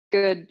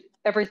good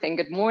everything.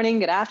 Good morning,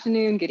 good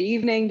afternoon, good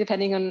evening,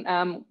 depending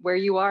on where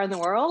you are in the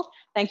world.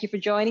 Thank you for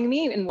joining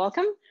me and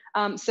welcome.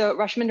 So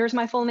Rashminder is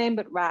my full name,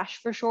 but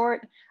Rash for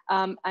short.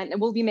 And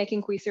we'll be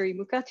making Kuih Seri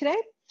Muka today.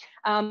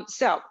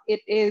 So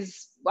it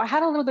is, I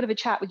had a little bit of a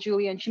chat with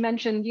Julia and she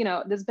mentioned,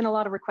 there's been a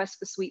lot of requests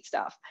for sweet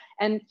stuff.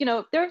 And,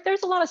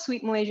 there's a lot of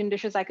sweet Malaysian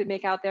dishes I could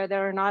make out there that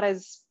are not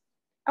as,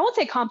 I won't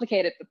say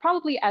complicated, but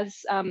probably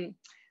as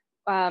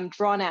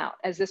drawn out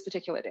as this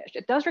particular dish.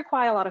 It does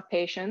require a lot of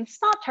patience.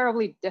 It's not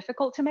terribly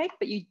difficult to make,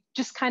 but you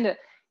just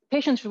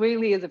patience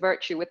really is a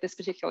virtue with this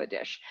particular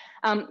dish.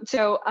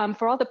 So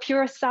for all the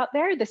purists out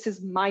there, this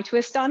is my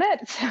twist on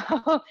it.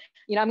 So,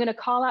 I'm gonna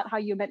call out how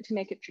you're meant to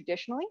make it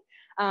traditionally,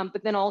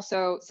 but then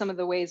also some of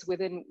the ways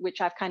within which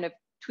I've kind of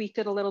tweaked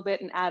it a little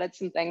bit and added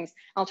some things.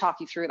 I'll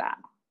talk you through that.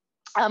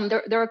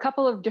 There are a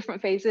couple of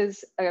different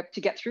phases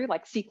to get through,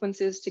 like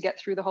sequences to get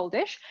through the whole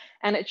dish.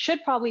 And it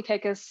should probably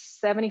take us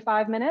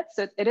 75 minutes.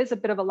 So it is a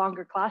bit of a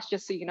longer class,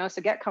 just so you know,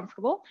 so get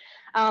comfortable.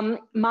 A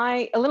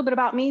little bit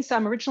about me. So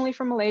I'm originally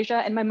from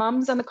Malaysia and my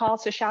mom's on the call.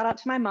 So shout out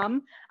to my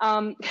mom,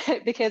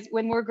 because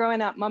when we're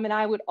growing up, mom and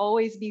I would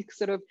always be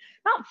sort of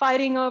not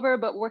fighting over,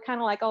 but we're kind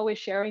of like always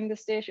sharing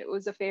this dish. It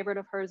was a favorite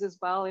of hers as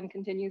well and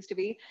continues to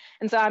be.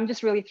 And so I'm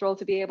just really thrilled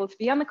to be able to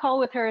be on the call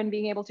with her and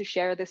being able to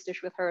share this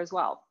dish with her as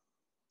well.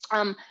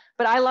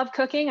 But I love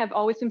cooking. I've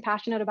always been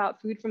passionate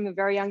about food from a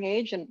very young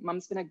age, and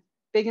mom's been a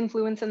big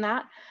influence in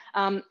that.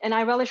 And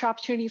I relish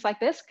opportunities like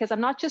this because I'm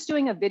not just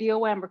doing a video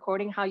where I'm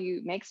recording how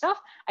you make stuff.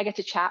 I get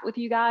to chat with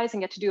you guys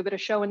and get to do a bit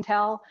of show and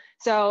tell.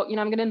 So, I'm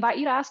going to invite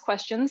you to ask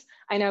questions.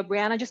 I know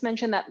Brianna just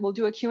mentioned that we'll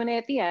do a Q&A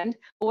at the end.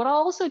 But what I'll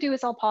also do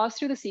is I'll pause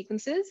through the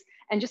sequences,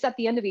 and just at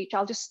the end of each,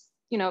 I'll just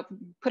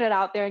put it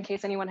out there in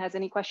case anyone has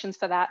any questions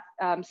for that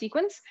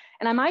sequence.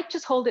 And I might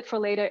just hold it for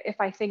later if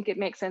I think it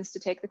makes sense to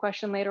take the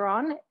question later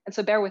on. And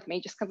so bear with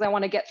me just because I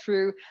want to get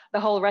through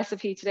the whole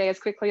recipe today as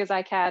quickly as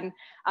I can.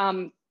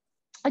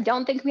 I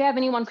don't think we have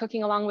anyone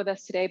cooking along with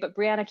us today, but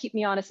Brianna, keep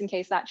me honest in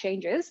case that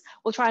changes.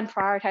 We'll try and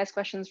prioritize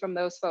questions from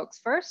those folks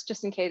first,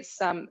 just in case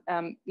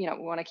we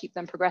want to keep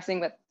them progressing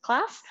with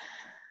class.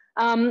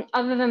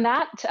 Other than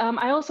that,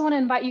 I also want to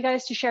invite you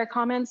guys to share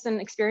comments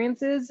and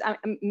experiences.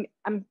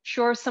 I'm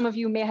sure some of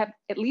you may have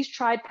at least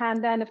tried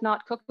Pandan, if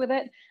not cooked with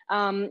it.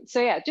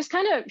 So yeah, just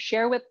kind of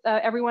share with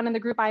everyone in the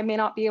group. I may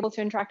not be able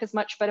to interact as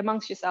much, but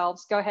amongst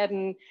yourselves, go ahead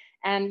and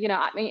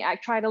I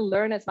try to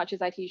learn as much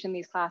as I teach in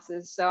these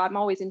classes. So I'm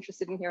always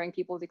interested in hearing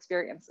people's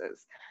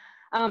experiences.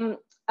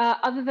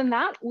 Other than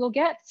that, we'll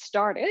get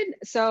started.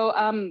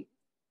 So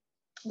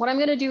what I'm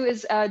going to do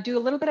is do a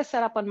little bit of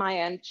setup on my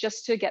end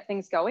just to get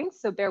things going.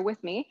 So bear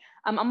with me.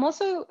 I'm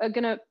also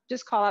going to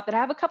just call out that I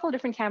have a couple of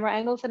different camera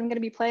angles that I'm going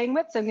to be playing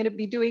with. So I'm going to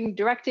be doing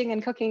directing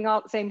and cooking all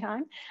at the same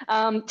time.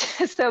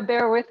 So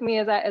bear with me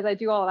as I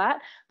do all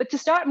that. But to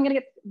start, I'm going to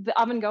get the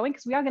oven going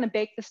because we are going to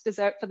bake this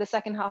dessert for the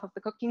second half of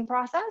the cooking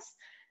process.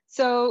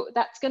 So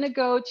that's going to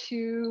go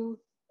to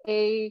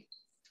a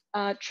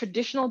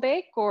traditional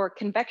bake or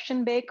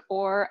convection bake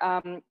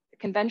or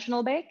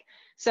conventional bake.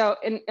 So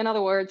in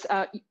other words,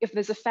 if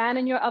there's a fan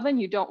in your oven,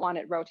 you don't want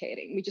it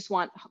rotating. We just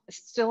want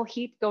still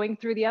heat going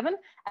through the oven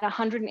at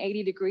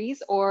 180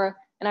 degrees or,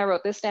 and I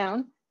wrote this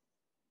down,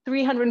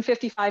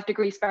 355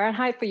 degrees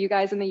Fahrenheit for you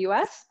guys in the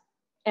US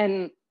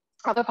and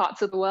other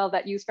parts of the world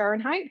that use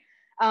Fahrenheit.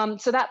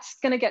 So that's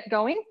gonna get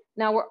going.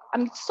 Now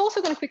I'm just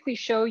also gonna quickly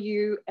show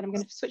you, and I'm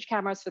gonna switch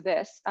cameras for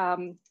this,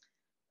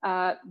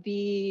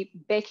 the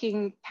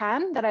baking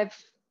pan that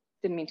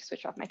didn't mean to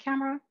switch off my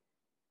camera.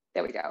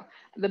 There we go.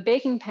 The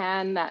baking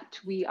pan that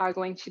we are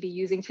going to be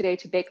using today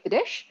to bake the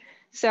dish.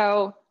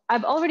 So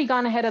I've already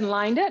gone ahead and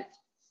lined it.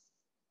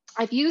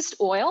 I've used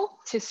oil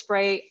to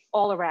spray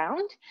all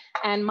around,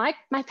 and my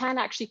pan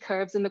actually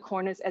curves in the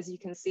corners, as you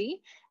can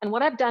see. And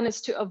what I've done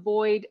is to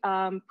avoid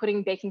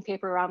putting baking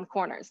paper around the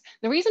corners.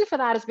 The reason for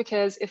that is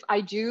because if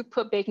I do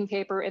put baking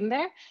paper in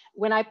there,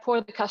 when I pour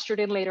the custard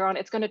in later on,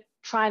 it's going to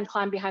try and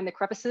climb behind the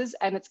crevices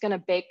and it's going to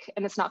bake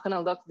and it's not going to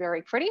look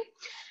very pretty.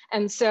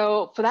 And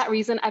so for that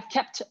reason, I've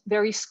kept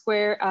very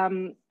square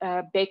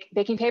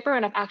baking paper,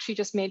 and I've actually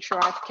just made sure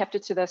I've kept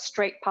it to the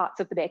straight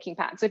parts of the baking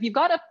pan. So if you've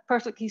got a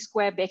perfectly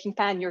square baking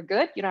pan, you're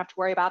good. You don't have to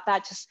worry about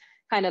that. Just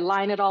kind of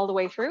line it all the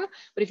way through.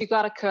 But if you've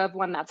got a curved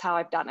one, that's how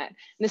I've done it. And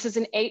this is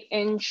an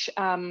 8-inch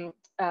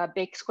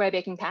square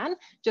baking pan,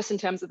 just in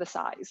terms of the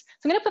size.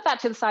 So I'm going to put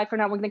that to the side for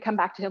now. We're going to come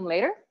back to him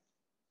later.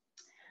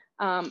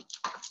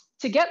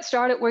 To get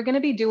started, we're going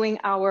to be doing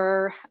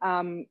our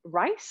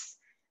rice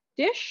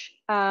dish.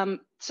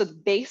 So the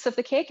base of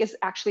the cake is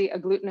actually a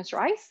glutinous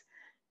rice.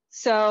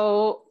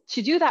 So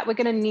to do that, we're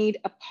going to need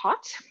a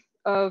pot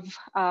of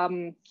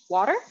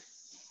water,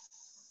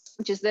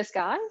 which is this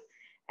guy.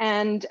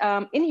 And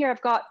in here,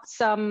 I've got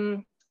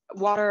some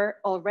water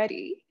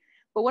already.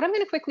 But what I'm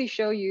going to quickly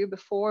show you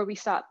before we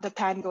start the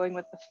pan going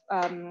with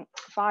the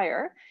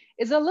fire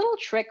is a little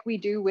trick we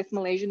do with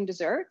Malaysian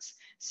desserts.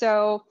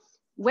 So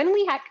when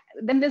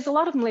then there's a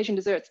lot of Malaysian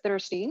desserts that are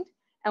steamed.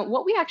 And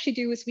what we actually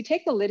do is we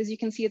take the lid, as you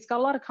can see, it's got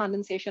a lot of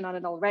condensation on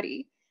it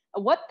already.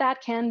 What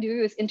that can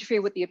do is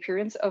interfere with the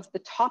appearance of the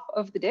top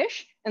of the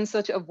dish. And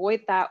so to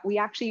avoid that, we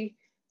actually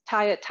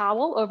tie a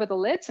towel over the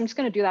lid. So I'm just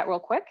gonna do that real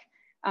quick.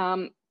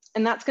 And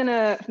that's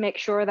gonna make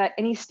sure that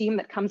any steam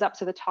that comes up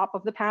to the top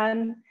of the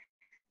pan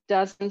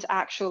doesn't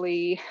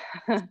actually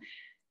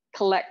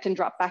collect and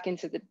drop back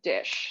into the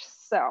dish.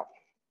 So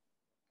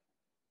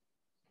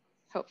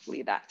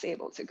hopefully that's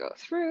able to go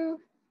through.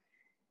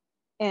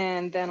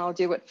 And then I'll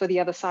do it for the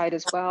other side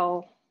as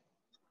well.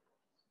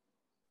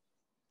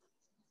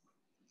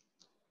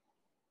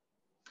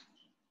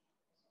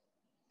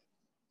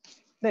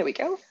 There we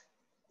go.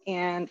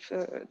 And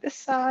for this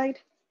side.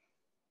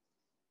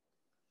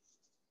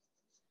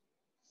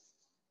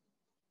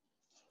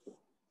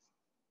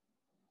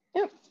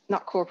 Yep,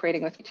 not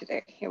cooperating with me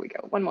today. Here we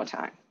go, one more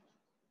time.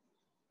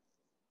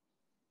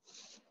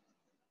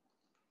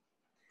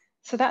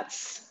 So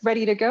that's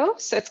ready to go.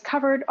 So it's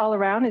covered all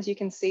around, as you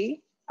can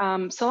see.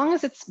 So long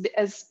as it's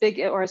as big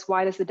or as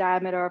wide as the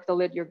diameter of the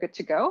lid, you're good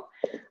to go.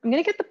 I'm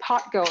gonna get the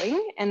pot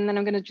going, and then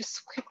I'm gonna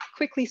just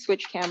quickly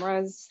switch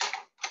cameras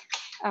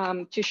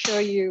to show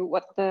you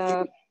what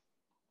the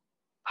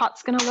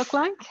pot's gonna look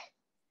like.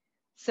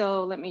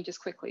 So let me just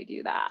quickly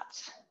do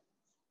that.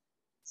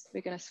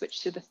 We're gonna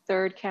switch to the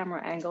third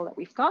camera angle that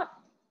we've got.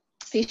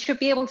 So you should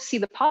be able to see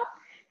the pot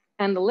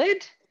and the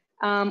lid.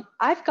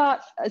 I've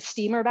got a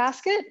steamer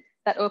basket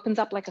that opens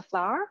up like a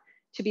flower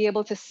to be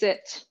able to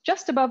sit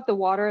just above the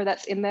water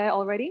that's in there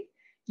already.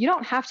 You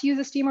don't have to use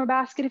a steamer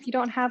basket if you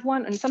don't have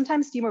one. And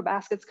sometimes steamer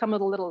baskets come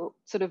with a little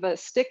sort of a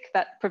stick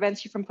that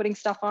prevents you from putting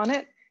stuff on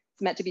it.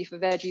 It's meant to be for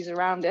veggies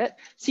around it.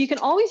 So you can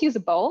always use a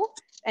bowl,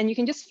 and you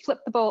can just flip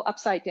the bowl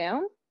upside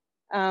down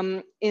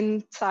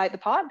inside the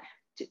pot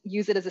to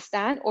use it as a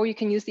stand, or you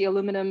can use the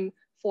aluminum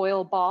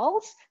foil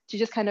balls to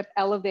just kind of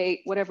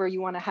elevate whatever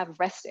you want to have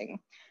resting.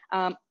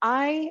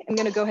 I am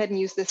going to go ahead and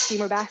use this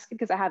steamer basket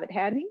because I have it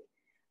handy.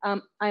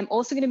 I'm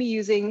also going to be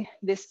using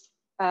this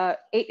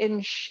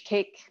 8-inch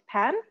cake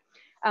pan.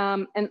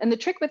 And the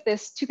trick with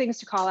this, two things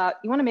to call out.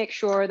 You want to make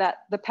sure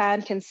that the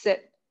pan can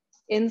sit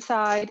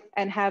inside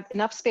and have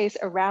enough space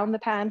around the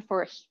pan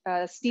for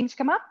steam to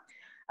come up,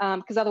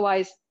 because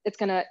otherwise it's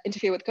going to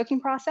interfere with the cooking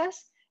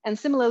process. And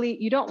similarly,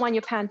 you don't want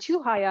your pan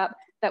too high up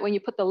that when you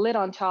put the lid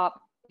on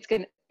top,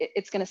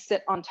 it's going to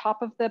sit on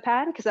top of the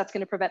pan, because that's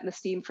going to prevent the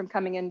steam from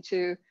coming in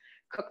to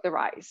cook the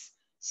rice.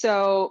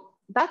 So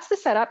that's the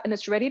setup, and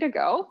it's ready to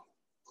go.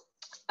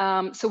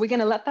 So we're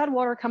going to let that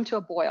water come to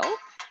a boil.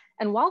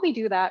 And while we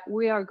do that,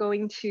 we are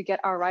going to get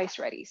our rice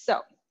ready. So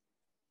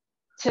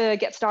to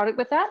get started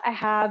with that, I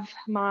have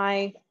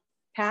my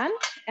pan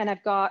and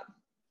I've got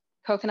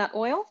coconut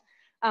oil.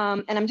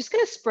 And I'm just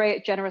going to spray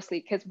it generously,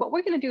 because what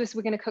we're going to do is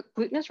we're going to cook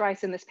glutinous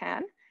rice in this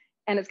pan,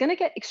 and it's going to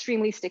get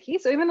extremely sticky.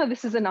 So even though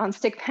this is a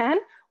non-stick pan,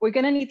 we're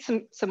going to need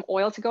some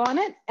oil to go on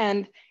it,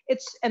 and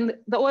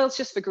the oil is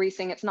just for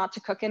greasing. It's not to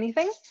cook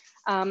anything.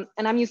 And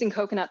I'm using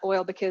coconut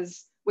oil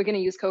because we're going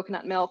to use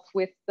coconut milk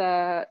with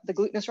the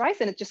glutinous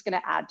rice, and it's just going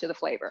to add to the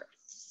flavor.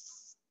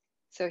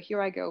 So here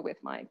I go with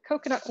my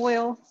coconut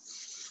oil,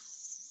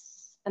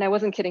 and I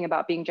wasn't kidding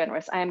about being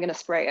generous. I am going to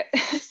spray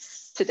it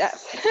to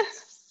death.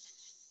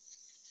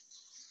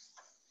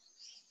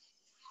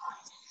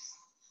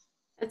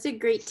 That's a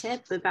great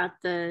tip about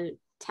the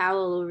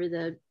towel over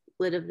the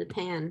lid of the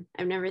pan.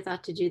 I've never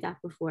thought to do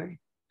that before.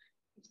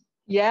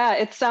 Yeah,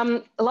 it's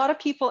a lot of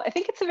people, I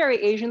think it's a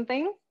very Asian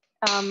thing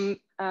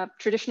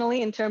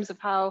traditionally in terms of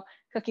how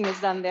cooking is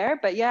done there.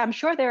 But yeah, I'm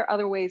sure there are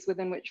other ways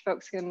within which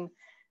folks can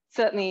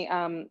certainly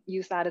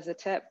use that as a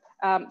tip.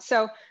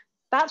 So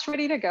that's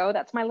ready to go.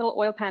 That's my little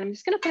oil pan. I'm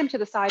just gonna put them to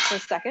the side for a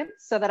second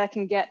so that I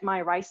can get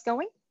my rice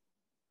going.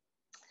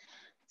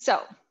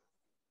 So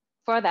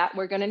for that,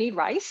 we're gonna need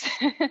rice.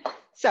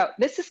 So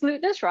this is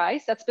glutinous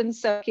rice that's been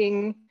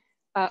soaking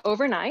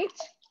overnight.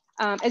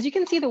 As you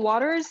can see, the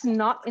water is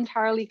not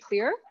entirely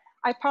clear.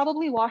 I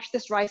probably washed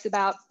this rice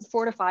about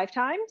 4 to 5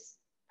 times,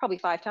 probably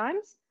 5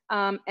 times.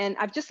 And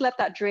I've just let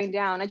that drain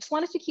down. I just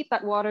wanted to keep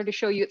that water to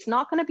show you it's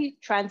not gonna be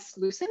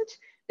translucent.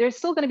 There's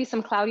still gonna be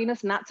some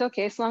cloudiness, and that's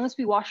okay. As long as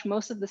we wash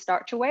most of the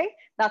starch away,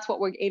 that's what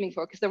we're aiming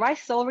for, because the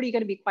rice is already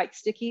gonna be quite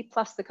sticky,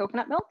 plus the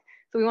coconut milk.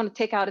 So we want to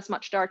take out as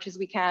much starch as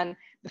we can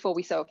before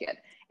we soak it.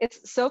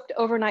 It's soaked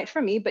overnight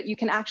for me, but you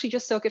can actually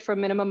just soak it for a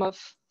minimum of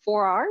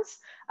 4 hours.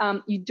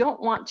 You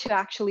don't want to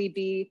actually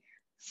be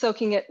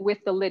soaking it with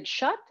the lid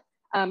shut.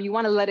 You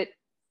want to let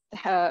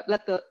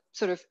the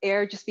sort of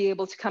air just be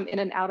able to come in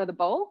and out of the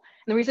bowl.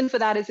 And the reason for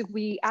that is if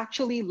we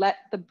actually let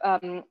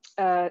the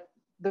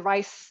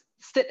rice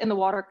sit in the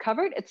water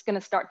covered, it's going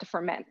to start to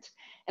ferment.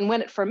 And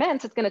when it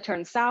ferments, it's going to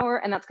turn sour,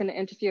 and that's going to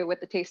interfere with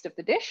the taste of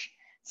the dish.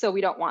 So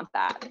we don't want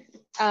that.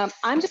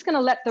 I'm just going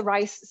to let the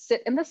rice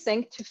sit in the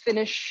sink to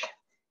finish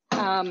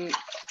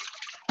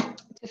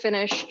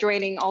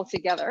draining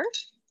altogether.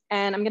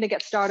 And I'm going to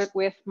get started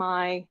with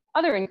my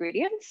other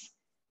ingredients.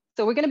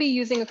 So we're going to be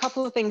using a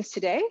couple of things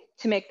today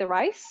to make the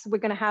rice. We're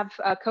going to have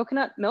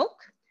coconut milk,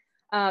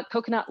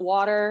 coconut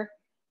water,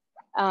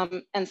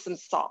 and some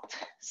salt.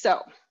 So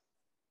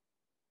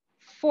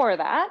for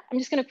that, I'm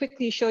just going to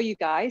quickly show you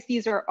guys.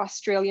 These are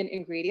Australian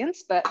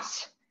ingredients,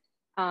 but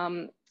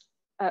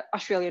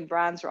Australian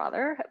brands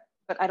rather,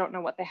 but I don't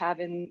know what they have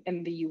in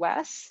the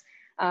US.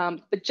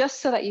 But just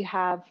so that you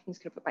have, I'm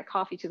just gonna put my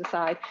coffee to the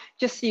side,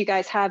 just so you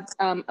guys have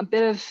a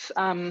bit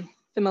of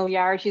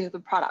familiarity with the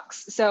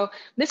products. So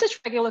this is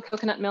regular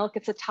coconut milk.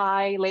 It's a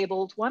Thai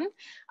labeled one.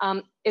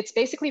 It's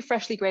basically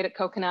freshly grated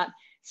coconut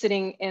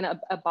sitting in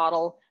a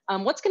bottle.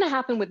 What's gonna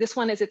happen with this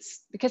one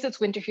is because it's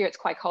winter here, it's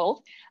quite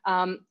cold.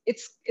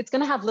 It's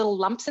gonna have little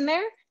lumps in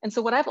there. And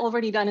so what I've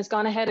already done is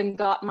gone ahead and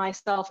got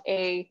myself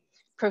a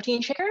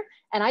protein shaker.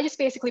 And I just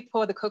basically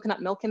pour the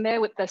coconut milk in there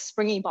with the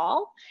springy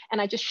ball and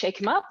I just shake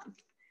them up.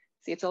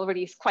 See, it's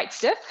already quite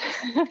stiff.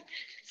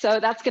 So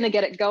that's gonna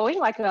get it going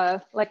like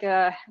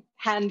a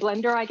hand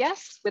blender, I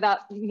guess, without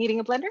needing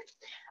a blender.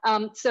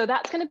 So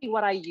that's gonna be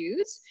what I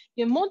use.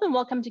 You're more than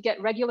welcome to get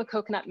regular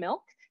coconut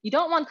milk. You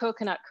don't want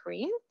coconut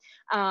cream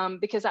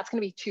because that's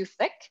gonna be too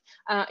thick.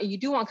 You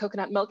do want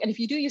coconut milk. And if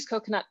you do use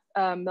coconut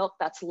milk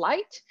that's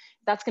light,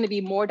 that's gonna be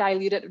more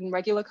diluted than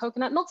regular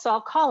coconut milk. So I'll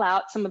call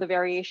out some of the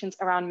variations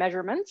around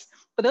measurements,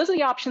 but those are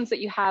the options that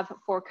you have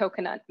for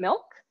coconut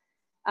milk.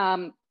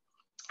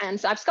 And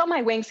so I've just got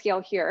my weighing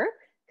scale here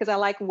because I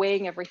like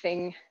weighing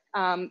everything.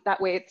 That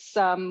way it's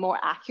more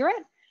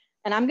accurate.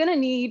 And I'm gonna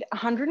need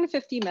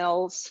 150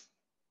 mils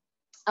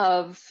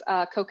of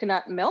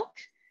coconut milk.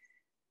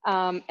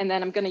 And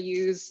then I'm gonna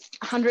use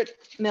 100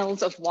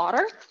 mils of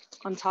water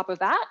on top of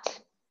that.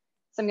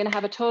 So I'm gonna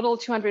have a total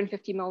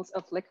 250 mils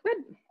of liquid.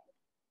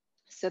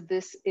 So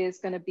this is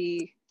gonna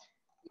be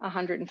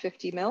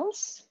 150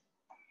 mils.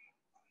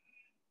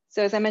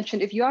 So as I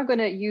mentioned, if you are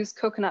gonna use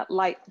coconut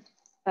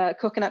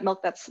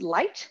milk that's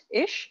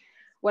light-ish,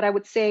 what I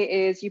would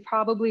say is you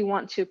probably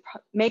want to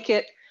make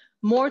it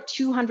more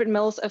 200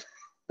 mils of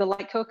the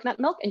light coconut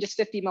milk and just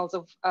 50 mils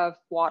of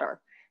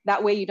water.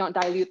 That way you don't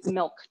dilute the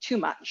milk too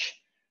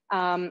much.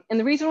 And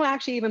the reason we're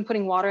actually even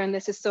putting water in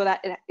this is so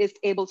that it is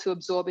able to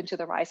absorb into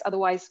the rice.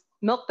 Otherwise,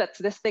 milk that's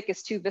this thick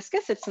is too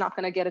viscous. It's not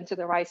gonna get into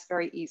the rice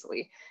very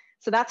easily.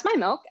 So that's my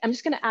milk. I'm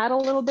just gonna add a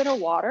little bit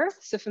of water.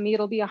 So for me,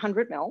 it'll be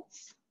 100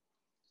 mils.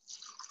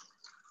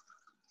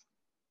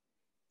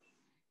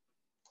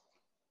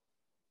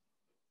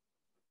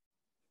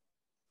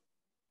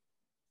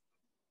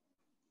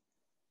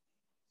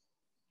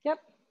 Yep,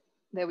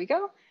 there we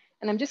go.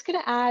 And I'm just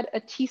gonna add a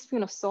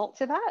teaspoon of salt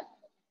to that.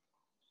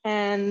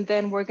 And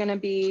then we're gonna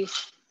be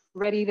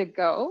ready to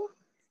go.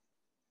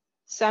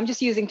 So I'm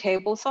just using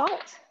table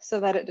salt so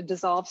that it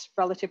dissolves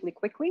relatively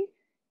quickly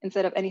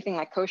instead of anything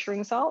like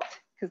koshering salt,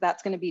 because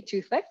that's gonna be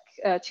too thick,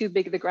 too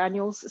big, the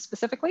granules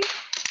specifically.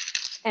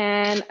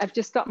 And I've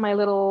just got my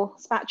little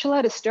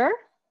spatula to stir.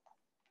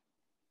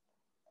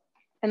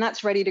 And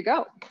that's ready to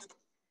go.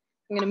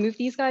 I'm gonna move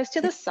these guys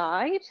to the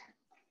side.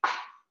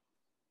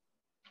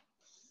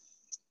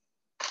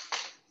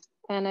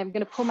 And I'm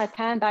gonna pull my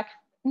pan back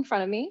in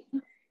front of me.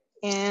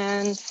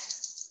 And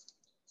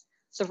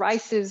the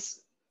rice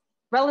is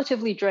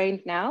relatively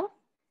drained now.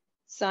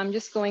 So I'm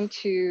just going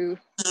to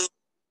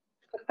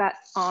put that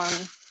on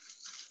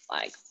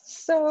like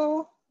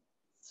so.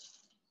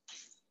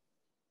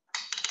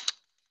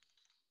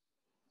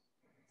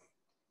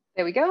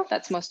 There we go,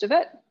 that's most of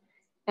it.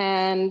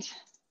 And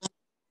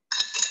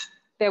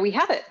there we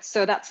have it.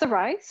 So that's the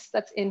rice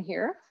that's in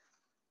here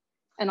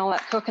and all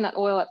that coconut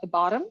oil at the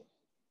bottom.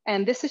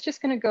 And this is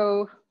just gonna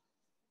go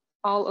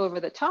all over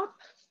the top.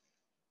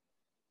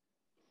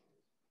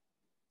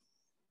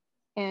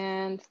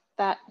 And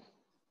that,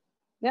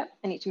 yep,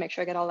 I need to make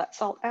sure I get all that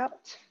salt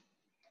out.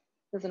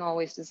 Doesn't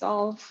always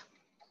dissolve.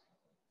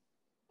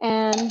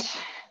 And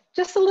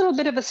just a little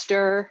bit of a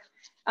stir.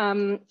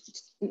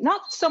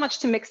 Not so much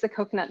to mix the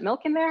coconut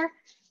milk in there,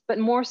 but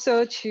more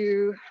so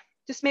to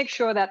just make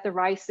sure that the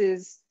rice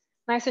is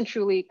nice and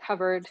truly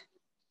covered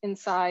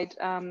inside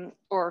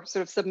or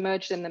sort of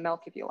submerged in the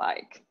milk, if you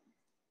like.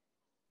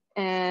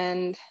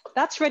 And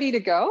that's ready to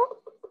go.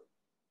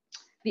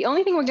 The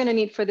only thing we're gonna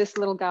need for this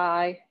little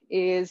guy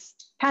is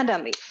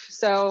pandan leaf.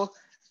 So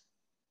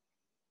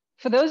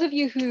for those of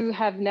you who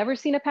have never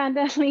seen a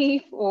pandan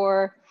leaf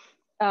or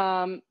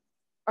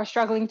are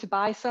struggling to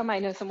buy some, I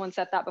know someone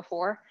said that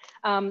before.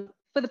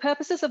 For the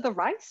purposes of the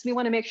rice, we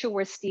wanna make sure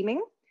we're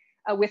steaming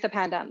with a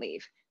pandan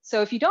leaf.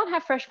 So if you don't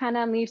have fresh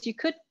pandan leaves, you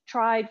could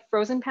try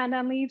frozen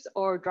pandan leaves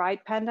or dried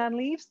pandan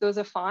leaves. Those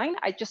are fine.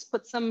 I just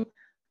put some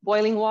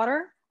boiling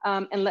water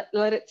and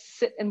let it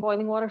sit in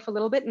boiling water for a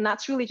little bit. And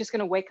that's really just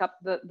gonna wake up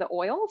the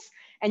oils.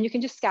 And you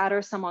can just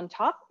scatter some on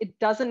top. It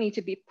doesn't need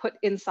to be put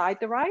inside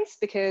the rice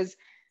because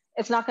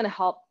it's not gonna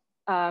help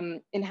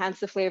enhance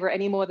the flavor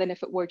any more than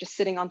if it were just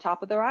sitting on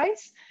top of the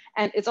rice.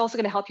 And it's also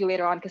gonna help you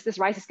later on because this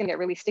rice is gonna get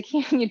really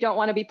sticky and you don't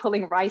wanna be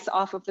pulling rice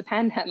off of the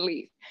pandan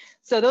leaf.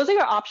 So those are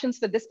your options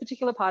for this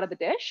particular part of the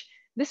dish.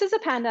 This is a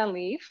pandan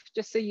leaf,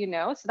 just so you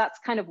know. So that's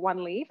kind of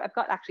one leaf. I've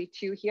got actually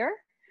two here.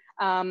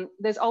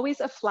 There's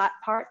always a flat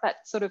part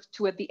that's sort of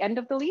toward the end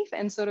of the leaf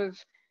and sort of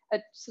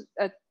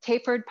a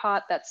tapered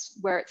part that's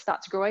where it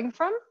starts growing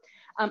from.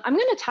 I'm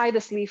gonna tie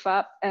this leaf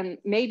up, and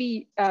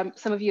maybe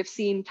some of you have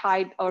seen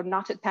tied or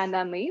knotted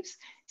pandan leaves.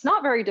 It's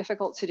not very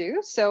difficult to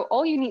do. So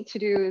all you need to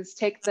do is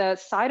take the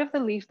side of the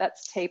leaf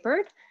that's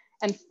tapered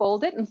and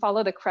fold it and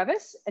follow the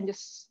crevice and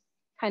just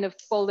kind of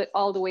fold it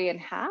all the way in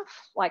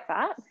half like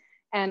that.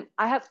 And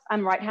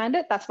I'm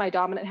right-handed, that's my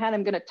dominant hand.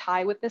 I'm gonna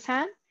tie with this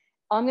hand.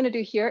 All I'm gonna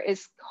do here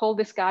is hold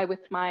this guy with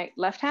my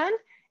left hand,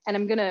 and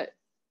I'm gonna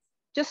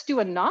just do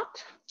a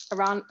knot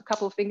around a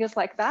couple of fingers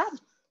like that.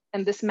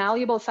 And this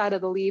malleable side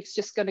of the leaf's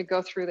just gonna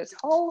go through this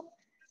hole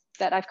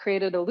that I've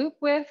created a loop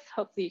with.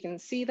 Hopefully you can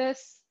see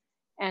this.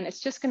 And it's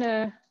just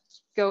gonna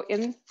go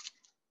in,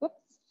 whoop,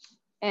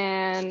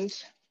 and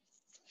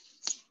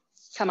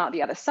come out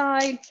the other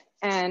side.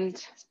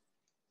 And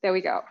there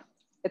we go.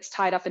 It's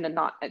tied up in a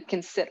knot. It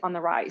can sit on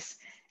the rice.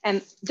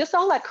 And just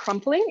all that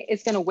crumpling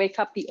is gonna wake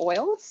up the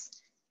oils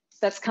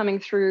that's coming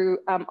through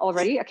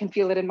already. I can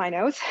feel it in my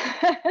nose.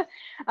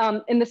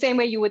 In the same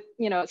way you would,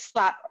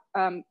 slap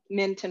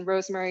mint and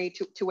rosemary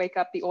to wake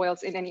up the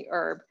oils in any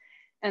herb.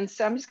 And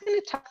so I'm just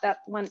gonna tuck that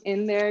one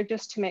in there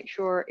just to make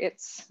sure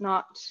it's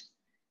not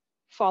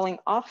falling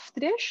off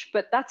the dish,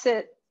 but that's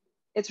it.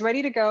 It's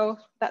ready to go.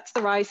 That's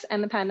the rice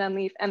and the pandan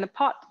leaf, and the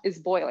pot is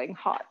boiling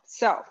hot.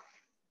 So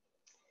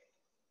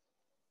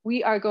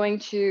we are going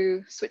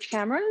to switch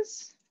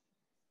cameras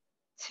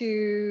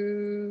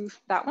to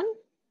that one.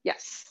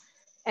 Yes.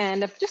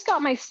 And I've just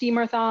got my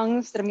steamer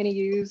thongs that I'm going to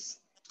use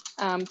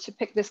to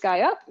pick this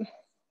guy up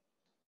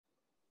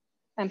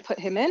and put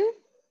him in.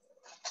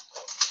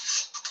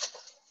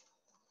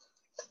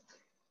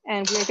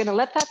 And we're going to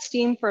let that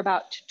steam for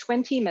about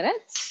 20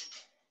 minutes.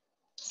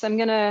 So I'm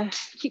going to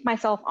keep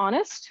myself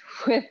honest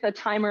with a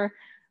timer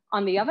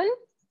on the oven.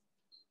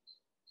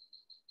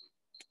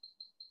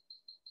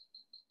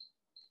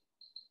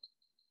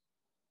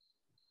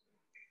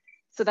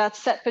 So that's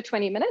set for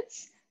 20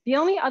 minutes. The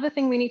only other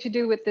thing we need to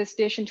do with this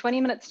dish in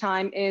 20 minutes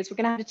time is we're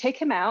gonna have to take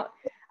him out,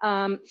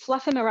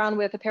 fluff him around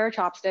with a pair of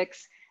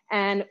chopsticks,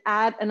 and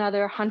add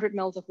another 100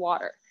 mils of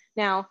water.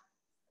 Now,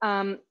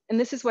 and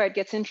this is where it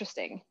gets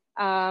interesting.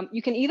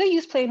 You can either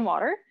use plain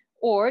water,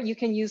 or you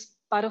can use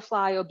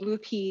butterfly or blue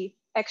pea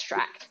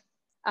extract.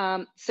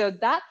 So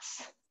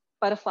that's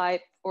butterfly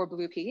or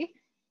blue pea.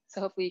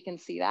 So hopefully you can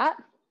see that.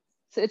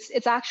 So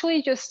it's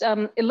actually just,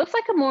 it looks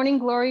like a morning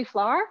glory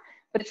flower,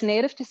 but it's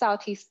native to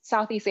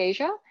Southeast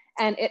Asia.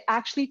 And it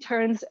actually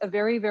turns a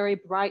very, very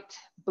bright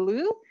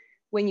blue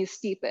when you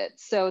steep it.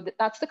 So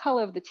that's the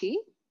color of the tea.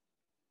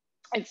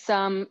 It's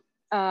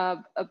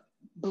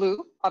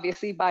blue,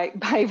 obviously,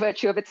 by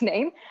virtue of its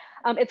name.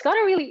 It's got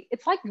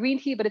it's like green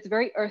tea, but it's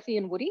very earthy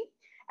and woody.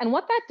 And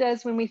what that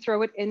does when we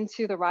throw it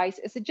into the rice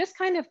is it just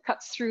kind of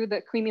cuts through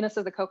the creaminess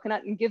of the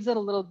coconut and gives it a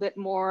little bit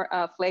more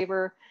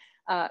flavor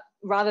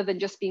rather than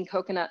just being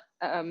coconut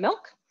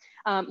milk.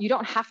 You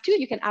don't have to,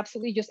 you can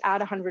absolutely just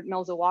add 100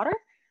 mils of water.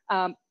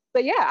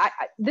 But yeah,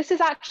 this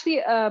is actually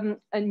a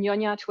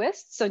Nyonya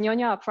twist. So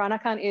Nyonya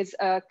Peranakan is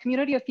a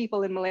community of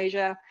people in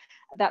Malaysia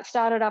that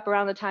started up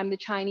around the time the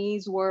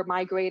Chinese were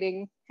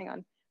migrating. Hang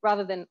on,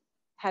 rather than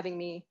having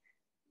me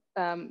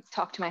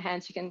talk to my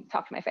hands, you can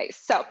talk to my face.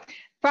 So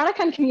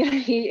Peranakan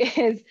community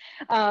is,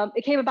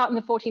 it came about in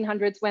the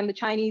 1400s when the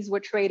Chinese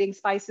were trading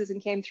spices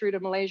and came through to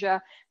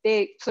Malaysia.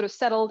 They sort of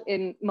settled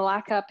in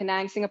Malacca,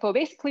 Penang, Singapore,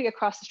 basically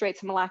across the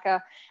Straits of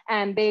Malacca.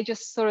 And they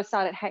just sort of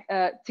started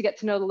to get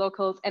to know the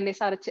locals, and they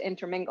started to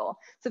intermingle.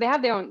 So they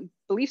have their own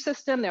belief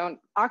system, their own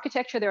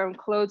architecture, their own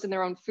clothes, and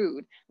their own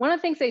food. One of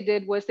the things they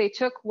did was they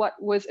took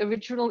what was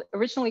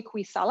originally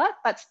Kuih Salat,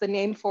 that's the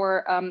name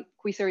for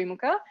Kuih Seri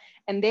Muka,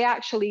 and they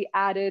actually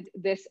added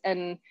this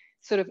and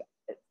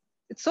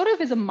it sort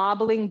of is a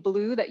marbling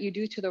blue that you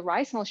do to the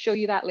rice, and I'll show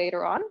you that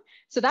later on.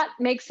 So that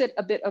makes it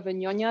a bit of a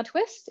Nyonya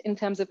twist in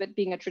terms of it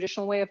being a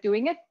traditional way of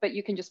doing it, but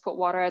you can just put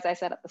water, as I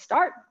said at the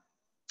start,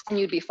 and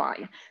you'd be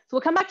fine. So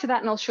we'll come back to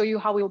that and I'll show you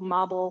how we'll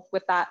marble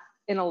with that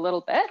in a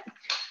little bit.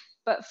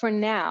 But for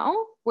now,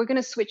 we're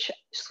gonna switch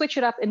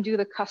it up and do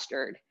the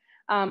custard.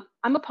 I'm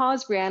gonna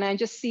pause, Brianna, and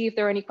just see if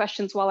there are any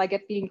questions while I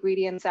get the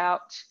ingredients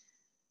out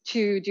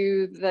to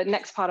do the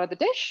next part of the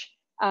dish.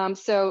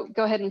 So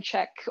go ahead and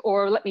check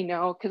or let me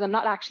know, because I'm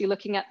not actually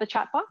looking at the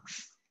chat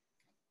box.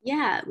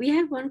 Yeah, we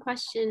had one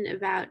question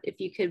about if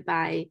you could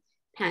buy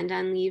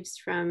pandan leaves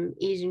from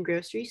Asian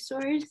grocery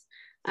stores.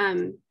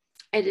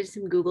 I did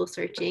some Google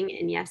searching,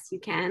 and yes, you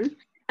can.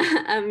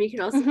 You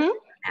can also go on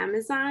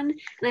Amazon,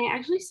 and I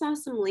actually saw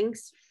some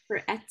links for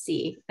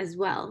Etsy as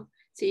well.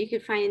 So you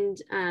could find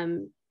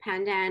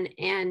pandan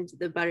and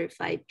the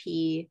butterfly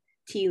pea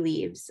tea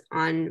leaves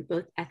on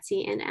both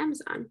Etsy and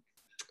Amazon.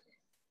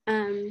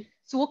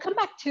 So we'll come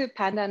back to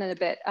pandan in a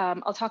bit.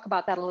 I'll talk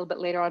about that a little bit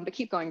later on, but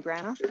keep going,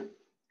 Brianna.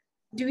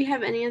 Do we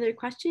have any other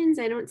questions?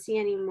 I don't see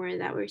any more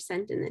that were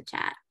sent in the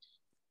chat.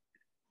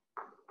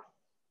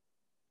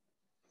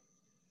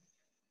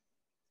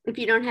 If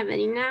you don't have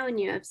any now and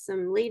you have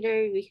some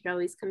later, we could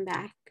always come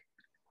back.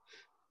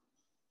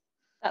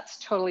 That's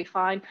totally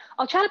fine.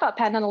 I'll chat about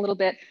pandan a little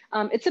bit.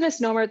 It's a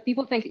misnomer.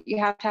 People think you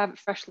have to have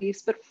fresh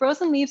leaves, but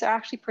frozen leaves are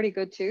actually pretty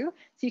good too.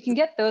 So you can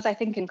get those, I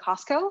think, in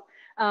Costco.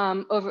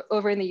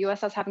 Over in the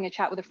US, I was having a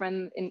chat with a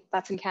friend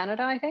that's in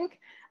Canada, I think,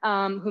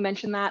 who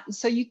mentioned that.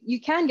 So you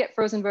can get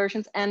frozen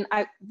versions, and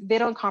they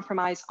don't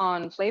compromise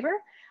on flavor.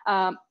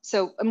 And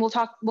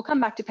we'll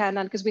come back to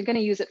Pandan because we're going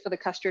to use it for the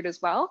custard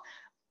as well.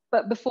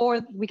 But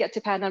before we get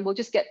to Pandan, we'll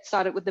just get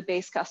started with the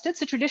base custard.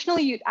 So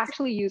traditionally, you'd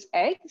actually use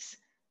eggs.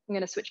 I'm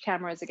going to switch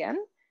cameras again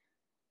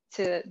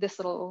to this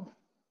little,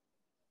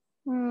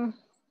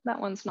 that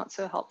one's not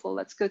so helpful.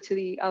 Let's go to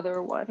the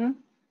other one.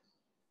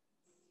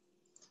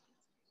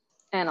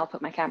 And I'll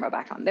put my camera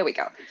back on. There we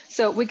go.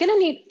 So we're going to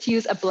need to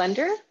use a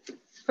blender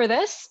for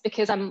this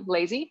because I'm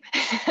lazy,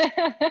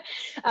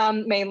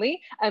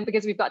 mainly, and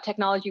because we've got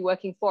technology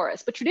working for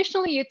us. But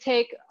traditionally, you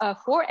take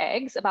 4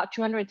 eggs, about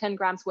 210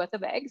 grams worth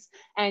of eggs,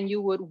 and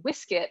you would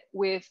whisk it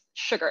with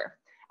sugar.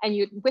 And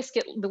you'd whisk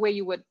it the way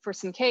you would for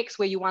some cakes,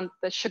 where you want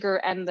the sugar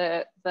and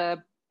the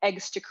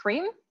eggs to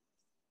cream.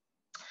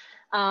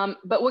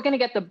 But we're going to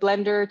get the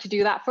blender to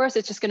do that first.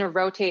 It's just going to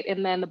rotate,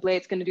 and then the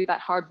blade's going to do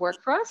that hard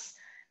work for us.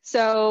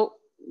 So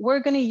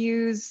we're going to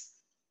use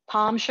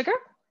palm sugar.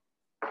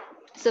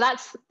 So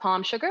that's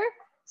palm sugar.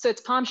 So it's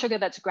palm sugar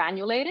that's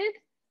granulated.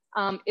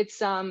 I'm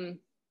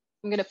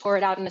going to pour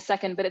it out in a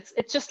second, but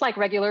it's just like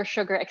regular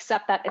sugar,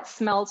 except that it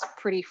smells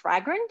pretty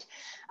fragrant.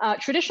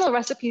 Traditional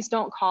recipes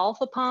don't call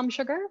for palm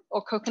sugar,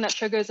 or coconut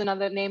sugar is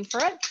another name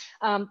for it,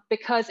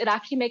 because it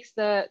actually makes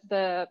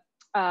the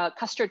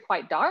custard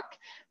quite dark.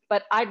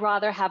 But I'd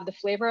rather have the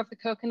flavor of the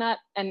coconut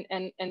and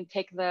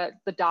take the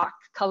dark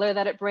color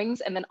that it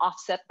brings and then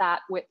offset that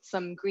with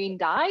some green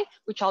dye,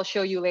 which I'll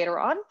show you later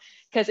on,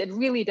 because it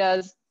really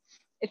does,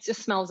 it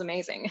just smells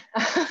amazing.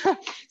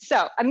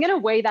 So I'm gonna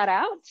weigh that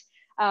out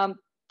so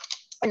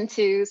I'm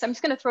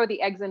just gonna throw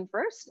the eggs in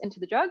first into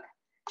the jug.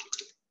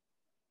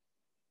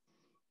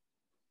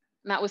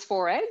 And that was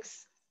 4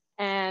 eggs.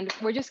 And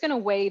we're just gonna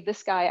weigh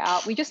this guy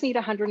out. We just need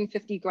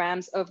 150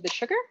 grams of the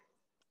sugar.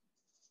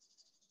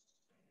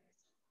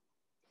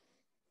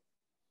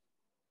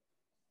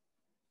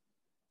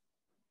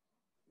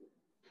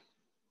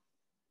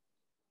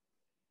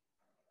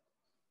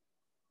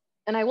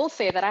 And I will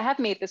say that I have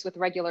made this with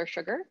regular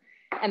sugar,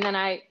 and then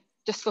I,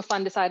 just for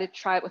fun, decided to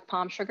try it with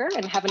palm sugar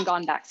and haven't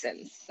gone back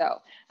since.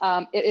 So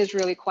it is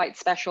really quite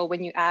special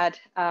when you add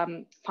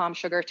palm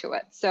sugar to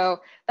it.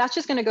 So that's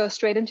just gonna go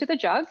straight into the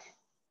jug.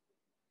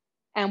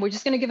 And we're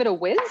just gonna give it a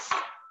whiz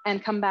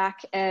and come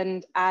back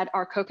and add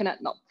our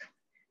coconut milk.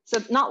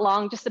 So not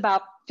long, just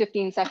about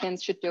 15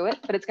 seconds should do it,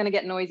 but it's gonna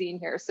get noisy in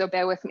here, so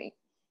bear with me.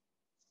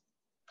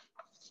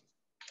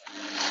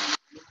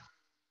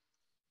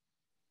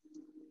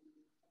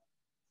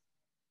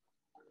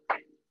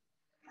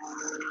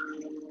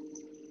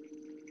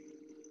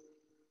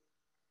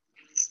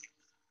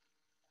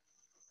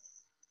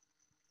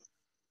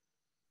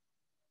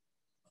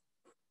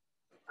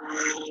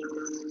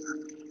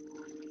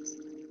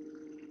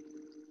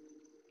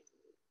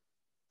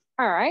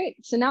 All right,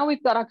 so now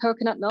we've got our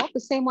coconut milk, the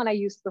same one I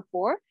used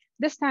before.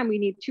 This time we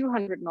need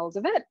 200 mils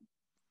of it.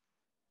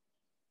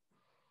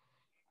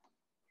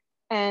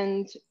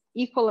 And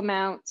equal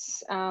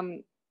amounts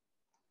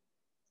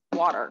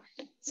water.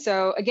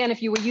 So again,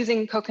 if you were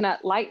using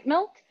coconut light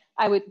milk,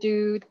 I would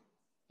do,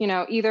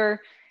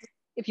 either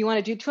if you want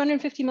to do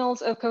 250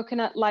 mils of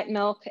coconut light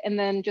milk and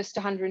then just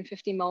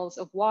 150 mils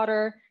of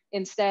water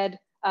instead,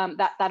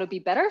 that would be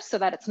better so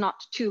that it's not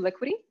too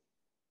liquidy.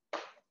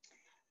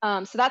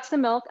 So that's the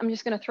milk. I'm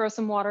just going to throw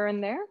some water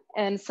in there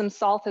and some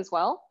salt as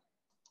well.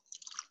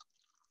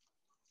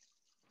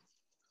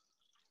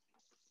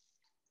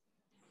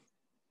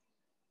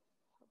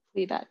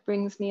 Hopefully that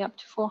brings me up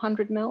to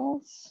 400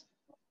 mils.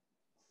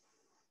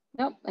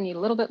 Nope, I need a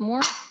little bit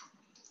more.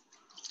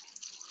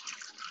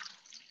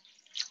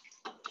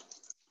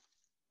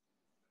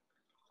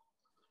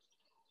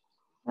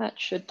 That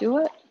should do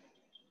it.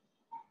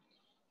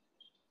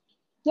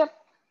 Yep,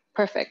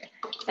 perfect.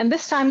 And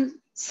this time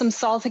some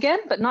salt again,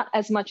 but not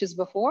as much as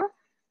before.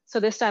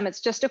 So this time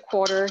it's just a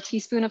 1/4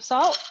 teaspoon of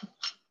salt.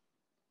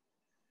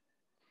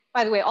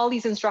 By the way, all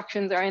these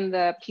instructions are in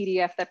the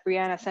PDF that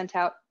Brianna sent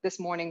out this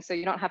morning, so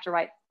you don't have to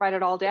write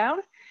it all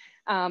down,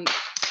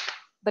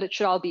 but it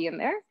should all be in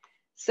there.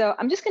 So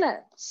I'm just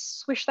gonna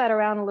swish that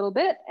around a little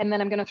bit, and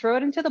then I'm gonna throw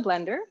it into the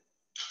blender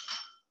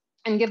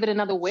and give it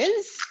another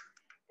whiz.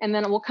 And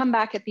then we'll come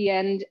back at the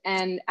end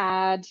and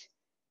add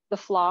the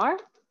flour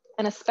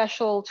and a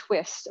special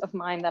twist of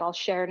mine that I'll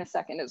share in a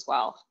second as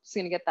well. Just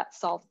gonna get that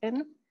salt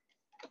in.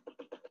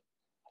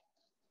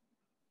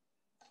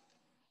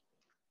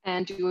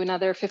 And do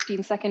another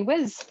 15-second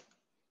whiz.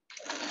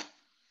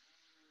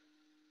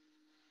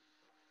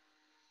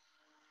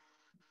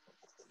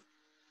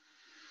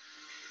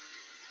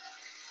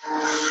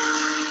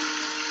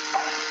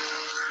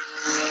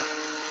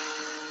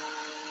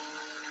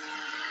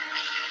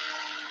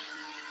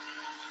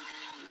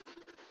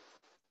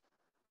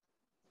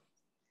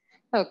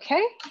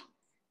 Okay,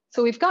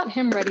 so we've got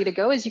him ready to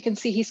go. As you can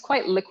see, he's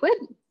quite liquid.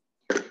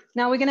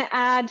 Now we're gonna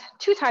add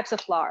 2 types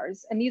of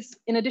flours, and these,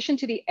 in addition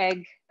to the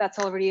egg that's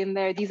already in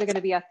there, these are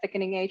gonna be our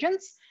thickening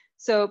agents.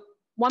 So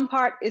one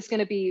part is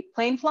gonna be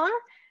plain flour.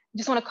 I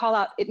just wanna call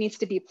out, it needs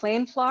to be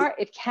plain flour.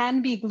 It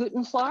can be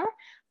gluten flour,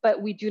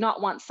 but we do not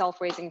want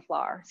self-raising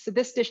flour. So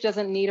this dish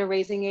doesn't need a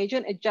raising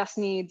agent. It just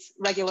needs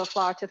regular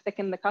flour to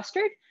thicken the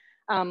custard.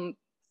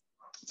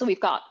 So we've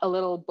got a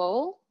little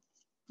bowl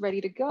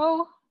ready to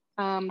go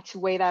to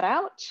weigh that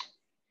out.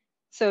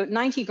 So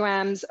 90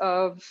 grams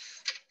of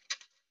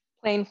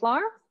plain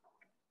flour.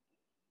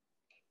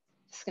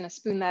 Just gonna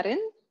spoon that in.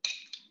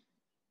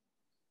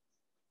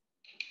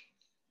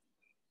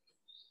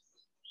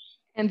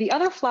 And the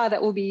other flour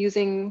that we'll be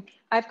using,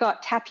 I've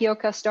got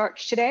tapioca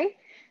starch today.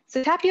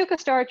 So tapioca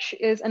starch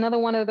is another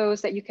one of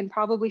those that you can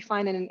probably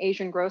find in an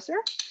Asian grocer.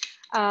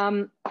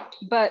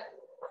 But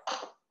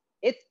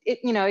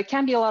it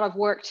can be a lot of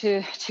work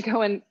to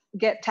go and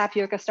get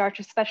tapioca starch,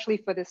 especially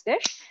for this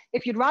dish.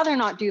 If you'd rather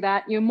not do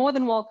that, you're more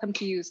than welcome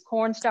to use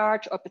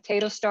cornstarch or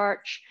potato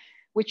starch,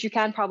 which you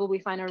can probably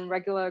find in a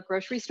regular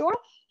grocery store.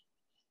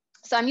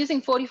 So I'm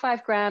using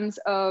 45 grams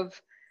of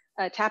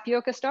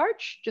tapioca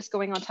starch, just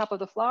going on top of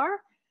the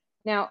flour.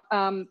 Now,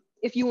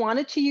 if you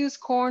wanted to use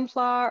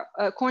cornstarch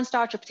or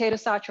potato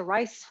starch or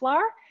rice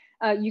flour,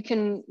 you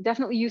can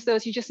definitely use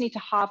those. You just need to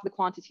halve the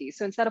quantity.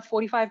 So instead of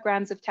 45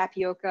 grams of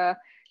tapioca,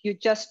 you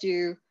just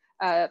do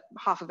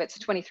half of it, so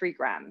 23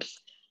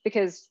 grams,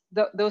 because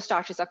those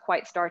starches are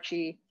quite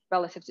starchy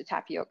relative to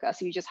tapioca.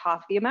 So you just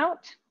half the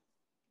amount.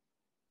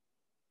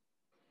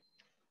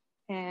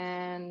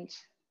 And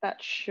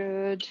that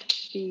should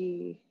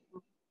be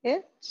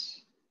it.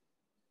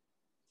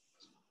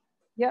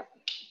 Yep.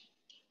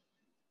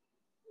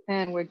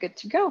 And we're good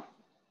to go.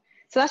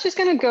 So that's just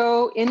gonna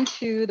go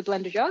into the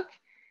blender jug.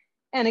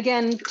 And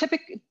again,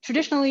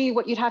 traditionally,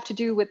 what you'd have to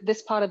do with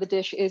this part of the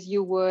dish is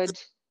you would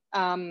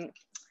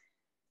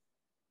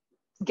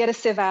get a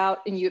sieve out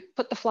and you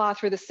put the flour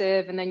through the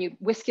sieve and then you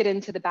whisk it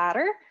into the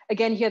batter.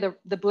 Again, here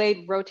the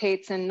blade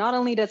rotates, and not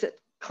only does it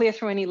clear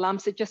through any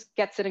lumps, it just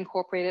gets it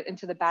incorporated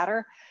into the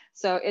batter.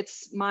 So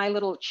it's my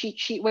little cheat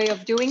sheet way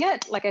of doing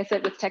it, like I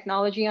said, with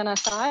technology on our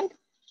side.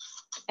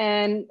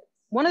 And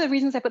one of the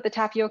reasons I put the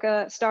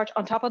tapioca starch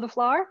on top of the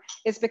flour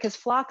is because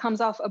flour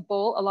comes off a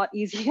bowl a lot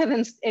easier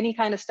than any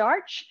kind of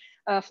starch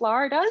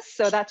flour does.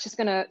 So that's just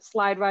gonna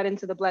slide right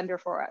into the blender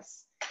for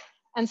us.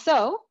 And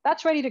so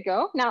that's ready to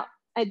go. Now,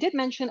 I did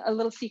mention a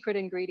little secret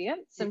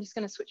ingredient. So I'm just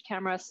gonna switch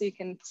cameras so you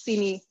can see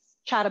me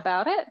chat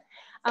about it.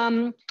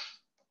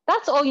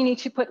 That's all you need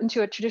to put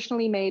into a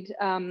traditionally made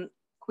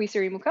Kuih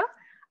Seri Muka.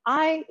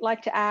 I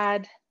like to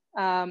add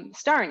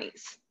star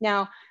anise.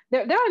 Now,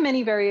 there are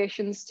many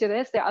variations to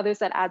this. There are others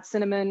that add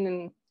cinnamon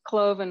and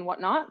clove and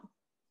whatnot.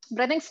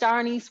 But I think star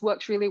anise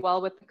works really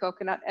well with the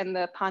coconut and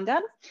the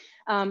pandan.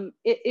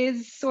 It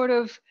is sort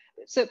of,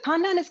 so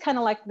pandan is kind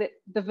of like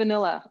the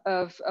vanilla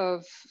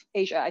of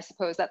Asia, I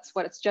suppose. That's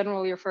what it's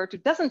generally referred to.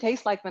 It doesn't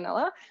taste like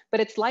vanilla,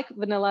 but it's like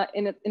vanilla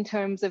in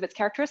terms of its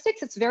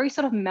characteristics. It's very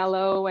sort of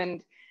mellow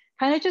and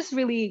kind of just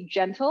really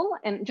gentle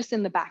and just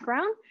in the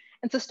background.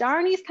 And so star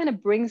anise kind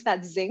of brings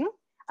that zing.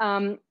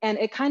 And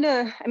it kind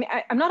of, I mean,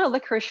 I'm not a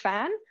licorice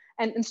fan,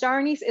 and star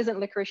anise isn't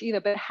licorice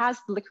either, but it has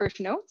licorice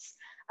notes.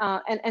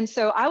 And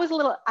so I was a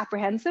little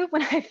apprehensive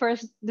when I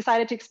first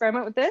decided to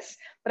experiment with this,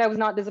 but I was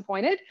not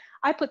disappointed.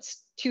 I put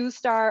 2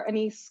 star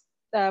anise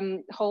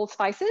whole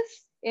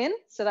spices in,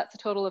 so that's a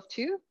total of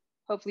 2.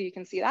 Hopefully you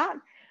can see that,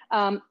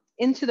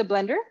 into the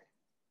blender.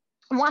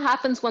 And what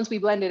happens once we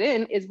blend it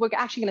in is we're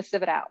actually gonna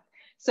sieve it out.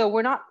 So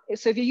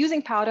so if you're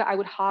using powder, I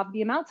would halve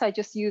the amount. So I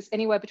just use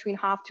anywhere between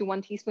half to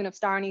 1 teaspoon of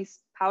star anise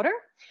powder,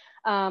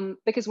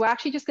 because we're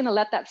actually just gonna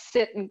let that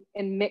sit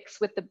and mix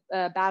with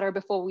the batter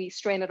before we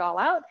strain it all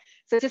out.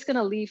 So it's just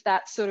gonna leave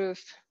that sort of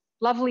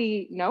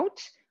lovely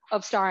note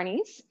of star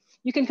anise.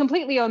 You can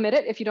completely omit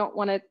it if you don't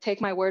wanna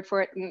take my word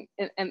for it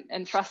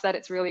and trust that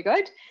it's really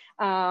good.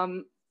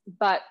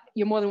 But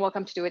you're more than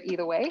welcome to do it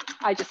either way.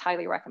 I just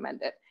highly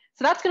recommend it.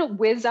 So that's gonna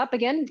whiz up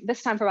again,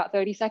 this time for about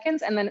 30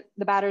 seconds, and then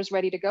the batter is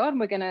ready to go, and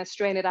we're gonna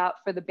strain it out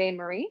for the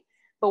bain-marie.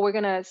 But we're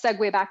gonna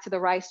segue back to the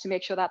rice to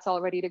make sure that's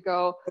all ready to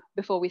go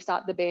before we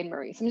start the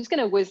bain-marie. So I'm just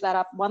gonna whiz that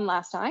up one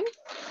last time.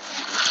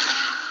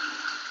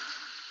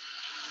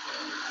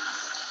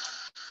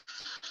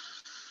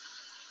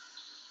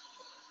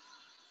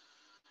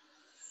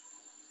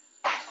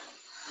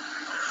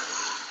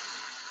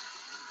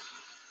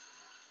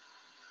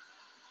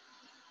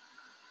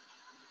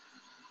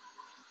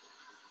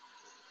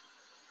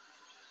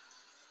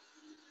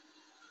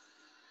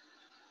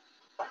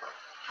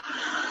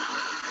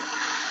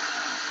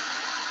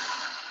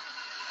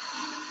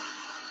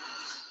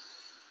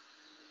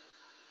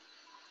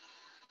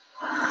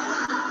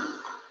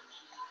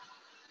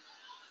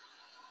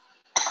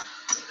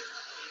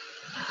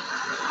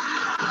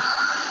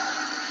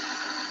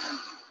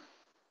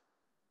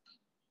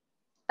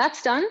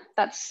 That's done.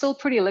 That's still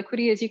pretty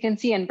liquidy, as you can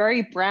see, and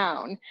very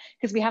brown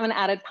because we haven't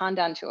added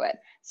pandan to it.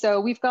 So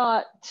we've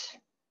got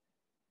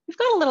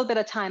a little bit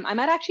of time. I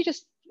might actually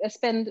just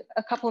spend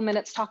a couple of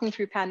minutes talking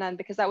through pandan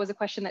because that was a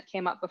question that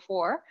came up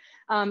before.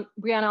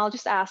 Brianna, I'll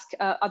just ask,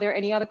 are there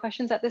any other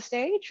questions at this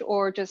stage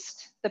or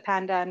just the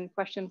pandan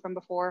question from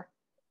before?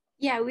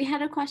 Yeah, we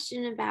had a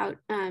question about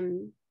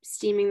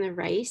steaming the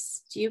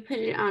rice. Do you put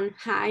it on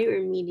high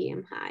or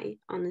medium high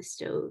on the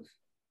stove?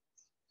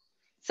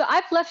 So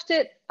I've left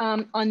it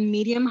on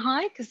medium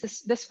high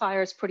because this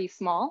fire is pretty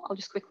small. I'll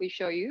just quickly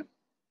show you.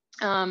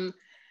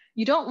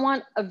 You don't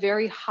want a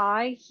very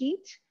high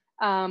heat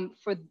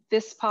for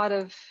this part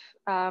of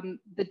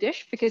the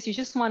dish, because you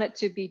just want it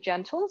to be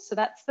gentle. So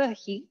that's the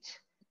heat.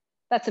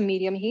 That's a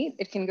medium heat.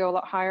 It can go a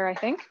lot higher, I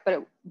think,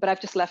 but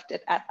I've just left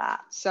it at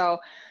that. So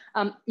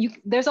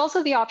there's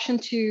also the option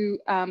to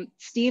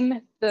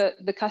steam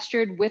the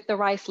custard with the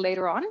rice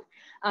later on.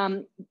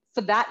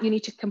 For that, you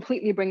need to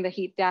completely bring the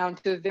heat down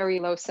to a very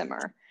low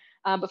simmer.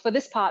 But for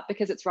this part,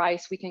 because it's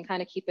rice, we can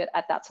kind of keep it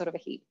at that sort of a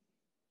heat.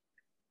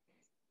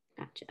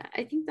 Gotcha.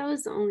 I think that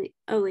was the only,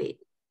 oh wait.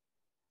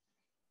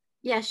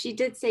 Yeah, she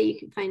did say you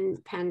can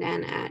find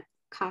pandan at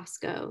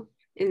Costco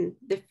in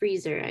the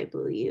freezer, I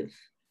believe.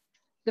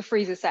 The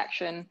freezer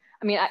section.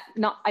 I mean,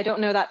 I don't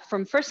know that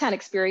from firsthand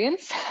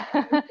experience,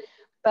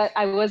 but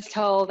I was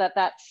told that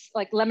that's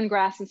like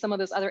lemongrass and some of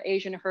those other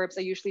Asian herbs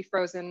are usually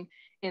frozen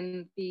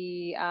in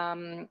the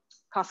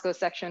Costco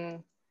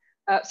section.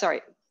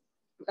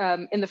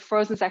 In the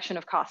frozen section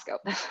of Costco.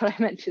 That's what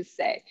I meant to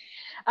say.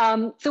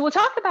 So we'll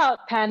talk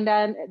about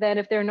pandan then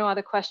if there are no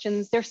other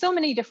questions. There's so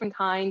many different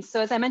kinds.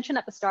 So as I mentioned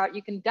at the start,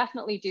 you can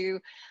definitely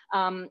do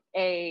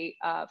a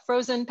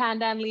frozen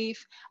pandan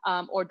leaf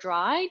or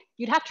dried.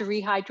 You'd have to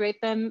rehydrate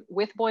them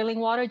with boiling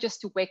water just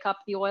to wake up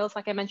the oils,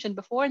 like I mentioned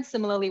before. And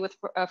similarly with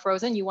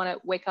frozen, you want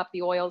to wake up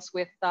the oils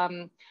with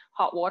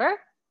hot water.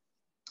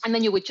 And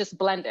then you would just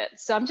blend it.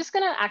 So I'm just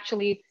going to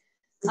actually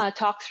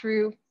talk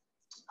through.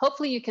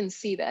 Hopefully you can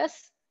see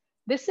this.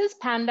 This is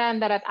pandan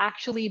that I've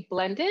actually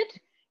blended,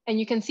 and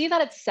you can see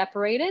that it's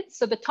separated.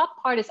 So the top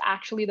part is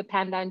actually the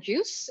pandan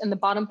juice, and the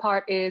bottom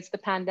part is the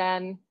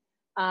pandan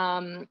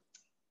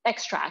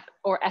extract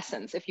or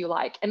essence, if you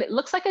like. And it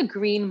looks like a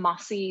green,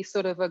 mossy,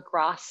 sort of a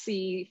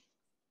grassy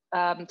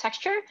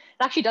texture. It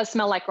actually does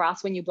smell like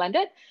grass when you blend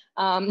it,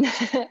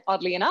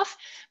 oddly enough,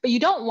 but you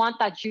don't want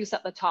that juice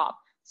at the top.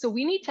 So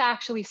we need to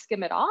actually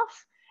skim it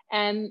off.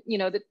 And you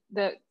know,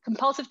 the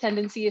compulsive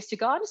tendency is to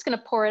go, I'm just going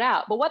to pour it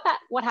out. But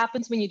what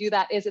happens when you do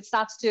that is it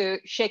starts to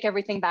shake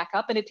everything back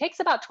up, and it takes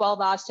about 12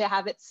 hours to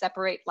have it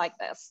separate like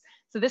this.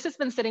 So this has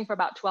been sitting for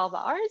about 12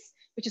 hours,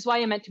 which is why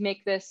I meant to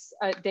make this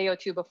a day or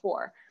two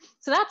before.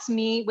 So that's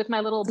me with my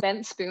little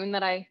bent spoon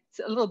that it's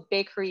a little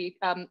bakery,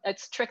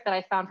 it's a trick that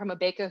I found from a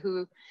baker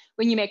who,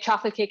 when you make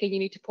chocolate cake and you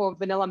need to pour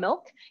vanilla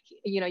milk,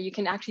 you know, you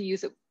can actually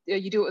use it,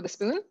 you do it with a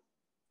spoon.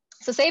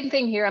 So same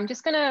thing here. I'm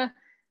just going to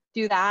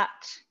do that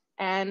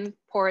and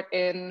pour it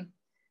in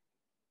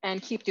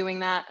and keep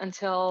doing that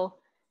until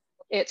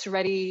it's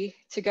ready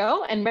to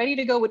go. And ready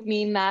to go would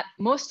mean that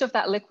most of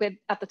that liquid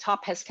at the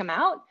top has come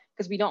out,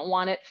 because we don't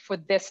want it for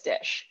this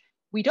dish.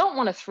 We don't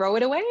want to throw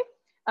it away.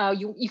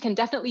 You can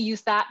definitely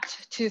use that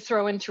to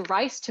throw into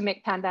rice to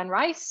make pandan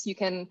rice. You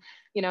can,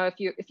 you know,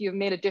 if you've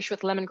made a dish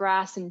with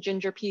lemongrass and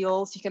ginger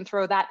peels, you can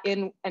throw that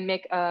in and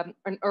make an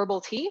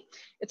herbal tea.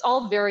 It's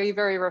all very,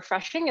 very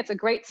refreshing. It's a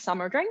great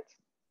summer drink.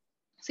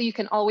 So you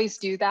can always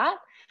do that.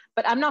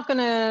 But I'm not going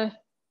to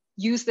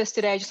use this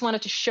today. I just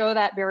wanted to show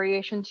that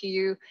variation to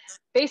you.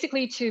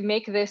 Basically, to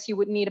make this, you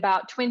would need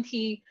about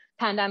 20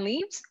 pandan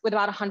leaves with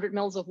about 100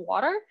 mils of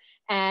water.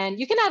 And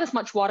you can add as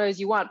much water as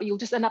you want, but you'll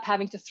just end up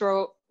having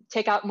to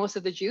take out most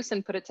of the juice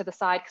and put it to the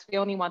side, because we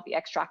only want the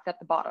extract at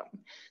the bottom.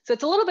 So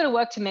it's a little bit of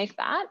work to make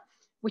that,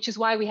 which is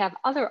why we have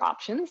other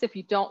options if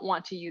you don't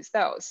want to use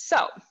those.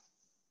 So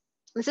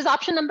this is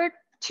option number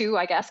 2,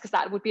 I guess, because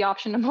that would be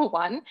option number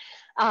 1.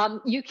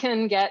 You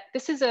can get,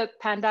 this is a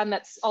pandan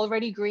that's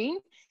already green.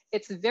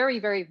 It's very,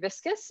 very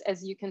viscous,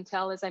 as you can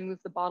tell as I move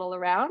the bottle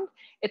around.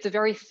 It's a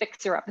very thick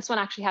syrup. This one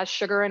actually has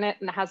sugar in it,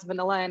 and it has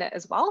vanilla in it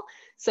as well.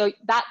 So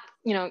that,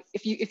 you know,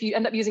 if you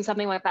end up using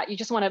something like that, you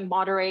just want to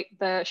moderate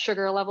the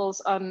sugar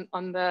levels on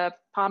the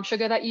palm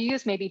sugar that you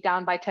use, maybe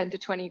down by 10 to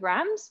 20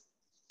 grams.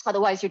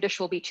 Otherwise, your dish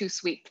will be too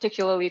sweet,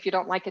 particularly if you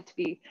don't like it to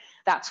be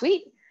that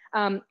sweet.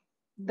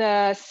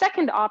 The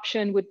second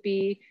option would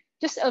be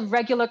just a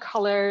regular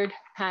colored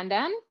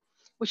pandan,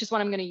 which is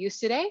what I'm going to use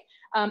today.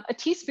 A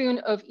teaspoon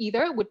of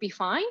either would be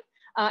fine,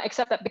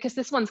 except that because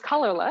this one's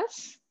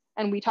colorless,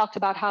 and we talked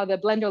about how the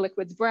blender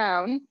liquid's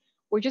brown,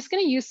 we're just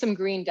going to use some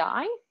green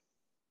dye.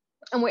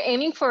 And we're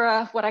aiming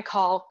for what I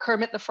call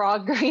Kermit the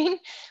Frog green.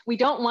 We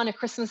don't want a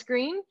Christmas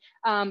green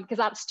because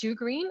that's too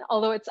green,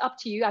 although it's up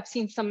to you. I've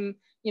seen some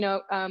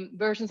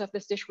versions of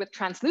this dish with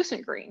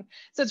translucent green.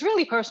 So it's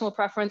really personal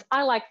preference.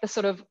 I like the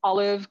sort of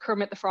olive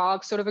Kermit the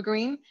Frog sort of a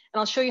green, and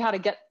I'll show you how to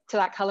get to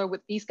that color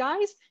with these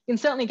guys. You can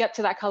certainly get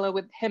to that color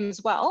with him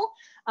as well.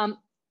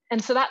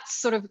 And so that's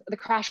sort of the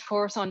crash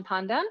course on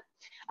pandan.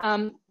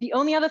 The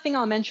only other thing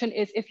I'll mention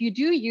is if you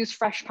do use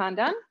fresh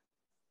pandan,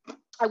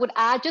 I would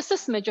add just a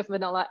smidge of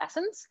vanilla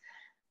essence.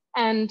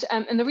 And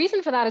the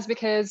reason for that is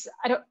because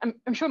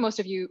I'm sure most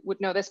of you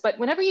would know this, but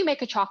whenever you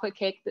make a chocolate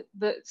cake,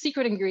 the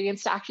secret ingredient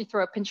is to actually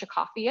throw a pinch of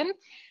coffee in.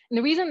 And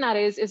the reason that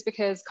is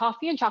because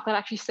coffee and chocolate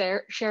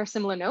actually share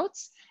similar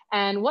notes.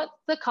 And what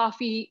the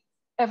coffee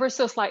ever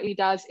so slightly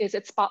does is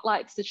it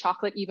spotlights the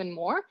chocolate even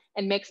more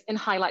and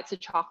highlights the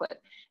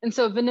chocolate. And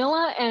so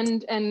vanilla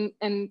and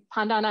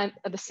pandan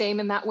are the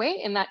same in that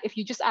way, in that if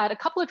you just add a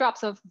couple of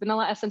drops of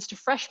vanilla essence to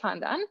fresh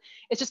pandan,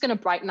 it's just going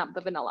to brighten up the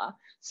vanilla.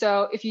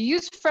 So if you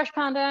use fresh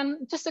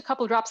pandan, just a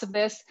couple of drops of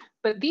this,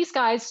 but these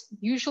guys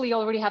usually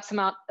already have some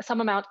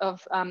amount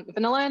of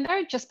vanilla in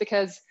there, just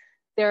because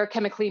they're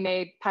chemically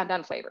made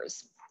pandan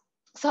flavors.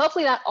 So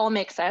hopefully that all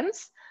makes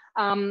sense.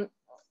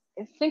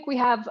 I think we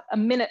have a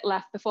minute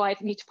left before I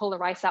need to pull the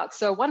rice out.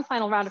 So one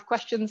final round of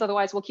questions,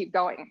 otherwise we'll keep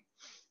going.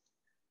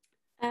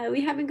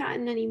 We haven't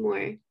gotten any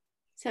more.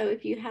 So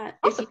if you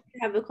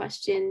have a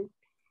question,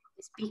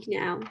 speak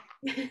now.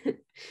 But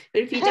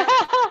if you don't,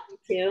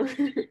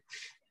 to.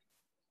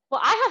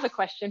 Well, I have a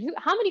question.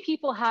 How many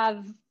people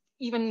have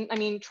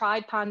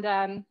tried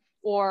pandan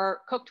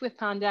or cooked with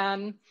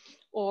pandan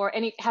or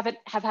have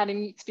had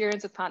any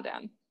experience with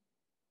pandan?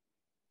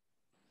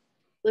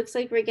 Looks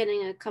like we're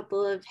getting a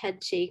couple of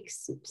head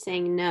shakes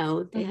saying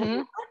no. They have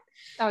not.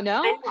 Oh,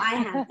 no? I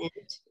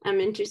haven't.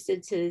 I'm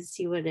interested to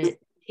see what it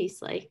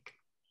tastes like.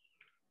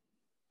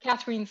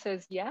 Catherine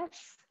says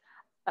yes.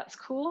 That's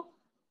cool.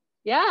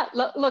 Yeah,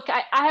 look,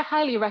 I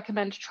highly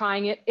recommend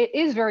trying it. It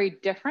is very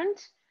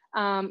different.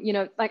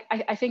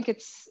 I think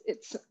it's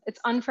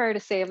unfair to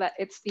say that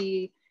it's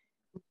the,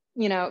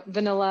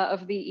 vanilla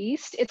of the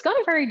East. It's got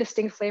a very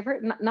distinct flavor,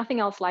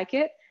 nothing else like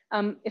it.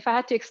 If I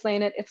had to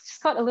explain it, it's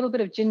just got a little bit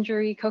of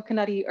gingery,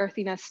 coconutty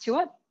earthiness to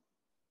it.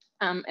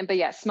 But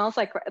yeah, it smells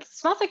like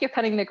you're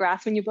cutting the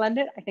grass when you blend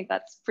it. I think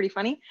that's pretty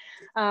funny.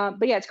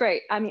 But yeah, it's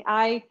great. And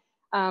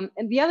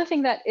the other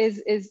thing that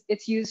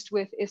it's used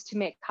with is to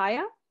make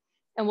kaya.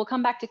 And we'll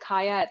come back to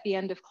kaya at the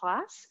end of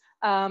class.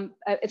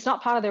 It's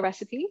not part of the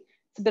recipe.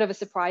 It's a bit of a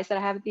surprise that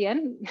I have at the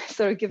end,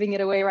 sort of giving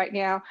it away right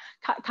now.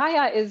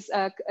 Kaya is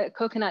a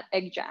coconut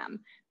egg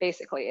jam,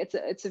 basically.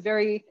 It's a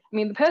very,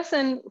 the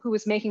person who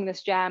was making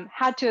this jam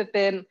had to have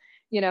been,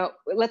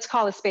 let's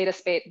call a spade a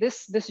spade.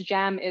 This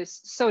jam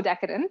is so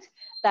decadent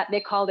that they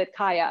called it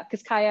kaya,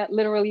 because kaya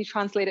literally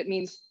translated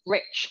means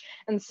rich.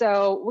 And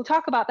so we'll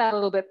talk about that a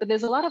little bit, but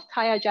there's a lot of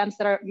kaya jams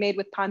that are made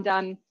with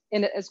pandan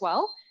in it as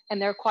well,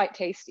 and they're quite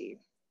tasty.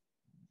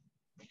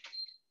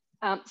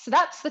 So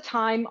that's the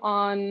time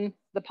on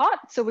the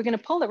pot. So we're going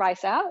to pull the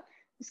rice out.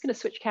 I'm just going to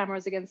switch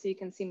cameras again so you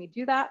can see me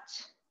do that.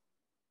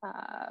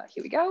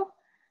 Here we go.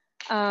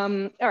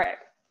 All right,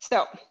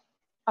 so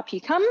up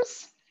he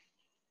comes.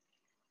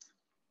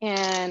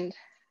 And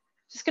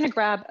just going to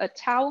grab a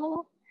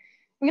towel.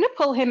 I'm going to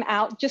pull him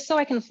out just so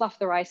I can fluff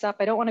the rice up.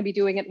 I don't want to be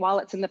doing it while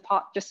it's in the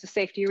pot, just for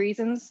safety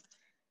reasons.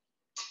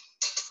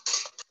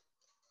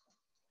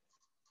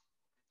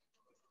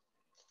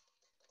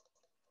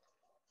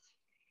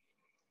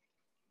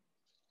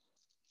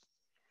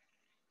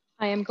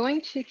 I am going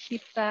to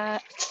keep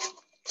that.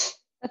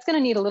 That's going to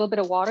need a little bit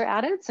of water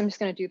added. So I'm just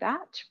going to do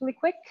that really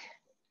quick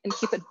and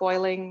keep it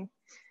boiling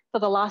for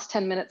the last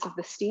 10 minutes of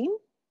the steam.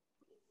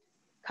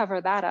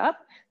 Cover that up.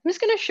 I'm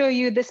just going to show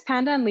you this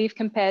pandan leaf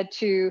compared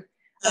to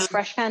a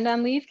fresh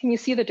pandan leaf. Can you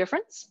see the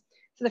difference?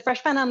 So the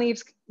fresh pandan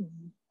leaf's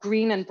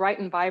green and bright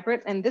and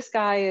vibrant, and this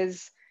guy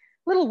is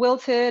a little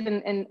wilted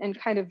and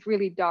kind of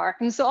really dark.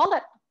 And so all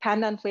that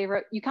pandan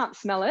flavor, you can't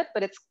smell it,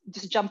 but it's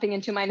just jumping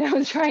into my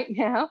nose right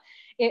now.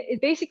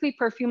 It basically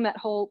perfumed that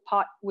whole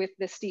pot with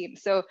the steam.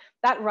 So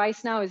that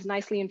rice now is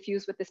nicely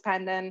infused with this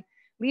pandan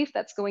leaf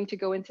that's going to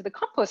go into the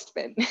compost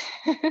bin.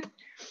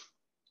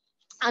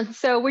 And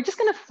so we're just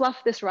going to fluff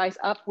this rice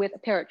up with a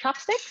pair of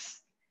chopsticks.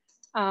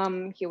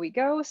 Here we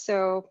go.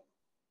 So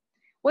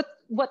what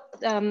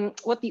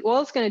the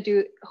oil is going to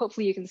do,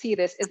 hopefully you can see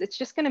this, is it's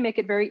just going to make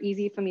it very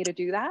easy for me to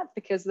do that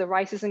because the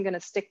rice isn't going to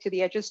stick to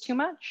the edges too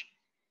much.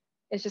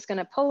 It's just going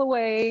to pull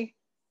away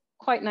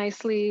quite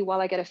nicely while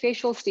I get a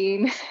facial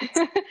steam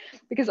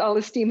because all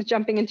the steam is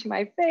jumping into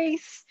my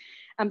face.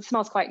 It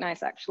smells quite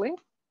nice, actually.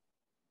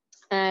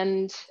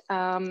 And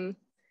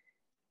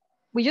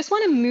we just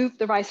want to move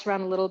the rice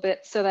around a little bit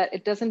so that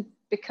it doesn't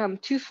become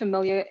too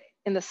familiar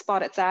in the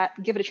spot it's at.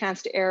 Give it a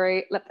chance to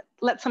aerate,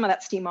 let some of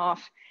that steam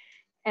off,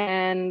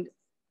 and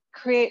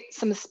create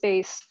some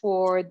space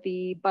for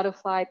the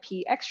butterfly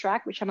pea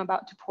extract, which I'm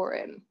about to pour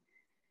in.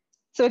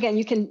 So again,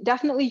 you can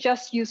definitely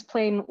just use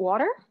plain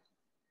water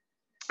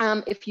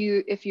if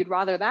you'd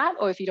rather that,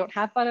 or if you don't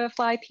have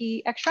butterfly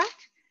pea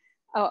extract,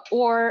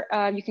 or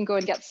you can go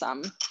and get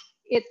some.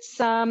 It's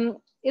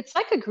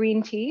like a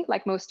green tea,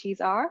 like most teas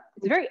are.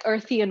 It's very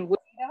earthy and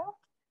woody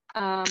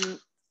though.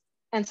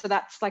 And so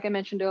that's, like I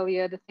mentioned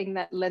earlier, the thing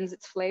that lends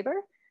its flavor.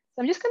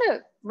 So I'm just gonna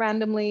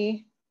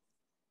randomly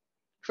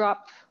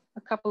drop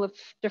a couple of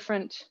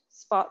different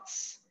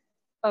spots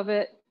of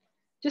it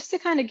just to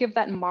kind of give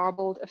that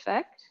marbled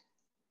effect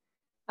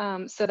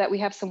so that we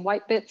have some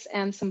white bits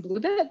and some blue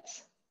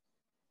bits.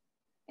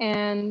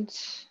 And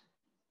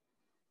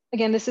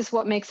again, this is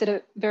what makes it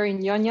a very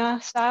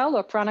Nyonya style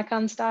or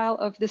Peranakan style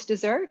of this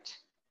dessert.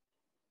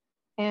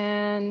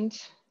 And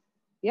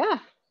yeah,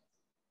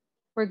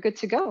 we're good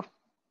to go.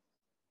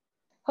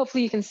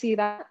 Hopefully you can see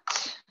that.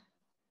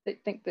 I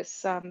think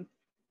this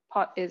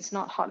pot is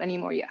not hot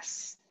anymore.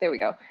 Yes, there we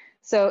go.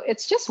 So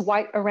it's just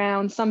white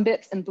around some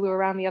bits and blue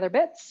around the other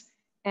bits.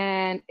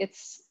 And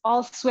it's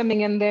all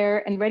swimming in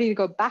there and ready to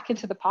go back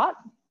into the pot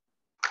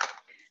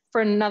for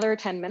another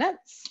 10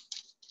 minutes.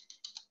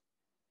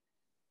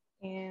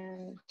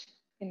 And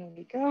in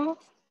we go.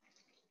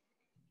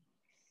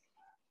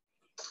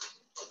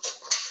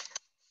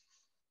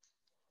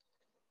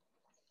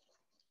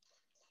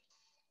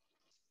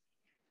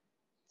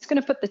 Just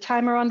gonna put the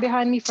timer on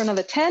behind me for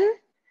another 10.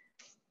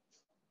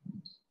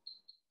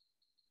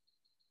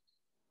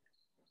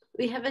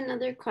 We have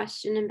another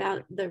question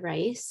about the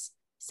rice.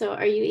 So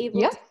are you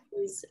able to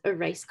use a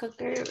rice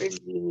cooker, or do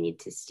you need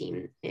to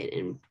steam it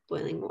in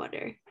boiling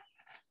water?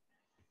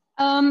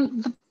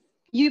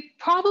 You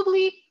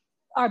probably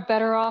are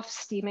better off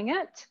steaming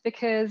it,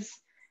 because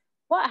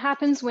what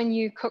happens when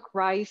you cook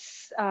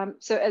rice,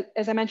 so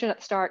as I mentioned at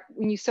the start,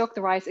 when you soak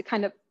the rice, it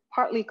kind of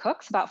partly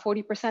cooks, about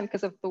 40%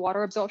 because of the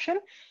water absorption.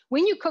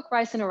 When you cook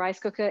rice in a rice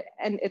cooker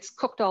and it's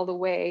cooked all the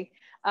way,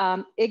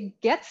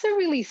 it gets a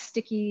really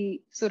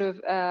sticky sort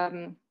of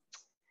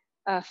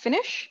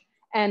finish,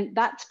 and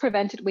that's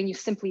prevented when you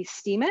simply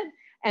steam it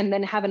and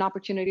then have an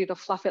opportunity to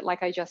fluff it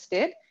like I just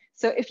did.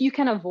 So if you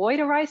can avoid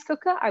a rice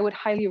cooker, I would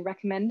highly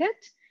recommend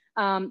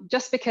it,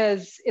 just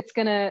because it's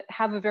gonna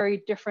have a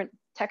very different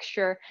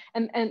texture.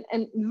 And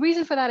the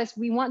reason for that is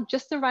we want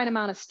just the right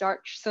amount of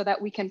starch so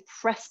that we can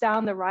press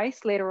down the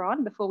rice later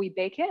on before we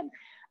bake it.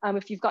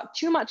 If you've got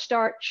too much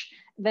starch,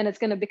 then it's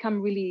gonna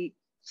become really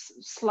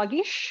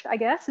sluggish, I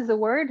guess is a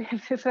word,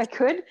 if I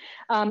could.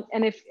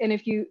 And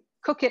if you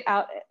cook it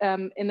out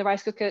in the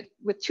rice cooker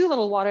with too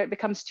little water, it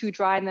becomes too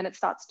dry and then it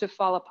starts to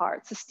fall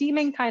apart. So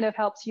steaming kind of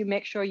helps you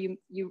make sure you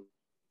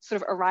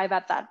sort of arrive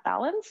at that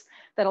balance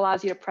that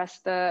allows you to press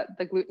the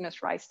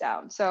glutinous rice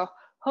down. So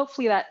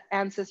hopefully that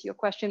answers your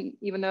question,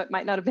 even though it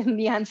might not have been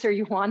the answer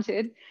you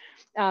wanted.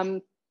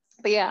 But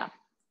yeah.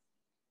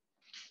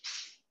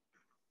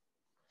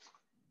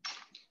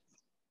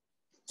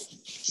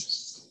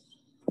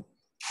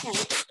 Yeah.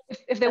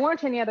 If there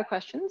weren't any other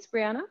questions,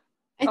 Brianna?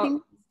 I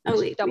think, oh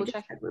wait, double we just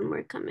check. had one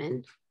more come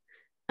in.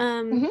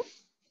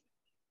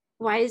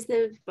 Why is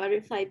the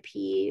butterfly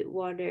pea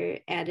water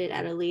added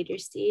at a later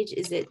stage?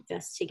 Is it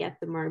just to get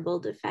the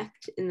marbled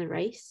effect in the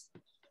rice?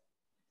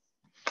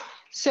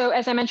 So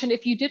as I mentioned,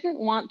 if you didn't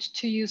want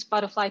to use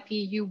butterfly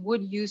pea, you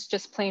would use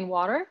just plain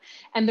water.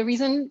 And the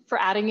reason for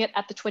adding it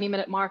at the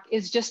 20-minute mark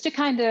is just to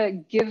kind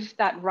of give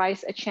that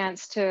rice a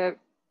chance to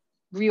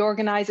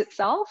reorganize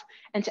itself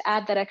and to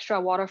add that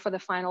extra water for the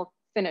final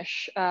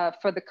finish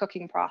for the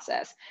cooking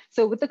process.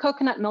 So with the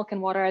coconut milk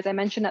and water, as I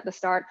mentioned at the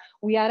start,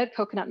 we added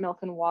coconut milk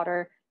and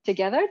water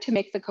together to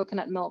make the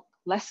coconut milk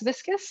less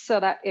viscous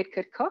so that it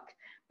could cook.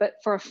 But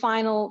for a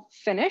final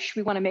finish,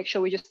 we want to make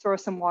sure we just throw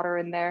some water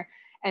in there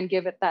and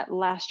give it that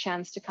last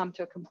chance to come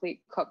to a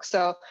complete cook.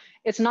 So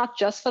it's not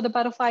just for the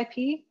butterfly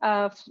pea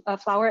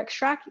flour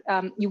extract.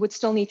 You would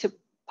still need to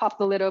pop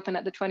the lid open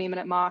at the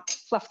 20-minute mark,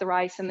 fluff the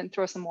rice, and then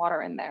throw some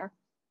water in there.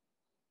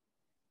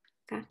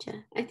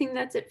 Gotcha. I think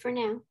that's it for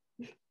now.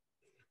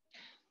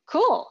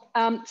 Cool.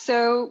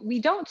 So we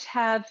don't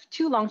have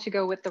too long to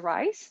go with the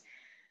rice,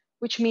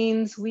 which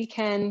means we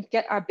can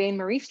get our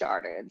bain-marie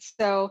started.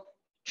 So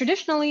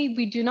traditionally,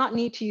 we do not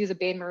need to use a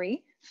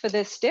bain-marie for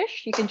this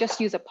dish. You can just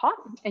use a pot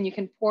and you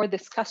can pour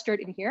this custard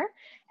in here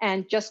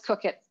and just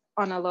cook it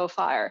on a low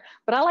fire.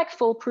 But I like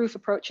foolproof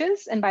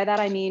approaches. And by that,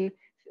 I mean,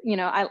 you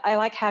know, I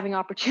like having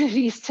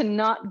opportunities to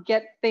not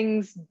get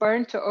things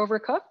burnt or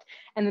overcooked.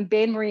 And the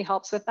bain-marie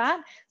helps with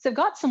that. So I've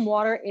got some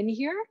water in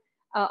here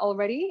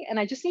already. And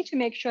I just need to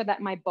make sure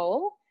that my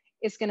bowl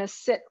is going to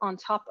sit on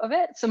top of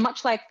it. So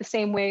much like the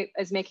same way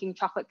as making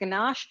chocolate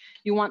ganache,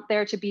 you want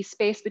there to be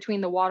space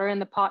between the water in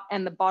the pot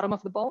and the bottom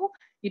of the bowl.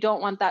 You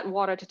don't want that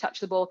water to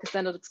touch the bowl because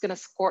then it's going to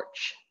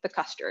scorch the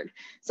custard.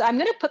 So I'm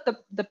going to put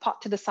the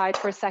pot to the side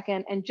for a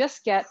second and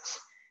just get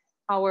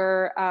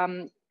our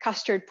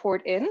custard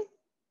poured in.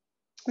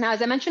 Now,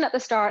 as I mentioned at the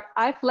start,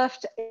 I've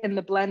left in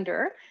the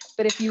blender,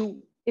 but if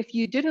you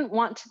didn't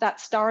want that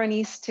star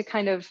anise to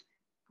kind of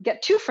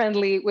get too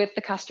friendly with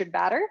the custard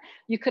batter,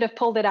 you could have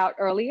pulled it out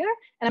earlier.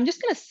 And I'm just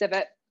going to sieve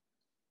it.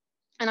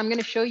 And I'm going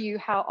to show you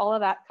how all of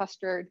that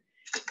custard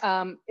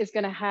is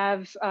going to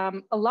have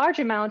a large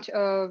amount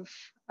of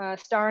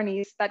star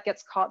anise that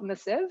gets caught in the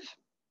sieve,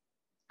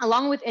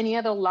 along with any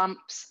other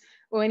lumps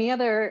or any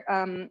other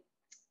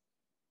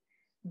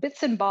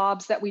bits and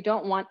bobs that we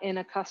don't want in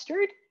a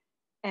custard.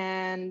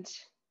 And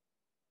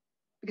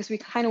because we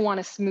kind of want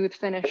a smooth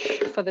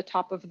finish for the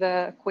top of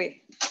the kuih.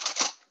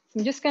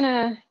 I'm just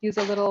gonna use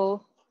a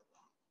little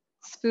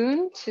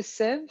spoon to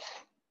sieve.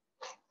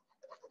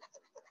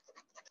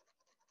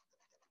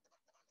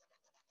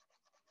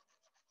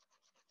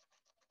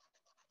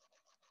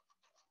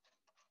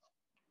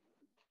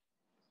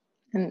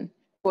 And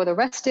pour the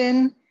rest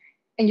in.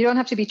 And you don't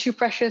have to be too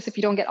precious if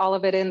you don't get all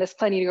of it in. There's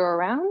plenty to go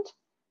around.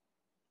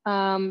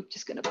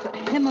 Just gonna put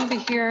him over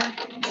here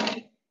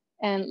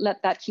and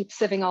let that keep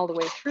sieving all the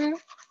way through.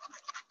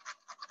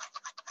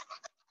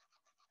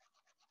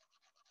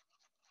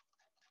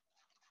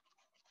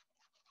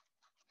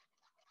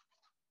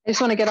 I just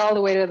want to get all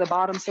the way to the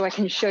bottom so I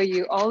can show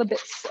you all the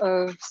bits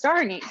of star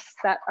anise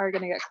that are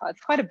going to get caught.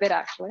 It's quite a bit,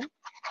 actually.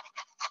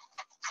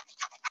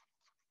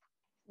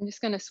 I'm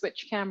just going to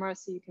switch camera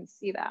so you can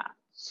see that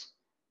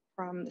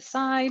from the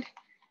side.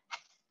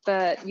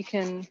 But you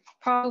can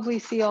probably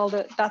see all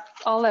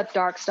that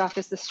dark stuff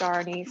is the star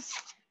anise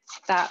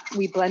that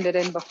we blended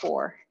in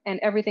before, and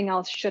everything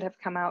else should have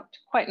come out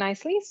quite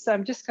nicely. So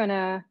I'm just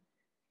gonna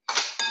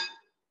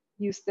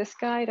use this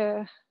guy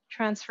to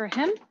transfer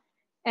him,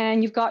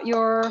 and you've got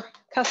your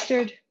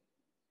custard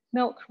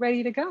milk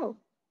ready to go.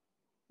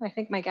 I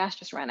think my gas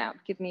just ran out.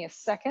 Give me a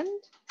second.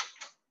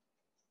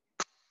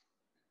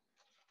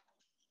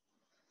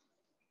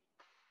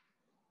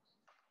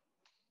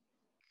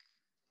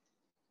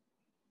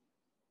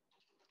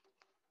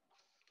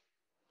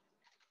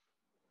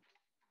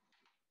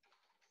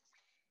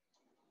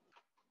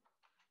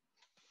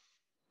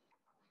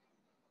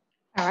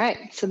 All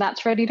right, so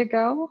that's ready to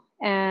go.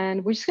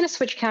 And we're just gonna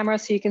switch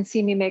cameras so you can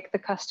see me make the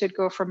custard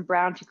go from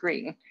brown to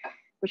green,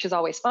 which is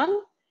always fun.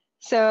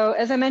 So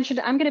as I mentioned,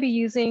 I'm gonna be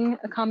using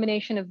a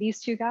combination of these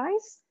two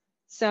guys.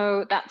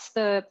 So that's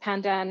the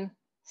Pandan.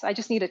 So I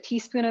just need a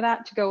teaspoon of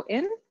that to go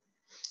in.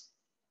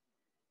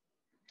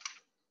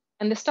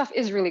 And this stuff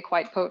is really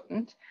quite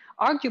potent.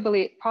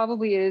 Arguably, it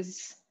probably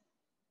is,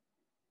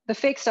 the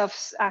fake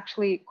stuff's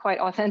actually quite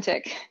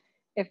authentic,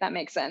 if that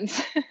makes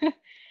sense.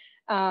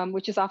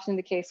 Which is often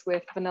the case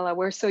with vanilla.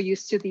 We're so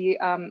used to the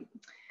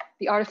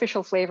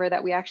artificial flavor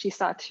that we actually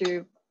start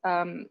to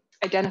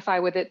identify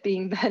with it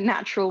being the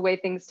natural way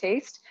things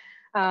taste.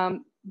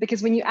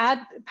 Because when you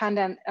add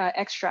pandan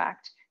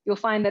extract, you'll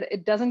find that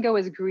it doesn't go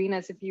as green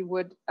as if you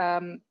would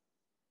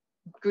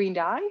green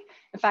dye.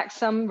 In fact,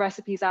 some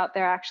recipes out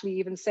there actually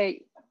even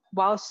say,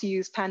 whilst you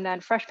use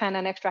pandan, fresh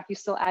pandan extract, you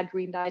still add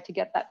green dye to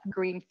get that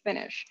green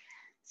finish.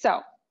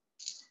 So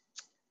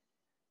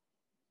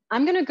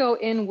I'm gonna go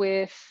in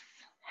with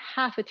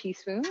half a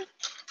teaspoon.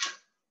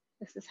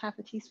 Is this half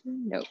a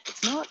teaspoon? Nope,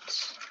 it's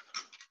not.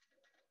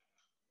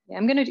 Yeah,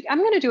 I'm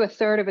gonna do a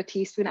third of a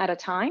teaspoon at a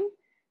time,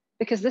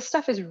 because this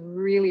stuff is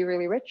really,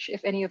 really rich.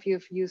 If any of you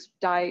have used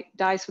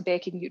dyes for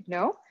baking, you'd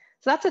know.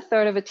 So that's a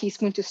third of a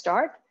teaspoon to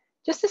start,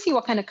 just to see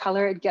what kind of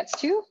color it gets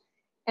to.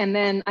 And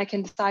then I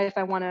can decide if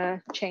I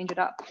wanna change it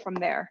up from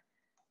there.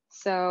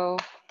 So,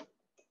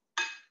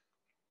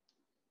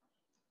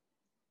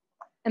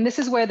 and this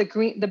is where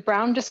the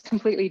brown just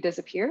completely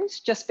disappears,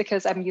 just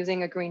because I'm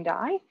using a green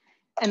dye.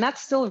 And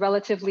that's still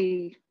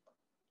relatively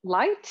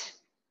light.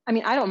 I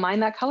mean, I don't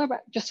mind that color,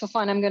 but just for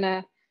fun, I'm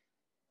gonna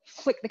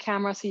flick the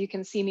camera so you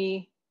can see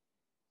me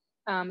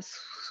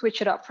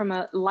switch it up from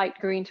a light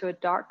green to a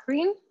dark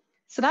green.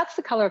 So that's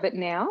the color of it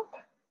now.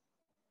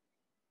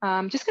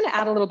 I'm just gonna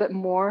add a little bit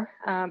more,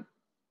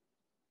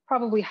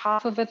 probably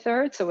half of a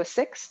third, so a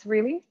sixth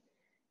really.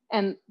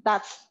 And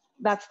that's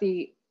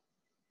the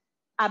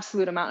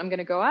absolute amount I'm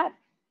gonna go at,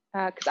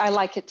 because I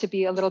like it to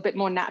be a little bit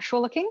more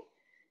natural looking.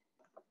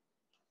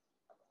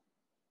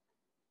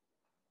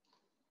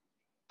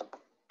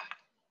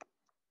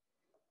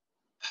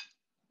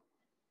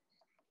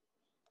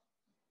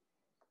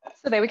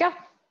 So there we go.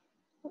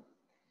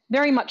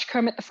 Very much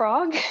Kermit the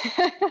Frog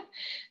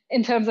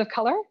in terms of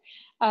color,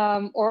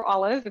 or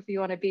olive if you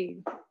want to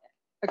be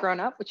a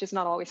grown-up, which is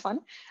not always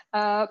fun.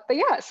 But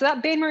yeah, so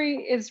that bain-marie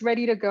is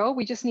ready to go.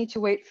 We just need to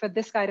wait for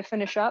this guy to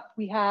finish up.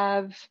 We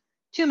have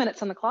 2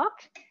 minutes on the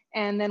clock,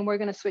 and then we're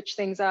going to switch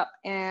things up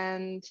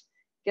and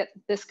get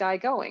this guy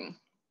going.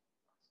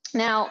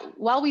 Now,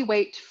 while we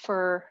wait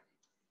for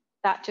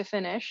that to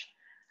finish,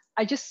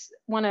 I just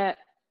want to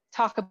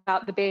talk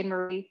about the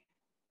bain-marie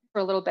for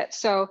a little bit.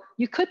 So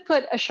you could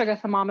put a sugar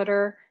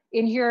thermometer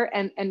in here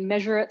and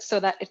measure it so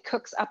that it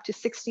cooks up to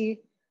 60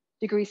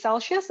 degrees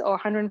Celsius or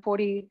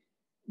 140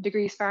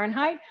 degrees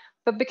Fahrenheit.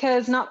 But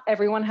because not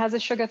everyone has a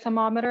sugar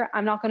thermometer,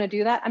 I'm not going to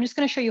do that. I'm just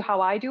going to show you how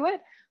I do it,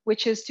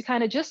 which is to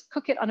kind of just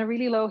cook it on a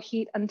really low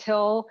heat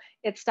until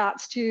it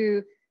starts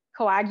to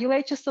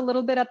coagulate just a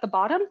little bit at the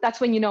bottom.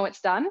 That's when you know it's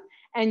done.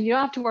 And you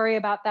don't have to worry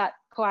about that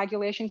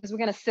coagulation because we're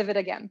going to sieve it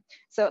again.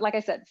 So like I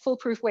said,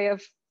 foolproof way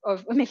of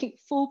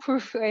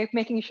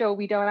making sure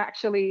we don't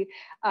actually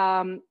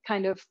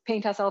kind of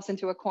paint ourselves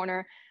into a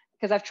corner,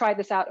 because I've tried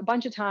this out a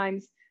bunch of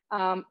times.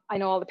 I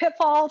know all the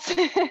pitfalls,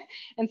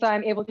 and so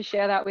I'm able to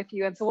share that with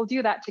you. And so we'll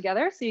do that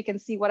together so you can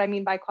see what I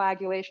mean by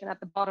coagulation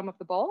at the bottom of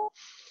the bowl.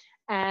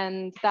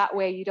 And that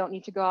way you don't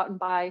need to go out and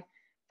buy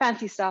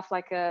fancy stuff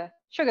like a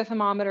sugar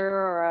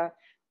thermometer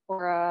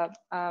or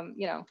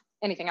you know,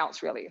 anything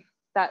else really,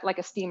 that like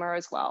a steamer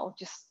as well.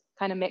 Just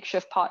kind of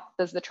makeshift pot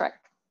does the trick.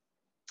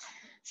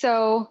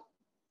 So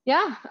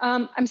yeah,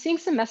 I'm seeing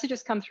some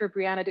messages come through.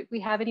 Brianna, did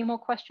we have any more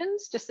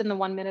questions just in the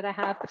 1 minute I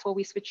have before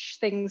we switch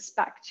things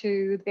back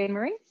to the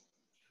bain-marie?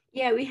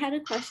 Yeah, we had a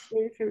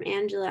question from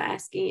Angela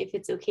asking if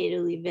it's okay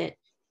to leave it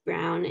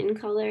brown in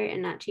color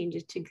and not change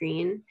it to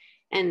green.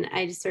 And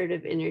I just sort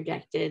of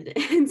interjected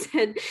and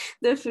said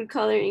the food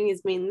coloring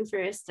is mainly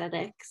for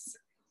aesthetics.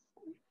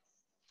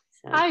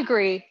 So. I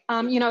agree.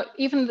 You know,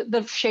 even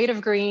the shade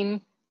of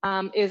green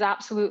is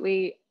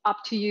absolutely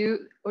up to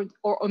you,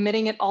 or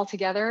omitting it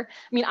altogether.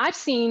 I mean, I've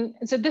seen,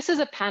 so this is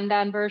a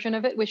Pandan version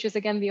of it, which is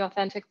again, the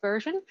authentic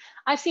version.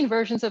 I've seen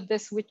versions of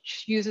this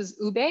which uses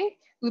ube.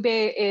 Ube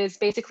is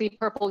basically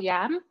purple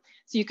yam.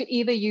 So you could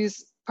either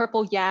use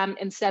purple yam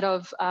instead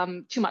of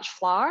too much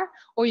flour,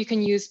 or you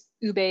can use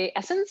ube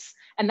essence,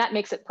 and that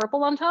makes it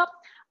purple on top.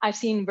 I've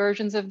seen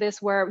versions of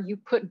this where you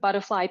put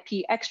butterfly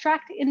pea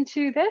extract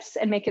into this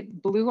and make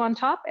it blue on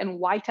top and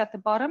white at the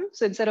bottom.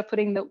 So instead of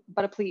putting the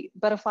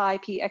butterfly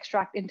pea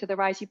extract into the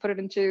rice, you put it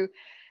into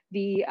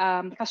the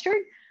custard.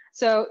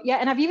 So yeah,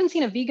 and I've even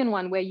seen a vegan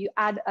one where you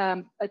add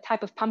a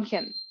type of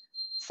pumpkin.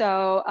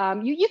 So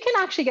you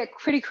can actually get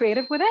pretty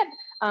creative with it.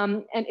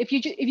 And if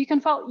you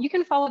can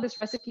follow this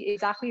recipe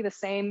exactly the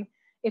same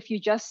if you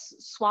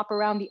just swap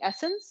around the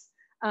essence.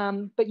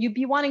 But you'd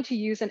be wanting to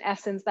use an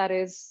essence that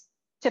is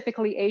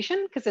typically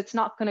Asian, because it's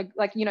not going to,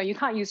 like, you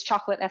can't use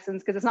chocolate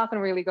essence because it's not going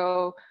to really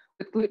go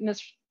with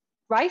glutinous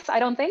rice, I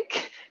don't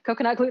think,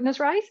 coconut glutinous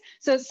rice.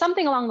 So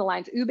something along the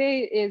lines. Ube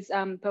is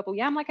purple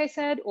yam, like I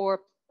said,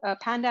 or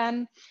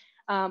pandan.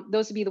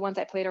 Those would be the ones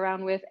I played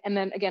around with. And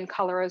then again,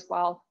 color as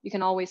well. You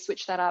can always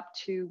switch that up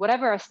to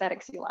whatever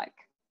aesthetics you like.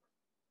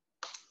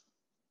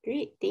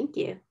 Great, thank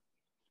you.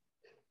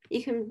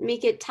 You can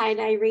make it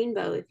tie-dye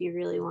rainbow if you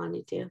really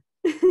wanted to.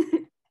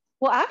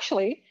 Well,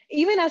 actually,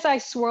 even as I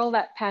swirl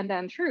that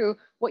pandan through,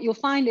 what you'll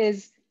find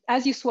is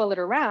as you swirl it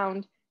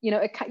around, you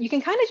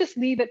can kind of just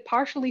leave it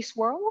partially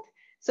swirled,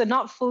 so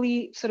not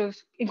fully sort of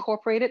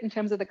incorporate it in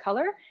terms of the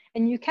color.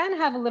 And you can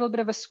have a little bit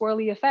of a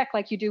swirly effect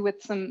like you do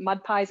with some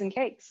mud pies and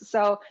cakes.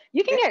 So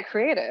you can get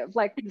creative,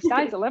 like the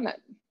sky's the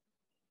limit.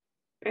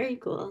 Very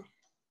cool.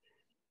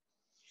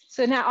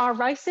 So now our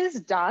rice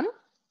is done,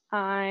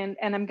 and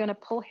I'm gonna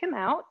pull him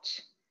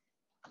out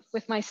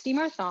with my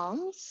steamer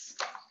thongs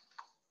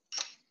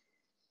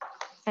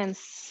and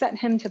set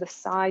him to the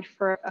side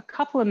for a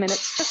couple of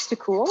minutes just to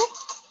cool,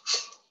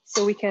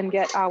 so we can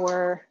get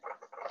our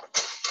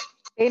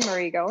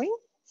bain-marie going.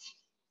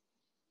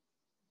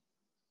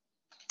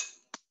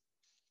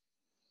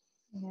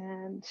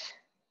 And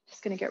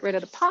just gonna get rid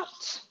of the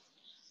pot.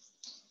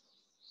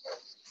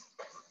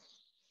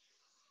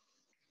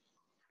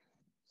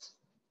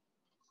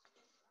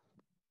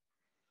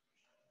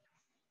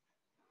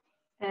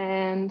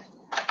 And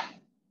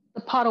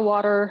the pot of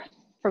water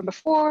from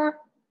before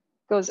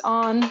goes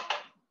on,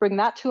 bring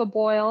that to a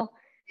boil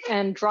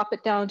and drop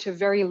it down to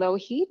very low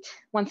heat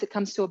once it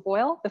comes to a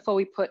boil before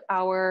we put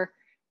our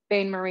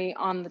bain-marie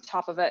on the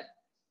top of it.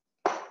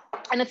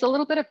 And it's a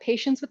little bit of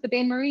patience with the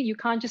bain-marie. You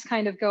can't just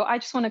kind of go, I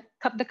just want to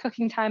cut the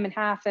cooking time in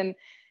half and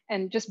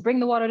just bring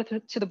the water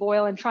to the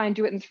boil and try and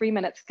do it in 3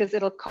 minutes, because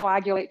it'll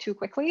coagulate too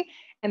quickly.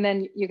 And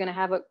then you're going to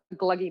have a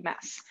gluggy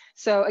mess.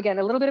 So again,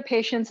 a little bit of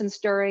patience and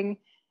stirring,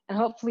 and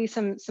hopefully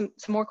some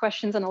more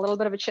questions and a little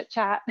bit of a chit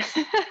chat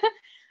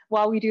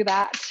while we do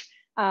that.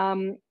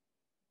 So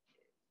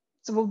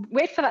we'll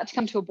wait for that to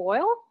come to a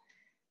boil,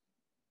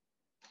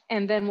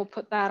 and then we'll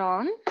put that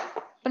on.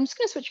 But I'm just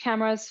going to switch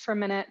cameras for a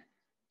minute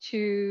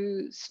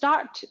to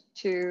start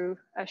to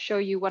show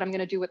you what I'm going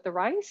to do with the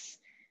rice.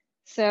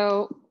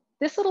 So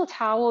this little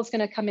towel is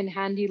going to come in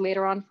handy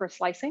later on for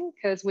slicing,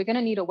 because we're going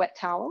to need a wet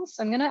towel.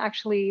 So I'm going to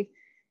actually,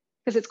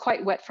 because it's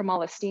quite wet from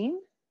all the steam,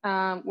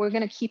 we're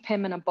going to keep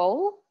him in a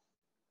bowl.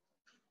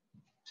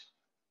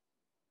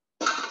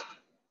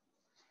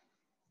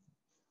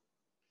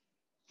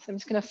 So I'm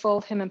just going to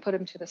fold him and put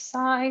him to the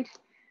side,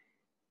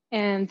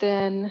 and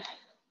then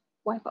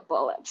wipe up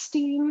all that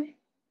steam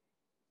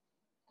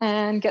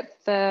and get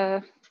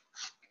the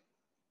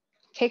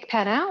cake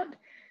pan out.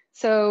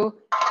 So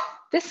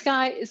this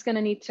guy is going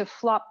to need to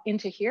flop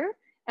into here,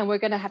 and we're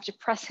going to have to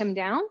press him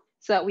down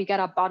so that we get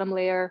our bottom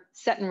layer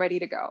set and ready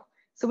to go.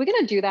 So we're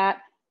going to do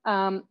that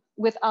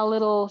with our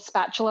little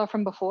spatula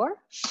from before.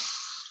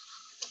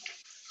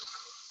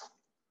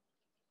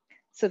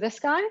 So this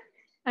guy,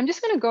 I'm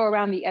just going to go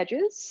around the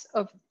edges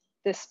of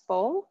this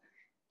bowl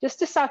just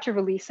to start to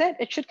release it.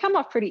 It should come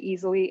off pretty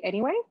easily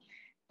anyway,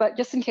 but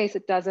just in case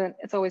it doesn't,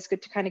 it's always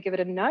good to kind of give it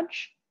a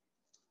nudge.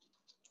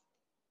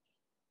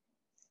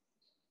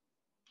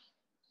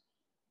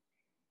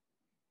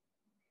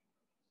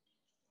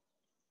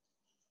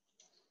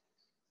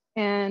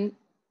 And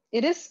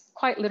it is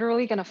quite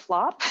literally going to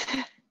flop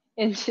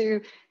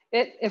into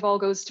it if all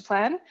goes to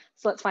plan.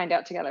 So let's find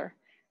out together.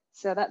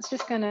 So that's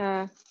just going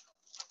to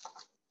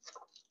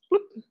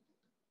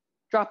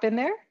drop in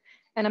there.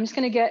 And I'm just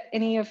going to get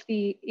any of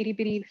the itty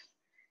bitty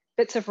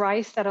bits of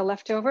rice that are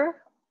left over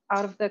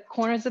out of the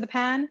corners of the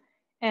pan.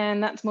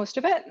 And that's most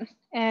of it.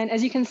 And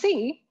as you can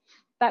see,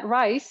 that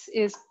rice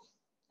is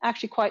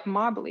actually quite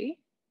marbly.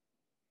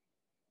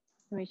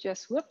 Let me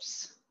just,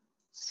 whoops,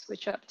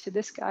 switch up to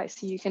this guy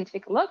so you can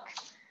take a look.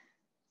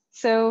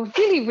 So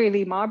really,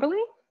 really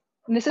marbly.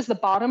 And this is the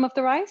bottom of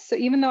the rice. So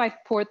even though I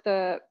poured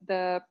the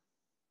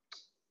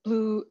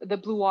blue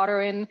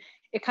water in,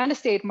 it kind of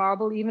stayed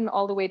marble even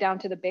all the way down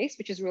to the base,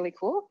 which is really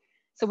cool.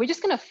 So we're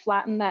just going to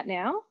flatten that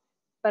now,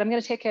 but I'm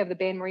going to take care of the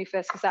bain-marie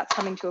first because that's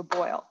coming to a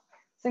boil.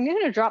 So I'm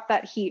going to drop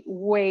that heat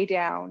way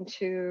down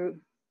to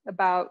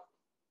about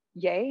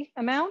yay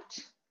amount.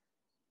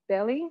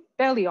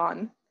 barely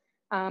on,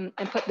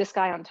 and put this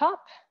guy on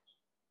top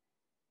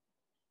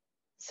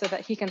so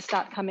that he can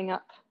start coming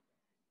up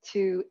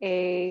to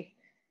a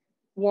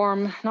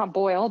warm, not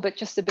boil, but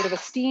just a bit of a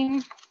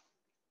steam.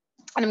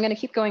 And I'm gonna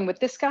keep going with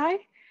this guy.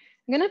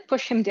 I'm gonna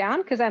push him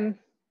down because I'm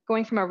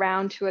going from a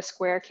round to a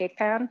square cake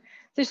pan.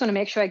 So I just wanna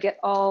make sure I get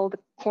all the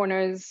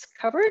corners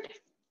covered.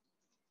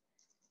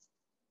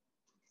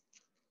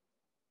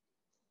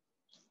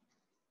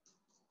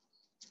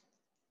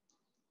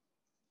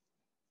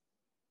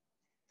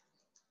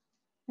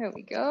 There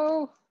we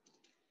go.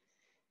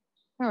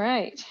 All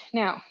right,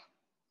 now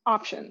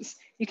options.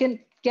 You can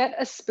get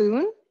a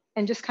spoon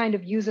and just kind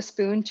of use a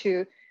spoon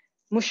to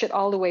mush it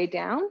all the way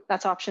down.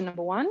 That's option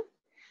number one.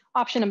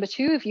 Option number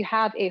two, if you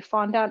have a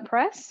fondant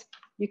press,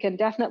 you can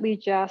definitely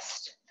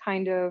just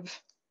kind of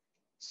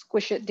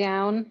squish it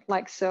down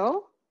like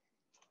so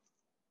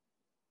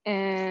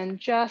and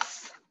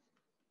just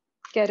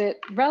get it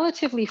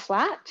relatively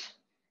flat.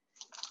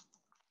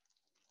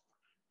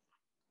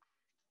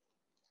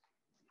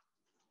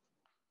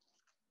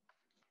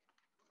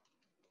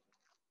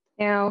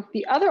 Now,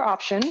 the other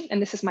option,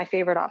 and this is my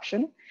favorite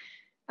option,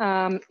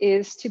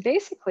 is to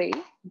basically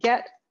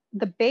get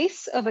the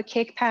base of a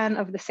cake pan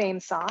of the same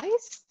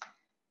size.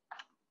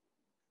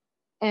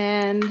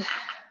 And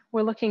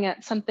we're looking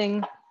at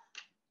something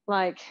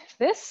like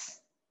this.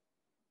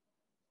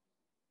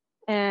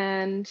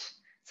 And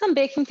some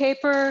baking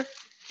paper,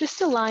 just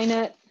to line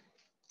it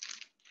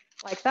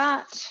like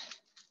that.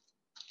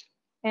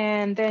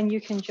 And then you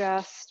can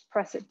just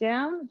press it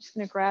down. I'm just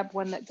gonna grab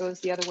one that goes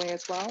the other way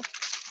as well.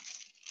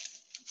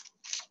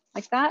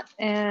 Like that,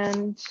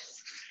 and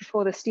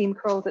before the steam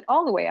curls it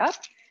all the way up,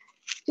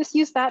 just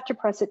use that to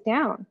press it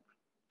down.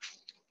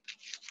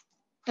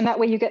 And that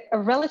way you get a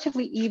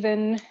relatively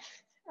even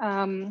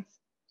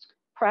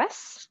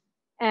press.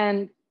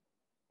 And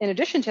in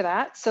addition to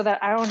that, so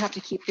that I don't have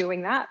to keep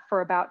doing that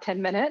for about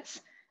 10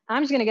 minutes,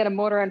 I'm just gonna get a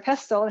mortar and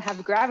pestle and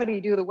have gravity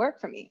do the work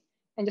for me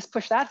and just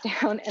push that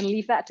down and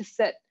leave that to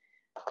sit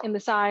in the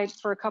side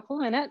for a couple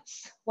of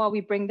minutes while we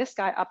bring this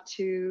guy up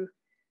to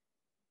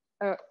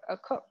a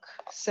cook.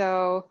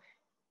 So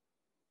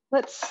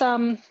let's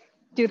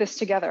do this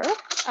together.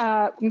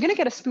 I'm gonna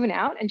get a spoon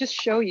out and just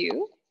show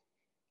you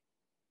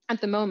at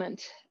the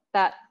moment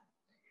that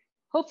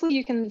hopefully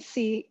you can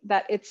see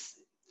that it's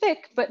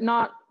thick, but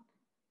not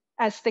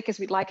as thick as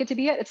we'd like it to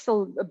be. It's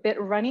still a bit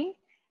runny.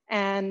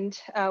 And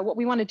what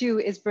we wanna do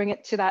is bring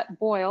it to that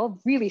boil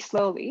really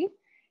slowly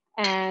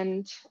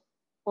and,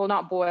 well,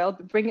 not boil,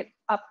 but bring it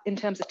up in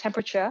terms of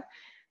temperature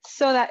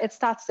so that it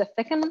starts to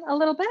thicken a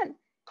little bit.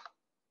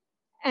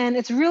 And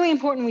it's really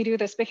important we do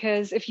this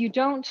because if you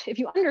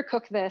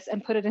undercook this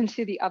and put it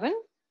into the oven,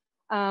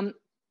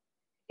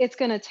 it's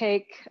gonna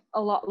take a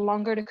lot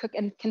longer to cook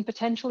and can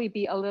potentially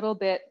be a little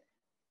bit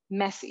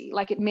messy.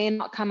 Like it may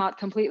not come out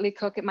completely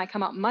cooked, it might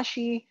come out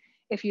mushy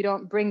if you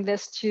don't bring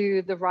this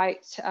to the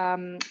right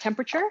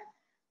temperature.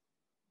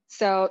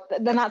 So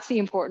then that's the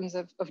importance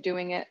of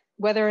doing it,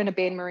 whether in a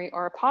bain-marie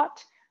or a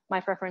pot. My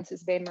preference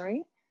is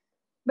bain-marie.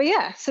 But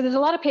yeah, so there's a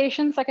lot of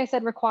patience, like I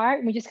said,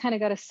 required. We just kind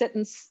of got to sit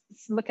and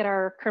look at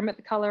our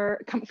Kermit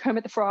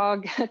the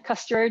Frog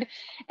custard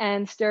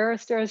and stir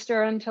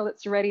until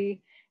it's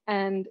ready.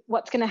 And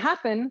what's going to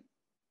happen,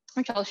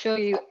 which I'll show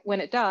you when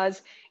it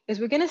does,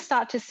 is we're going to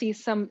start to see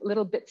some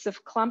little bits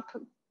of clump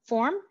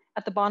form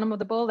at the bottom of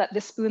the bowl that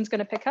this spoon's going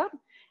to pick up.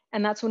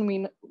 And that's when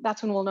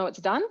we'll know it's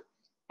done.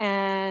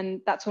 And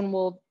that's when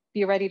we'll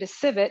be ready to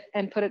sieve it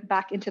and put it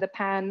back into the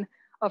pan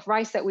of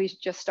rice that we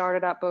just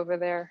started up over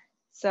there.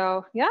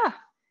 So yeah,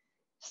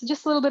 so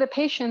just a little bit of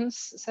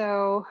patience.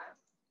 So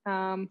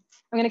I'm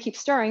gonna keep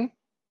stirring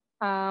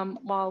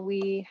while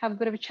we have a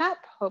bit of a chat,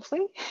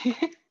 hopefully,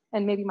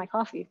 and maybe my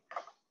coffee.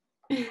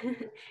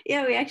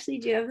 Yeah, we actually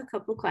do have a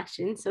couple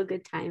questions, so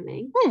good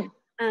timing.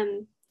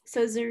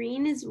 So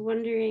Zareen is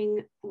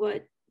wondering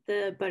what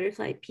the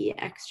butterfly pea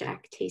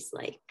extract tastes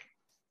like.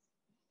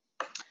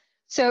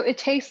 So it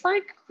tastes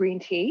like green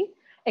tea,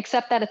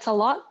 except that it's a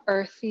lot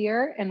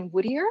earthier and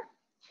woodier.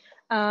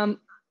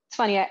 It's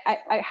funny,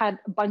 I had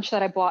a bunch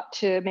that I bought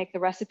to make the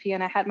recipe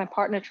and I had my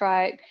partner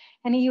try it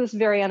and he was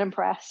very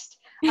unimpressed.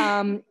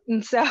 And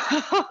so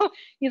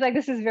he's like,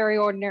 this is very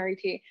ordinary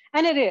tea.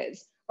 And it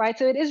is, right?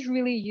 So it is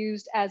really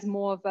used as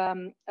more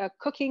of a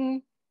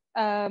cooking,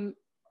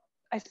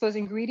 I suppose,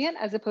 ingredient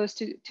as opposed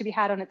to be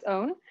had on its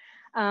own.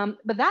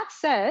 But that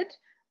said,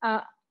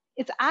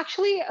 it's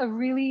actually a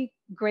really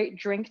great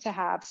drink to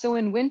have. So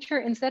in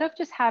winter, instead of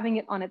just having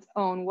it on its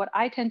own, what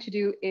I tend to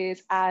do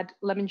is add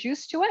lemon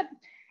juice to it.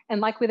 And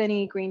like with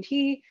any green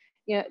tea,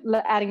 you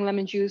know, adding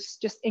lemon juice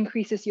just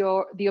increases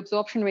the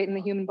absorption rate in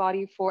the human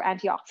body for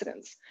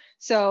antioxidants.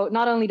 So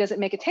not only does it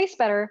make it taste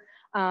better,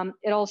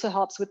 it also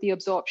helps with the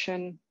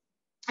absorption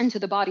into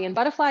the body. And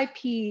butterfly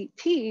pea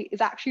tea is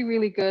actually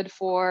really good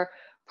for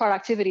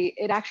productivity.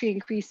 It actually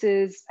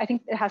increases, I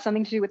think it has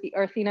something to do with the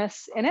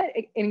earthiness in it.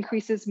 It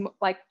increases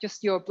like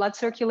just your blood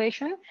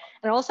circulation. And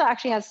it also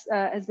actually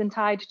has been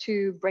tied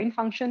to brain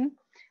function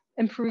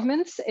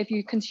improvements if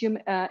you consume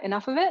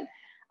enough of it.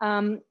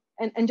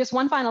 and just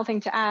one final thing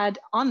to add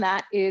on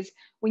that is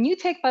when you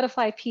take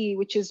butterfly pea,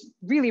 which is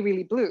really,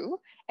 really blue,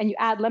 and you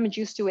add lemon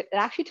juice to it, it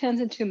actually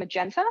turns into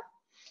magenta.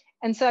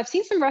 And so I've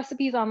seen some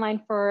recipes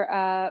online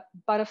for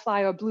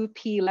butterfly or blue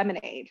pea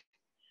lemonade.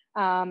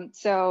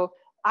 So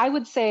I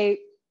would say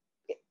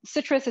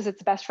citrus is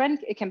its best friend.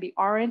 It can be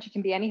orange, it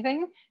can be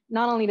anything.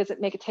 Not only does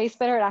it make it taste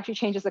better, it actually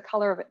changes the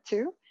color of it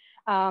too.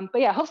 But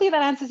yeah, hopefully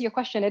that answers your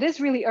question. It is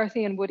really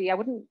earthy and woody. I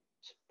wouldn't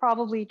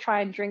probably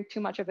try and drink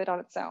too much of it on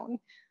its own.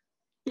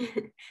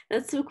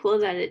 That's so cool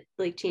that it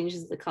like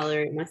changes the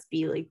color. It must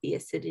be like the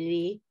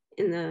acidity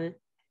in the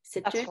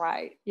citrus. That's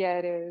right. Yeah,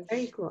 it is.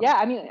 Very cool. Yeah,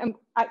 I mean,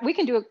 we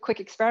can do a quick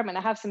experiment.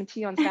 I have some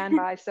tea on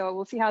standby, so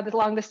we'll see how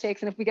long this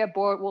takes. And if we get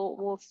bored,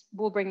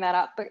 we'll bring that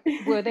up. But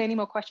were there any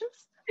more questions?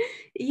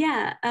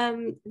 Yeah.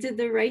 Did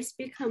the rice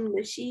become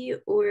mushy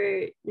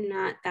or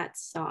not that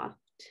soft?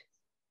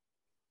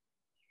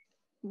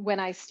 When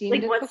I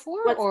steamed it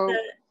before,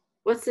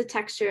 what's the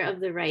texture of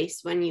the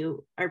rice when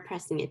you are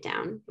pressing it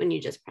down, when you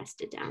just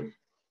pressed it down?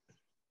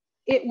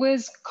 It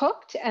was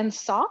cooked and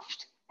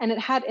soft, and it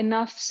had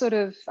enough sort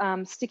of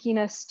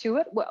stickiness to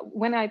it.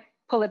 When I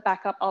pull it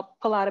back up, I'll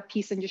pull out a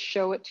piece and just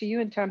show it to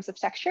you in terms of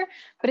texture,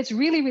 but it's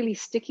really, really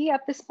sticky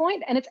at this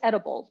point, and it's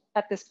edible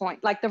at this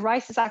point. Like the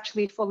rice is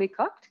actually fully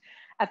cooked.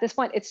 At this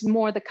point, it's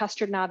more the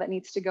custard now that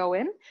needs to go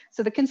in.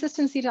 So the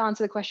consistency, to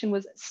answer the question,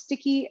 was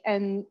sticky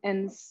and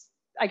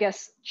I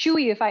guess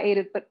chewy if I ate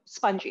it, but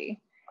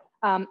spongy.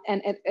 And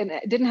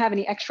it didn't have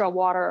any extra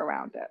water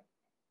around it.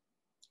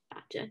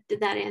 Gotcha.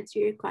 Did that answer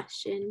your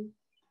question?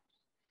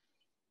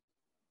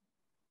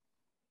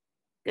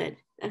 Good.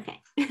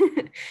 Okay.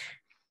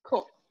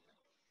 Cool.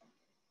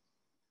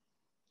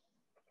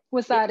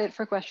 Was that it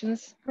for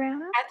questions,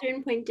 Brianna?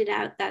 Catherine pointed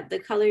out that the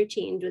color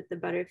change with the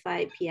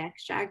butterfly pea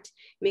extract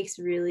makes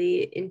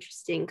really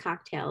interesting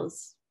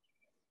cocktails.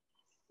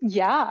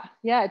 Yeah,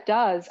 it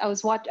does. I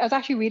was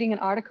actually reading an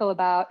article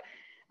about,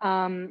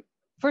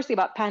 firstly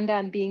about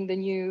Pandan being the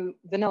new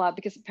vanilla,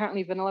 because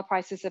apparently vanilla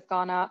prices have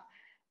gone up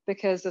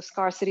because of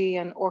scarcity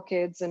and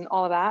orchids and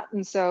all of that.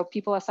 And so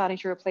people are starting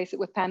to replace it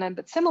with Pandan.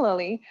 But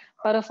similarly,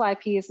 butterfly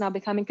pea is now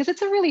becoming, because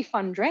it's a really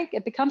fun drink,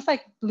 it becomes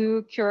like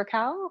blue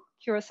curacao.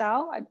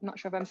 I'm not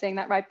sure if I'm saying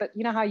that right, but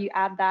you know how you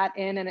add that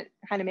in and it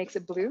kind of makes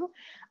it blue?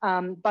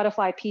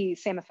 Butterfly pea,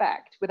 same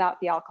effect,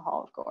 without the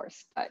alcohol, of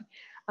course. But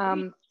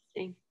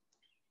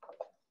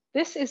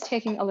this is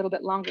taking a little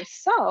bit longer.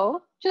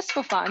 So just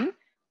for fun,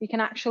 we can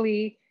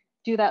actually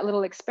do that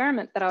little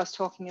experiment that I was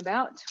talking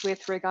about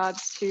with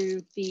regards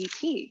to the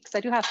tea, because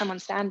I do have some on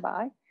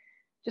standby,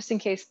 just in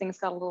case things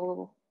got a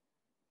little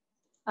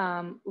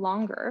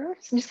longer.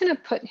 So I'm just gonna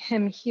put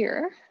him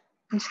here.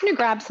 I'm just gonna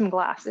grab some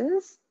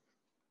glasses.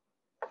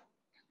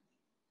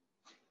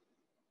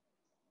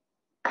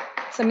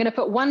 So I'm gonna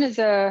put one as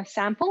a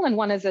sample and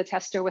one as a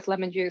tester with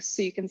lemon juice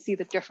so you can see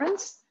the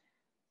difference.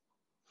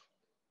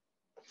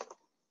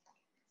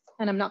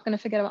 And I'm not gonna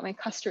forget about my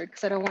custard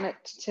because I don't want it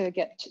to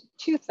get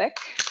too thick.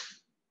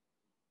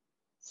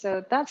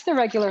 So that's the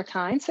regular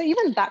kind. So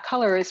even that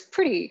color is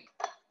pretty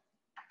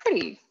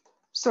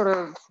sort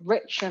of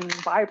rich and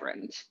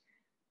vibrant.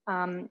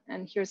 And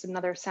here's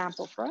another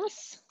sample for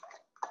us.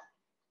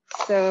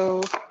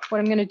 So what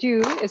I'm gonna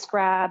do is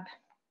grab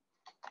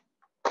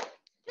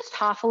just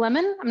half a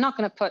lemon. I'm not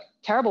gonna put a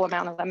terrible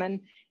amount of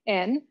lemon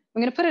in.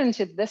 I'm gonna put it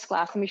into this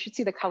glass and we should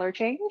see the color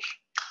change.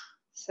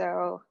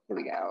 So here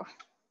we go.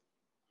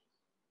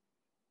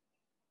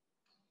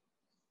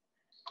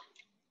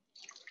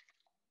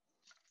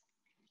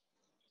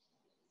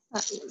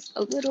 That was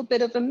a little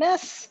bit of a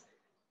mess.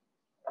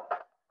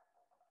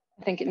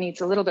 I think it needs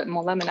a little bit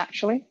more lemon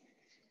actually.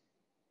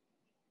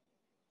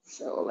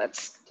 So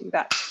let's do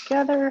that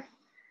together.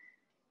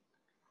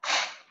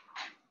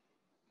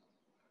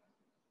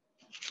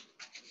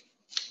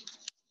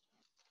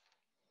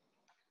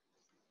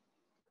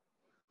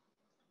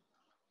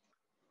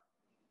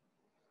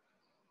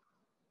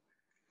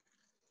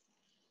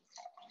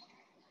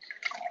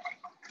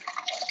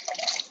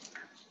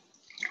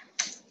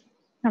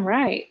 All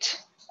right.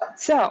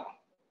 So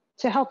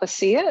to help us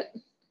see it,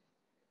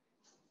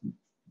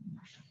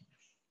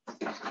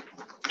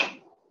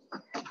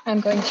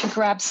 I'm going to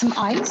grab some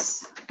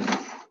ice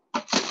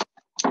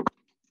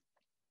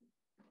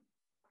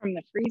from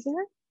the freezer,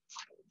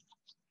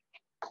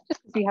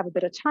 just because we have a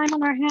bit of time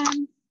on our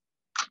hands.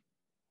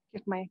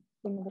 Give my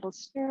thing a little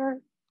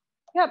stir.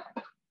 Yep,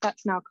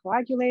 that's now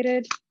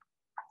coagulated.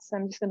 So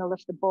I'm just gonna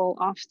lift the bowl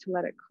off to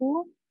let it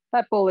cool.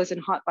 That bowl isn't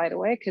hot, by the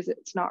way, because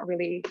it's not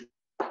really,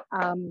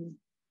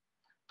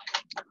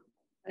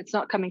 it's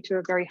not coming to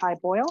a very high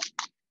boil.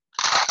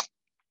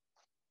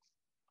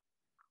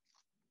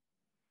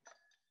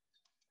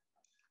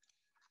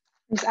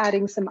 I'm just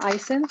adding some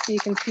ice in so you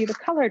can see the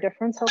color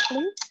difference,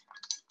 hopefully.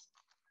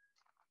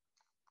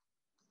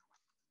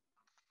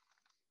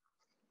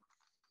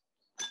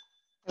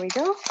 There we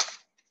go.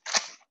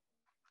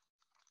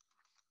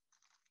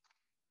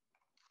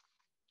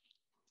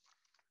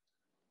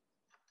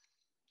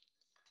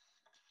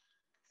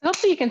 So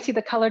hopefully you can see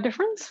the color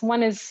difference.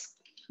 One is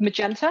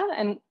magenta,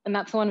 and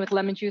that's the one with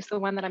lemon juice, the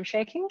one that I'm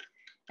shaking.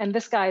 And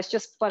this guy is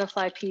just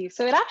butterfly pea.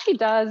 So it actually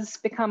does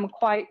become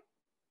quite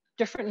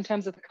different in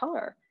terms of the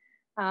color.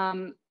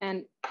 And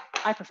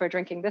I prefer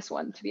drinking this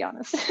one, to be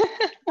honest.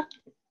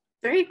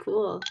 Very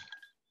cool.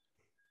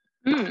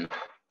 Mm.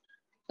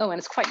 Oh, and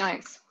it's quite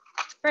nice.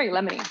 It's very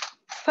lemony.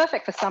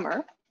 Perfect for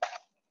summer.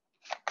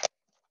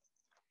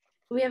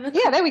 We have a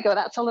yeah, there we go.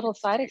 That's a little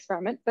side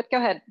experiment, but go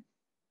ahead.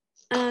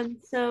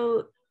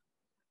 So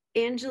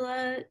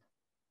Angela,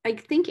 I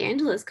think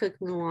Angela's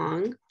cooking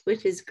along,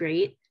 which is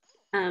great.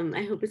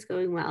 I hope it's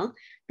going well.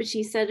 But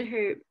she said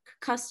her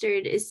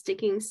custard is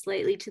sticking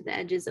slightly to the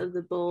edges of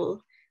the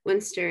bowl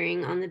when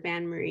stirring on the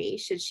bain-marie.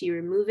 Should she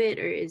remove it,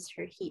 or is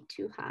her heat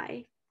too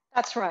high?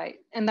 That's right.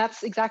 And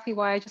that's exactly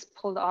why I just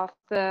pulled off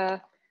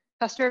the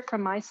custard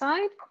from my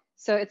side.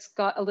 So it's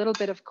got a little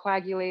bit of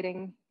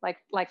coagulating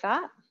like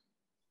that.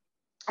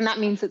 And that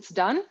means it's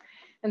done.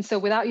 And so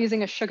without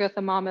using a sugar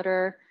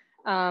thermometer,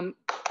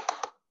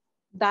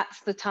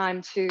 that's the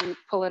time to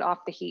pull it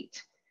off the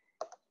heat.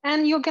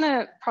 And you're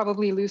gonna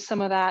probably lose some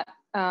of that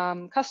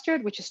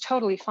custard, which is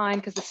totally fine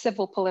because the sieve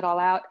will pull it all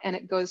out and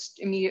it goes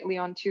immediately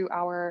onto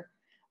our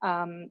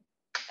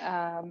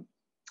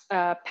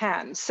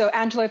pan. So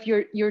Angela, if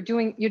you're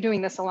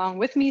doing this along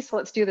with me, so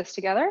let's do this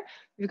together.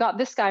 We've got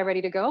this guy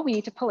ready to go. We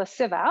need to pull a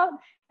sieve out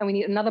and we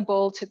need another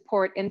bowl to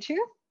pour it into.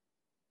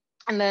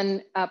 And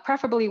then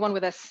preferably one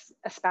with a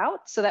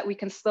spout so that we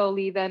can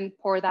slowly then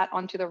pour that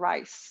onto the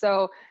rice.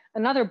 So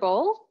another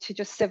bowl to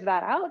just sieve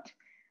that out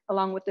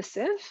along with the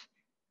sieve.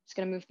 Just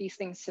gonna move these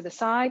things to the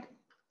side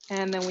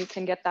and then we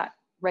can get that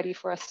ready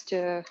for us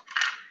to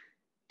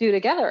do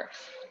together.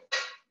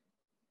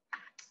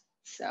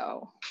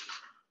 So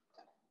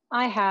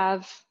I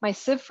have my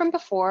sieve from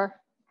before,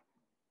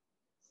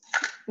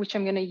 which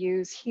I'm gonna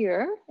use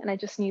here. And I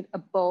just need a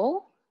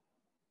bowl.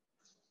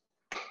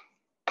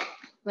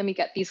 Let me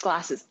get these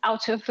glasses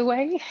out of the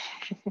way.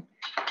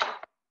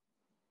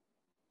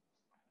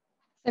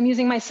 I'm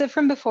using my sieve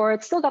from before.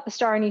 It's still got the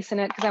star anise in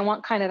it because I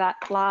want kind of that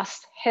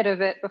last hit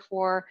of it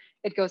before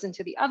it goes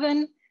into the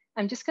oven.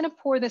 I'm just gonna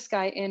pour this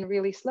guy in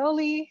really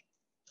slowly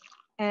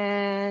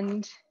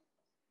and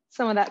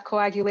some of that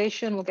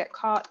coagulation will get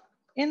caught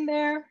in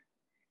there,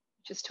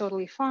 which is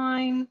totally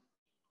fine.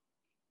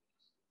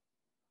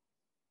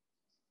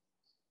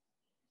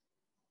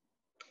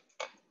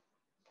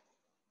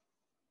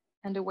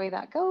 And away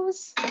that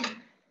goes.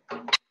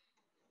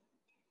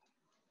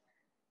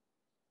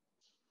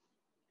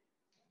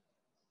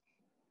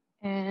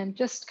 And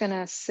just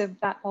gonna sieve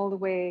that all the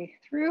way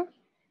through.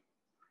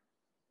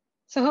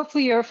 So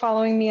hopefully you're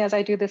following me as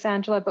I do this,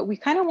 Angela, but we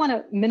kind of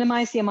wanna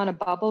minimize the amount of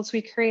bubbles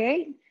we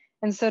create.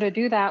 And so to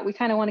do that, we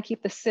kind of wanna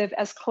keep the sieve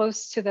as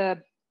close to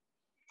the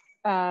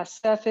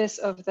surface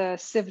of the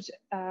sieved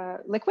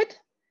liquid,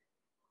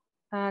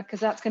 because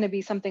that's gonna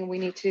be something we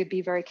need to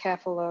be very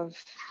careful of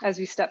as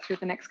we step through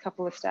the next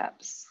couple of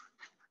steps.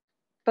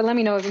 But let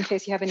me know in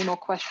case you have any more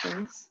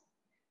questions.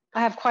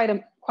 I have quite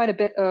a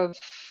bit of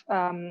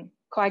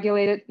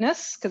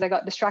coagulatedness because I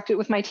got distracted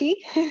with my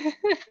tea.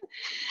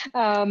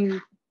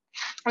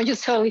 Which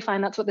is totally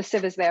fine. That's what the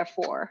sieve is there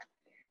for.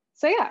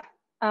 So yeah,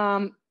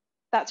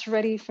 that's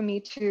ready for me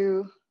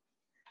to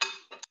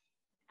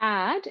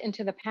add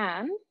into the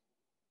pan.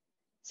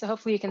 So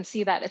hopefully you can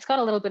see that. It's got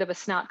a little bit of a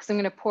snout because I'm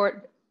going to pour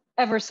it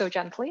ever so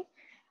gently.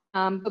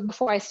 But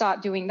before I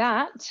start doing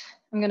that,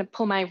 I'm going to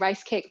pull my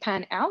rice cake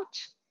pan out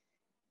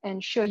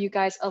and show you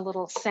guys a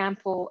little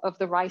sample of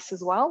the rice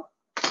as well.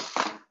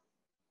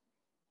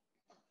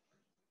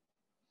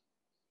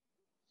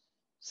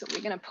 So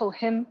we're going to pull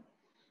him.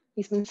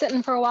 He's been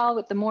sitting for a while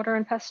with the mortar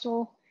and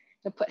pestle.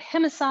 We'll put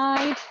him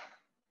aside.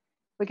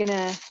 We're going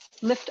to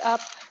lift up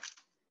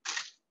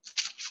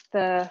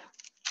the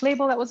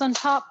label that was on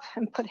top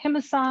and put him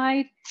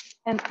aside.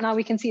 And now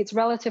we can see it's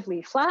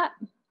relatively flat.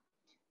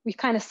 We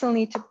kind of still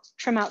need to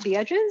trim out the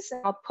edges.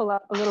 I'll pull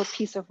out a little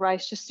piece of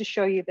rice just to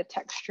show you the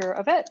texture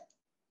of it.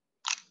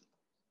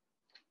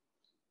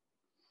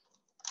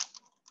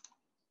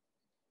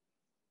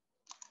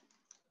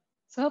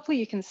 So hopefully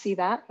you can see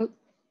that. Oops,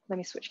 let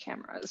me switch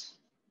cameras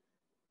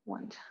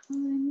one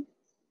time.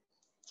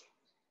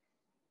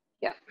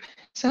 Yeah,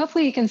 so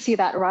hopefully you can see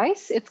that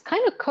rice. It's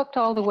kind of cooked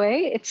all the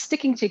way. It's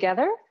sticking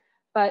together,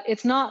 but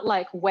it's not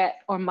like wet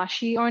or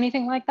mushy or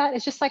anything like that.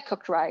 It's just like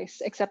cooked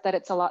rice, except that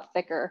it's a lot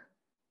thicker.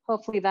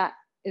 Hopefully that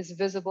is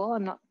visible.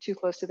 I'm not too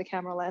close to the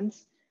camera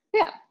lens.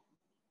 Yeah,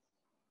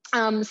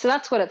 so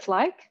that's what it's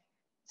like.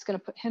 Just gonna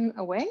put him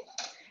away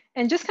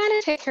and just kind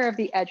of take care of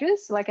the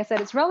edges. Like I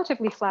said, it's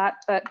relatively flat,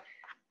 but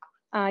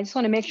I just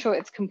wanna make sure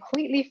it's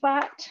completely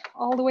flat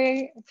all the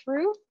way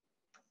through.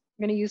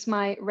 I'm gonna use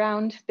my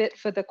round bit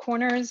for the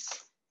corners.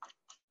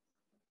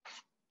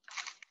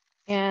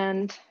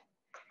 And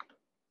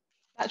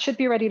that should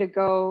be ready to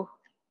go.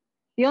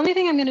 The only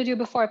thing I'm gonna do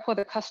before I pour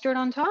the custard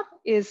on top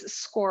is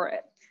score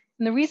it.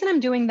 And the reason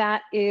I'm doing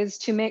that is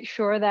to make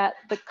sure that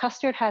the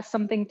custard has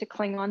something to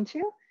cling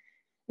onto.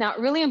 Now,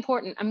 really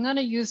important, I'm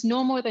gonna use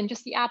no more than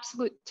just the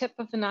absolute tip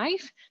of the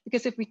knife,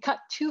 because if we cut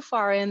too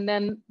far in,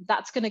 then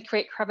that's gonna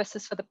create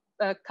crevices for the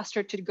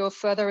custard to go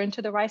further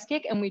into the rice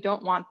cake, and we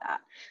don't want that.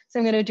 So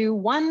I'm going to do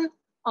one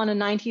on a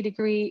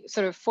 90-degree,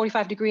 sort of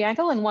 45-degree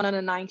angle, and one on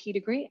a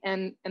 90-degree,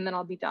 and then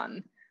I'll be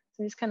done.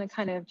 So I'm just going to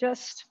kind of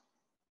just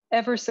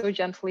ever so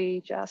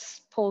gently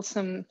just pull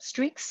some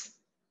streaks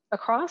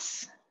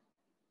across.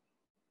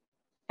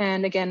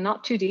 And again,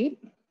 not too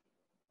deep.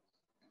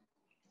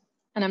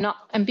 And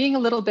I'm being a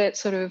little bit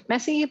sort of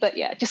messy, but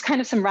yeah, just kind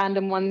of some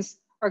random ones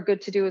are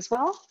good to do as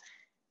well.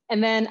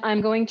 And then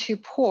I'm going to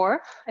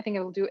pour, I think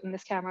I will do it in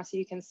this camera so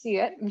you can see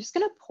it. I'm just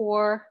gonna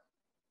pour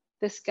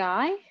this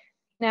guy.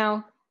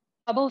 Now,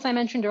 bubbles I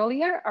mentioned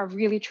earlier are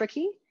really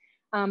tricky.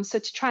 So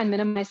to try and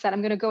minimize that,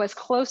 I'm gonna go as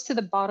close to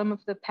the bottom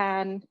of the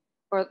pan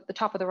or the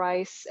top of the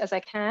rice as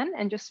I can,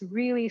 and just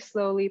really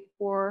slowly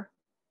pour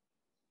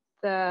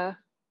the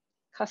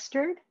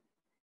custard.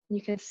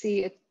 You can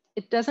see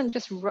it doesn't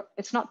just,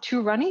 it's not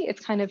too runny,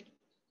 it's kind of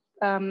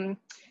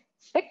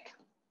thick.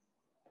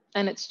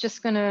 And it's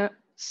just gonna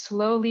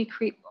slowly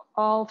creep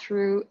all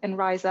through and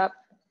rise up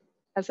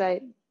as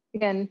I,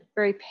 again,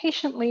 very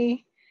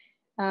patiently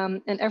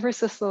and ever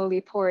so slowly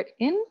pour it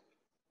in.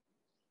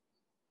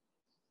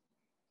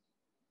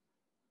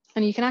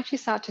 And you can actually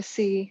start to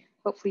see,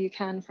 hopefully you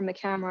can from the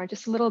camera,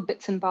 just little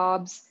bits and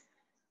bobs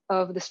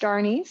of the star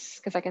anise,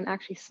 because I can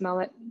actually smell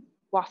it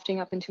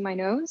wafting up into my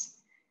nose.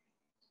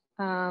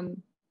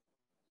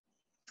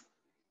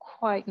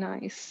 Quite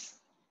nice.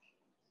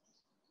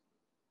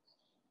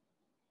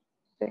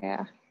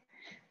 There.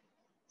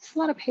 Just a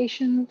lot of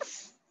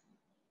patience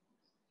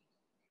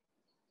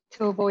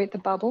to avoid the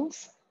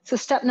bubbles. So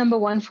step number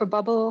one for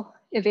bubble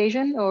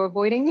evasion or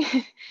avoiding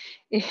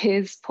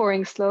is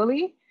pouring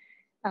slowly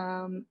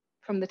from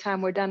the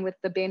time we're done with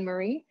the bain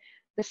marie.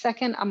 The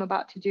second I'm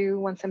about to do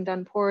once I'm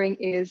done pouring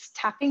is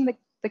tapping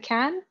the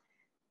can,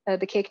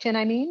 the cake tin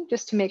I mean,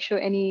 just to make sure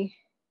any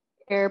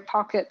air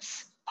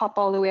pockets pop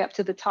all the way up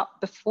to the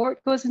top before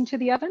it goes into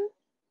the oven.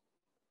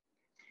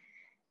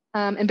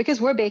 And because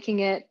we're baking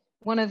it,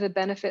 one of the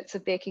benefits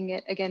of baking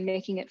it, again,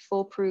 making it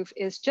foolproof,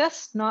 is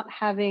just not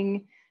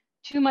having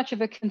too much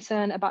of a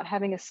concern about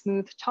having a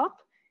smooth top.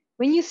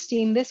 When you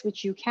steam this,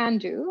 which you can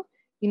do,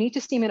 you need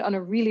to steam it on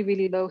a really,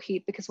 really low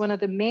heat, because one of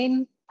the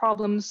main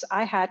problems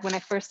I had when I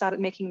first started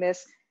making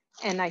this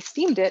and I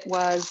steamed it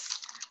was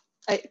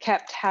it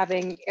kept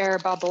having air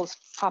bubbles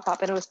pop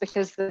up, and it was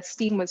because the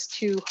steam was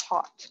too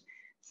hot.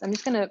 So I'm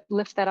just gonna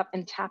lift that up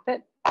and tap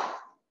it.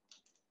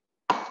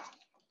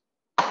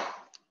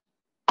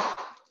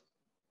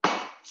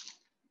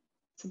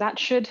 So that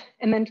should,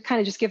 and then kind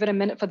of just give it a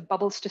minute for the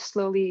bubbles to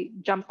slowly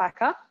jump back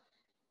up.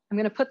 I'm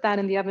gonna put that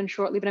in the oven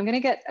shortly, but I'm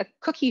gonna get a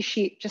cookie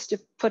sheet just to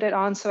put it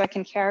on so I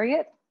can carry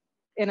it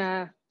in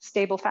a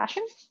stable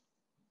fashion.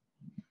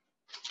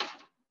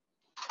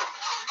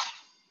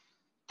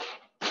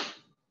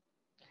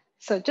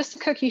 So just a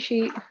cookie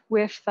sheet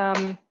with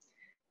a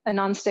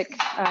non-slip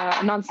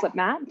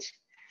mat.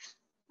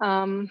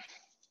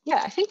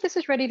 Yeah, I think this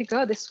is ready to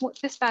go. This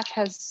batch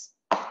has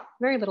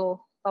very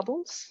little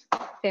bubbles,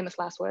 famous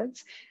last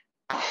words,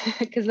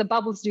 because the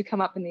bubbles do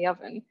come up in the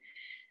oven.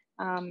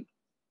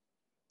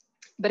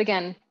 But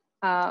again,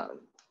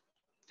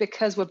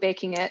 because we're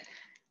baking it,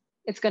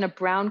 it's gonna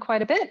brown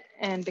quite a bit.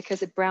 And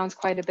because it browns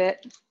quite a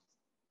bit,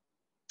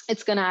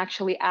 it's gonna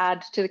actually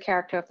add to the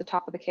character of the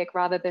top of the cake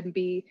rather than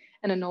be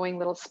an annoying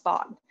little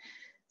spot.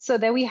 So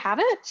there we have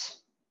it.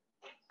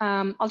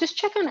 I'll just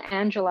check on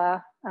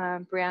Angela,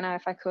 Brianna,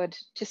 if I could,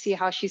 to see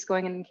how she's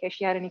going in case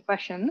she had any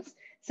questions,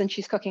 since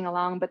she's cooking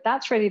along, but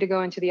that's ready to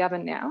go into the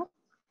oven now.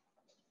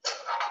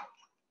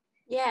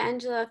 Yeah,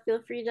 Angela,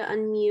 feel free to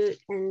unmute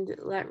and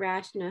let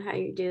Rash know how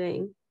you're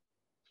doing.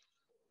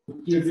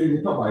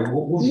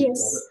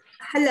 Yes.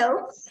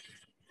 Hello.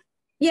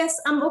 Yes,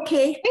 I'm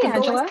okay. Hey,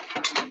 Angela.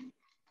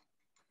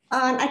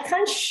 I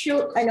can't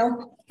show, I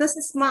know this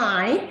is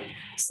mine,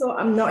 so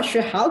I'm not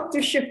sure how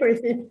to show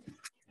it.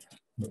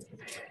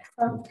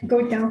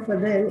 Go down for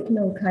the,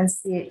 no, can't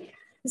see it.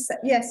 So,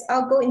 yes,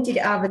 I'll go into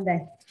the oven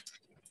then.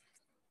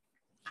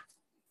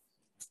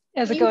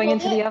 Is it going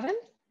into the oven?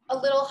 A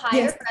little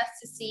higher Yes. for us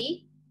to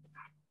see.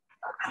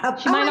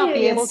 She might not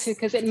be able yes. to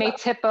because it may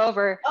tip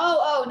over.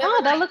 Oh, never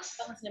mind. That looks,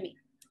 Don't listen to me.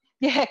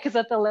 yeah, because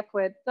of the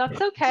liquid. That's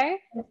okay.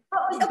 Oh,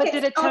 okay. But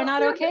did it turn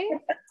out okay?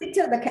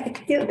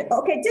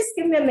 Okay, just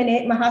give me a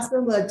minute. My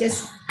husband will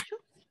just,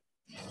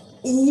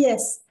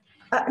 yes.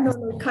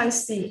 No, can't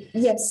see.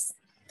 Yes.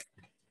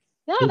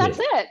 No, that's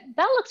it.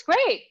 That looks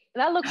great.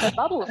 That looks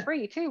bubble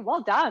free too.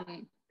 Well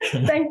done.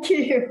 Thank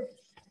you.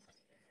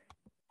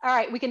 All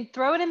right, we can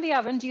throw it in the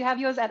oven. Do you have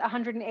yours at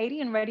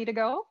 180 and ready to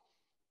go?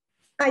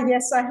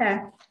 Yes, I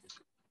have.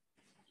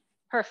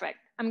 Perfect.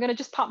 I'm gonna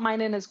just pop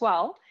mine in as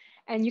well.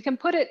 And you can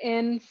put it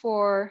in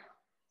for,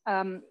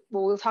 well,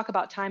 we'll talk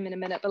about time in a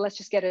minute, but let's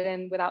just get it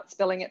in without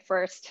spilling it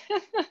first.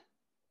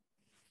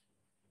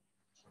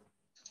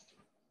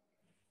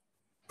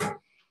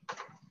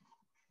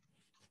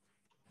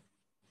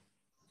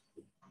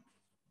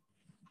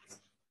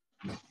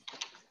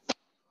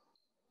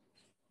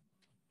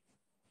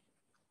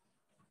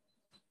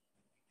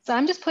 So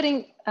I'm just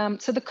putting,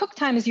 so the cook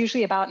time is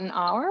usually about an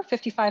hour,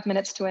 55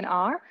 minutes to an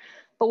hour.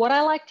 But what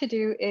I like to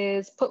do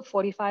is put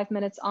 45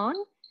 minutes on.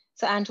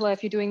 So Angela,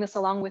 if you're doing this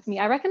along with me,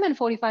 I recommend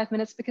 45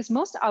 minutes because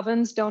most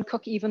ovens don't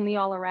cook evenly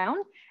all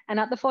around. And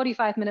at the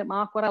 45-minute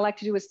mark, what I like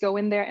to do is go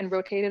in there and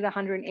rotate it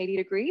 180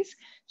 degrees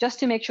just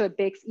to make sure it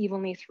bakes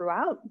evenly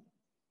throughout.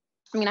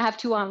 I mean, I have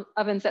two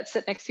ovens that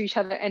sit next to each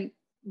other and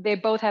they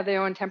both have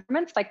their own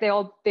temperaments. Like they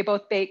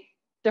both bake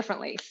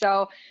differently.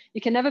 So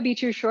you can never be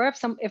too sure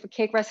if a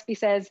cake recipe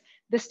says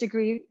this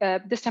degree,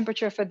 this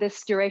temperature for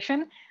this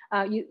duration,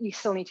 you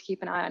still need to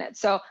keep an eye on it.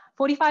 So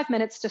 45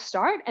 minutes to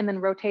start and then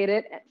rotate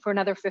it for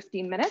another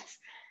 15 minutes.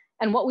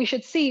 And what we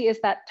should see is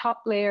that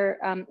top layer,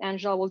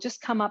 Angela, will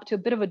just come up to a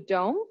bit of a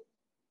dome.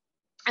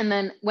 And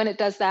then when it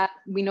does that,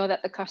 we know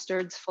that the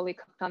custard's fully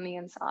cooked on the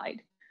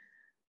inside.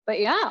 But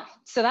yeah,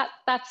 so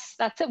that's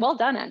it. Well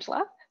done,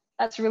 Angela.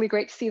 That's really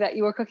great to see that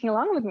you were cooking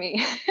along with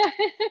me.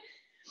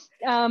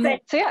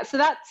 So yeah, so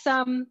that's,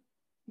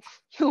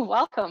 you're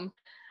welcome.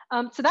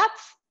 So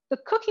that's the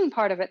cooking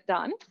part of it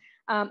done.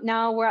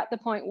 Now we're at the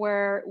point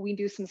where we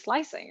do some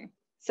slicing.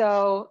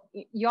 So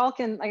y'all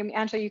can, I mean,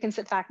 Angela, you can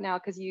sit back now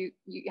because you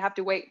have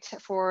to wait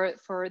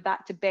for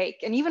that to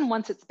bake. And even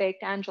once it's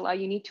baked, Angela,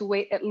 you need to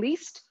wait at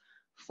least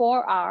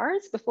 4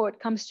 hours before it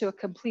comes to a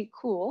complete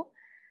cool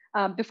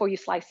before you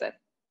slice it.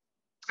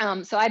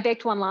 So I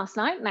baked one last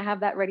night and I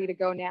have that ready to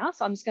go now.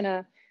 So I'm just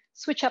gonna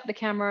switch up the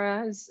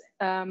camera's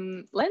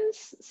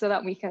lens so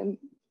that we can,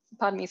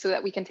 pardon me, so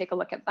that we can take a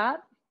look at that.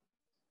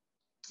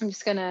 I'm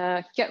just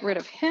gonna get rid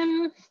of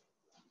him.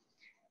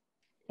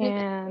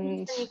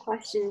 And if any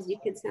questions, you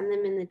could send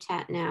them in the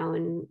chat now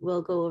and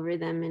we'll go over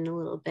them in a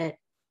little bit.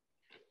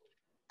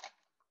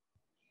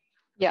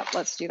 Yep,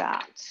 let's do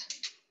that.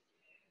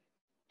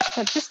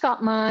 So I've just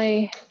got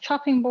my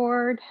chopping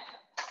board.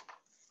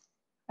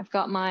 I've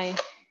got my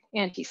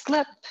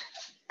anti-slip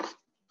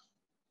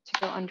to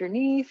go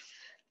underneath.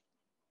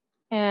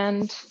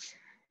 And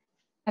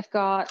I've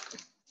got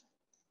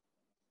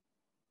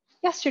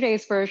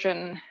yesterday's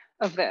version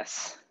of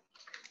this.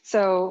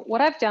 So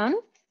what I've done,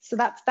 so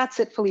that's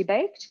it fully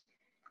baked.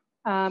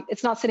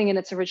 It's not sitting in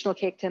its original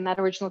cake tin. That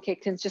original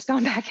cake tin's just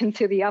gone back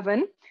into the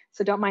oven.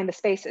 So don't mind the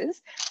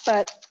spaces.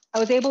 But I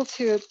was able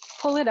to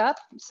pull it up.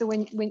 So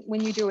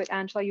when you do it,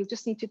 Angela, you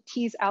just need to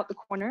tease out the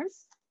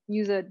corners.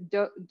 Use a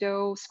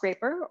dough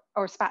scraper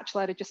or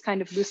spatula to just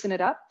kind of loosen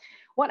it up.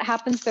 What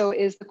happens though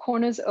is the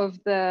corners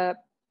of the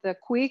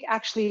kuih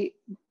actually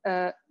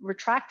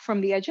retract from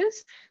the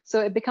edges.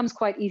 So it becomes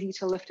quite easy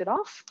to lift it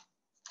off.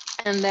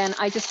 And then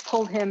I just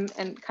pulled him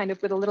and kind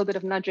of with a little bit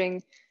of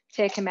nudging,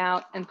 take him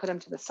out and put him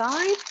to the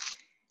side.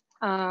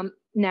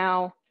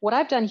 Now, what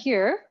I've done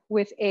here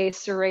with a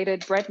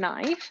serrated bread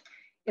knife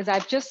is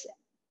I've just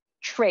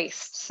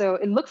traced. So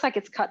it looks like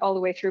it's cut all the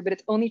way through, but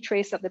it's only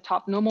traced at the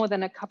top, no more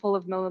than a couple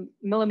of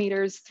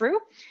millimeters through.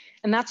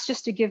 And that's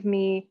just to give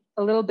me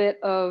a little bit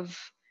of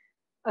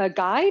a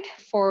guide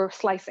for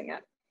slicing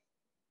it.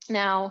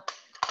 Now,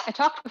 I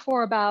talked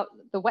before about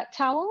the wet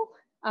towel.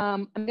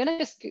 I'm gonna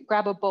just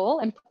grab a bowl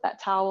and put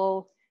that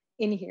towel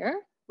in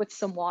here with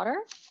some water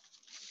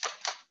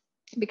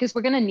because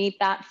we're gonna need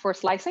that for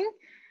slicing.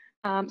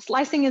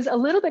 Slicing is a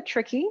little bit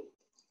tricky.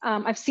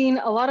 I've seen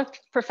a lot of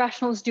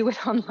professionals do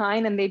it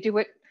online and they do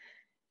it,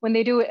 when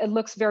they do it, it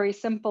looks very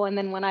simple. And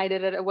then when I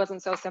did it, it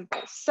wasn't so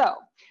simple. So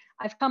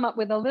I've come up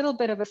with a little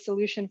bit of a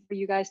solution for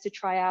you guys to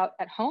try out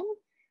at home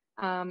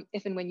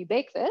if and when you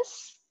bake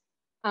this.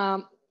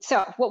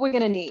 So what we're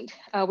gonna need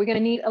a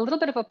little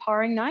bit of a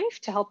paring knife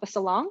to help us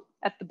along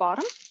at the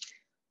bottom.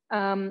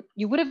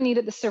 You would have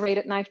needed the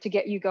serrated knife to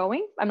get you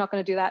going. I'm not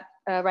gonna do that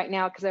right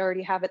now because I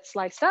already have it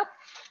sliced up.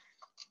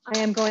 I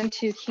am going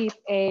to keep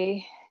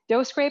a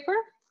dough scraper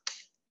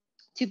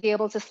to be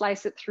able to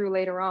slice it through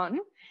later on.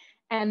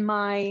 And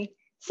my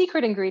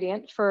secret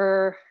ingredient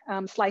for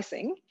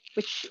slicing,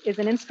 which is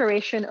an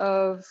inspiration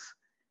of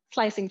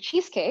slicing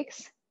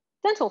cheesecakes,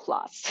 dental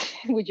floss,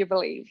 would you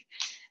believe?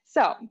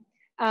 So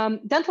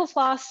dental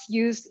floss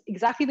used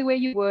exactly the way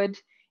you would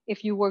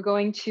if you were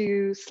going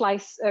to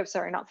slice,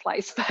 sorry, not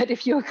slice, but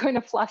if you were going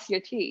to floss your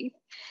teeth.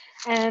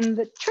 And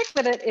the trick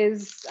with it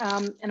is,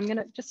 and I'm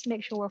gonna just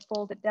make sure we're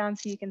folded down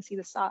so you can see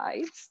the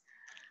sides.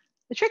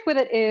 The trick with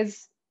it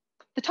is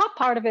the top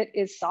part of it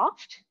is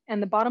soft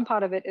and the bottom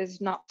part of it is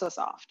not so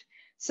soft.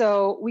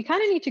 So we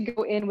kind of need to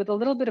go in with a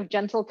little bit of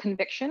gentle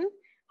conviction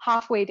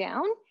halfway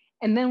down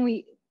and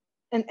then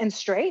and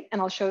straight,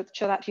 and I'll show that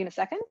to you in a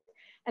second.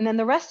 And then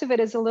the rest of it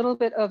is a little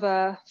bit of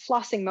a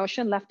flossing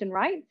motion left and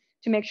right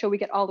to make sure we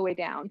get all the way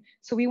down.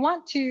 So we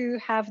want to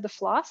have the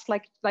floss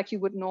like you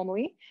would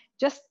normally,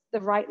 just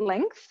the right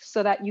length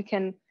so that you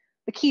can,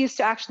 the key is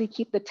to actually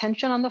keep the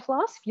tension on the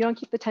floss. If you don't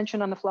keep the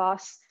tension on the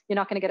floss, you're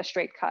not gonna get a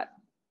straight cut.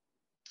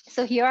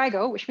 So here I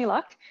go, wish me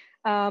luck,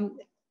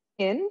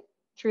 in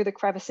through the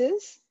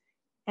crevices.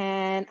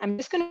 And I'm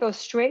just gonna go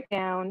straight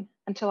down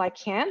until I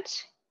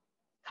can't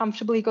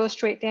comfortably go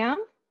straight down.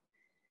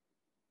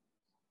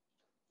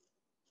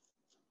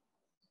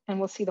 And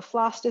we'll see the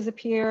floss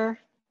disappear.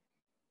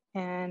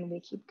 And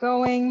we keep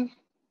going.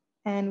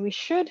 And we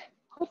should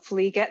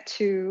hopefully get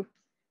to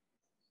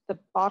the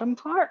bottom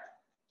part.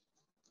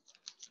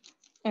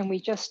 And we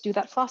just do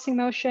that flossing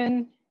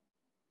motion.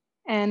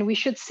 And we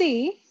should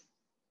see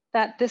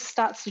that this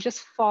starts to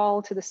just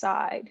fall to the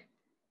side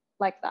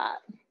like that.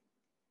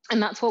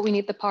 And that's what we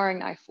need the paring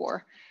knife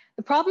for.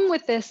 The problem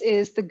with this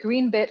is the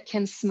green bit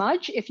can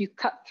smudge if you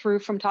cut through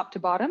from top to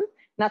bottom. And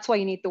that's why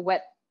you need the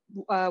wet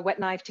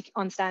knife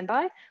on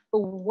standby. But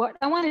what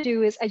I want to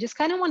do is I just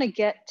kind of want to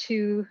get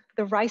to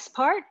the rice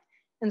part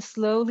and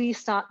slowly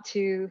start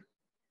to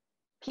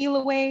peel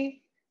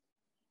away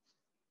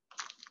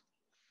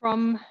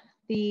from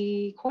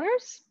the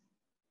corners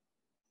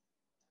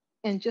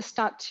and just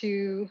start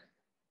to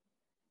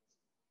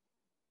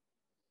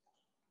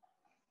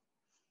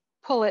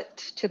pull it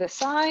to the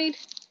side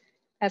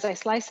as I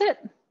slice it.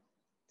 I'm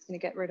going to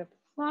get rid of the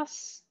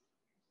floss.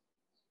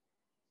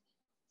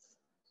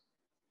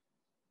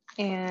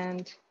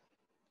 And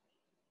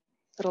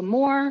a little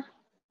more.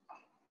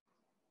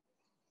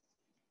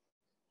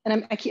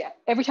 And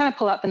every time I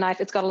pull out the knife,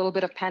 it's got a little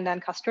bit of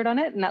pandan custard on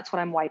it, and that's what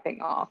I'm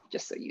wiping off,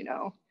 just so you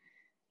know,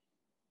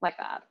 like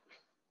that.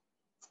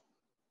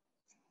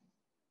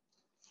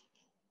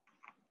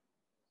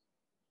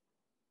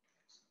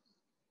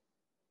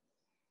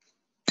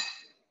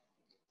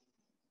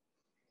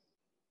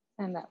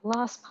 And that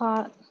last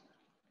part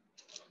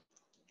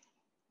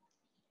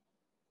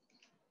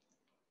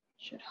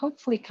should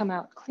hopefully come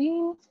out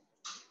clean.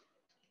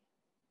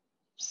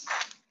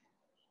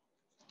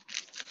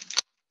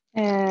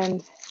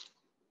 And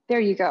there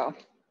you go,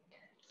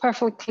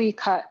 perfectly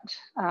cut.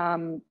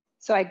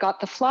 So I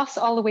got the floss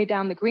all the way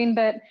down the green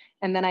bit,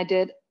 and then I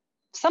did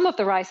some of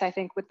the rice, I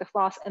think, with the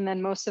floss, and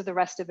then most of the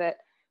rest of it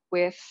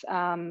with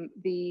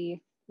the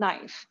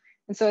knife.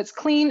 And so it's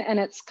clean and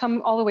it's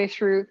come all the way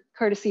through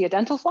courtesy of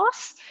dental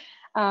floss.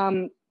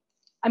 I'm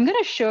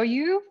gonna show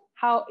you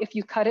how if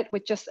you cut it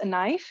with just a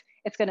knife,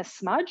 it's gonna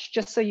smudge,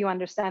 just so you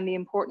understand the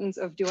importance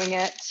of doing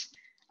it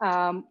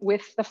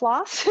with the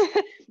floss.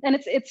 And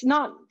it's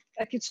not,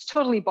 like, it's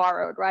totally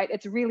borrowed, right?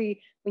 It's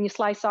really, when you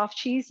slice off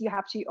cheese, you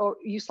have to, or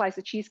you slice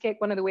a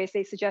cheesecake, one of the ways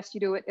they suggest you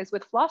do it is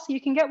with floss. So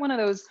you can get one of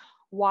those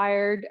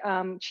wired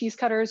cheese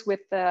cutters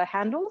with the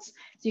handles.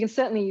 So you can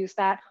certainly use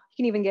that. You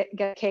can even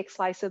get a cake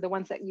slicer, the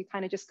ones that you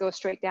kind of just go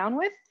straight down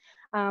with.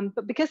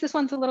 But because this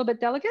one's a little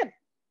bit delicate,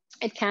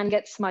 it can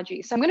get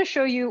smudgy. So I'm going to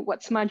show you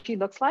what smudgy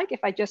looks like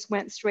if I just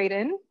went straight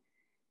in.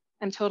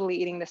 I'm totally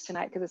eating this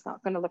tonight because it's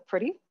not going to look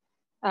pretty,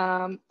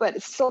 but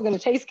it's still going to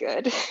taste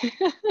good.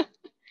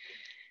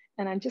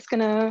 And I'm just going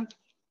to,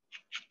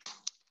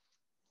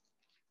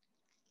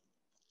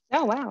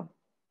 oh, wow.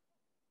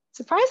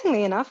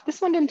 Surprisingly enough,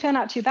 this one didn't turn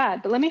out too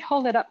bad, but let me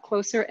hold it up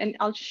closer and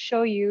I'll just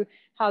show you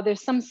how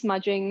there's some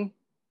smudging.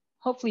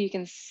 Hopefully you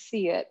can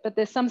see it, but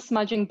there's some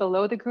smudging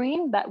below the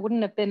green that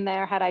wouldn't have been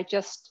there had I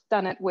just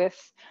done it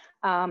with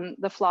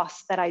the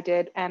floss that I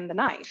did and the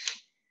knife.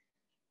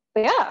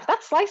 But yeah,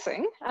 that's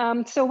slicing.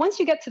 So once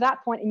you get to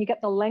that point and you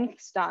get the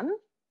lengths done,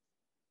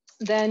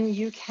 then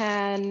you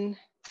can,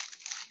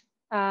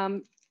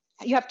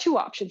 you have two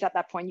options at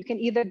that point. You can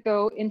either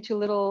go into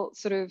little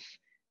sort of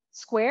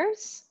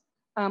squares,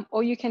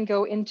 or you can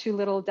go into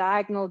little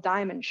diagonal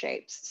diamond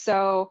shapes.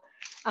 So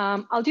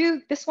I'll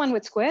do this one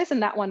with squares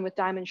and that one with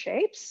diamond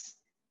shapes.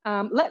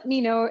 Let me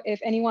know if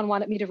anyone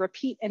wanted me to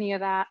repeat any of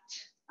that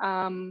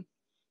in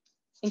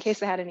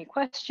case I had any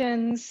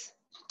questions.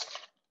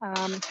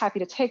 I'm happy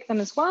to take them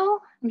as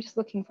well. I'm just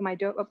looking for my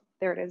dough. Oh,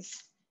 there it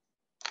is.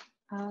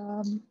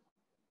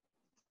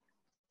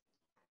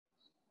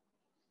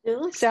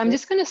 So I'm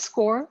just going to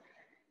score.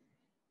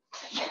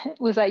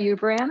 Was that you,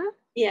 Brianna?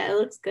 Yeah, it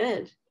looks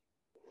good.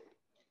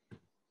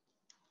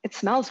 It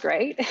smells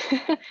great.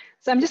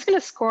 So I'm just going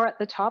to score at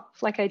the top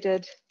like I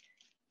did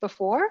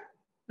before.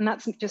 And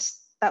that's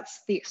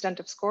the extent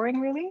of scoring,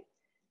 really.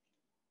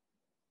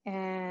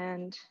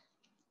 And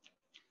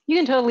you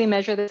can totally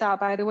measure this out,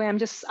 by the way. I'm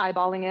just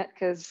eyeballing it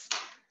because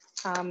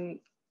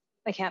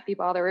I can't be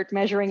bothered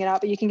measuring it out,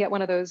 but you can get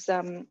one of those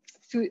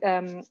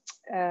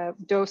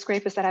dough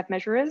scrapers that have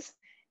measurers.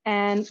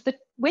 And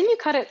when you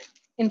cut it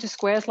into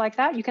squares like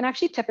that, you can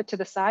actually tip it to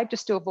the side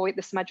just to avoid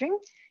the smudging.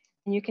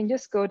 And you can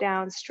just go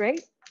down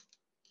straight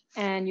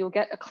and you'll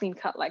get a clean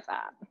cut like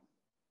that.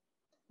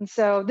 And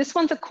so this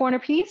one's a corner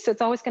piece, so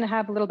it's always going to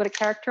have a little bit of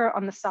character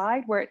on the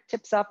side where it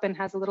tips up and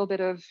has a little bit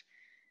of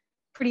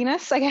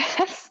prettiness, I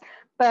guess.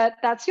 But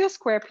that's your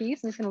square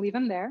piece. I'm just going to leave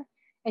them there.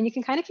 And you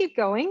can kind of keep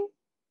going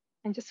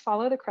and just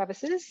follow the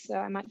crevices. So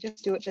I might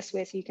just do it this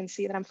way so you can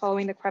see that I'm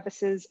following the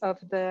crevices of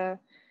the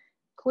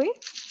kuih.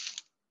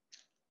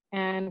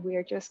 And we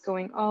are just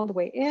going all the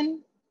way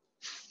in.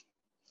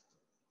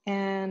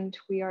 And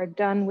we are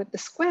done with the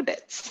square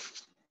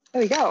bits.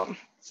 There we go.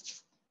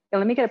 Yeah,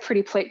 let me get a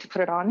pretty plate to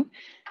put it on.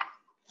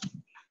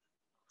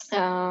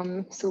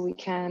 So we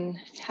can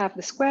have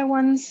the square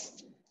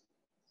ones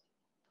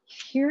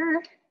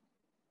here.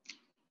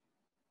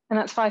 And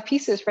that's 5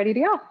 pieces ready to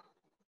go.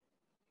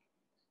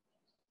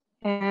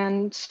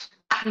 And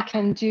we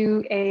can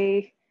do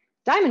a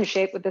diamond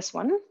shape with this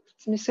one.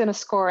 So I'm just going to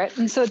score it.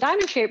 And so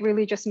diamond shape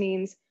really just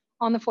means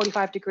on the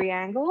 45-degree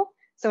angle.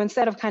 So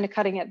instead of kind of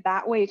cutting it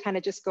that way, you kind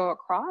of just go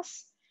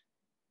across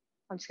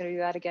I'm just going to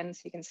do that again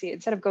so you can see it.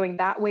 Instead of going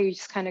that way, you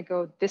just kind of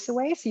go this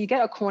way. So you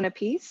get a corner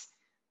piece,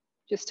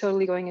 just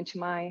totally going into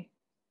my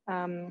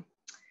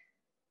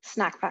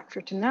snack pack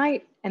for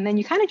tonight. And then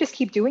you kind of just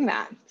keep doing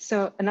that.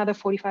 So another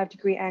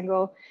 45-degree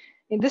angle.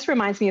 And this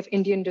reminds me of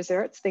Indian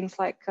desserts, things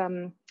like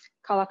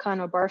kalakan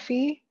or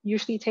barfi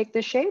usually take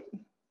this shape,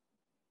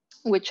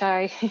 which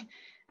I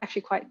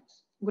actually quite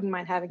wouldn't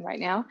mind having right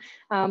now.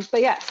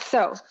 But yeah,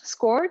 so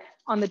scored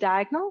on the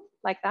diagonal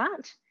like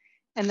that.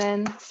 And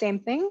then same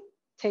thing,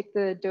 take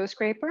the dough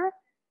scraper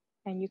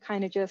and you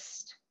kind of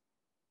just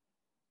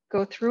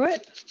go through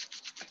it.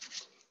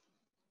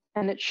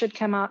 And it should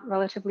come out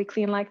relatively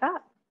clean like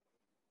that.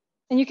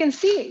 And you can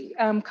see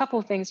a couple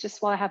of things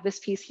just while I have this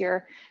piece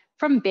here.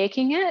 From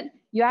baking it,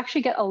 you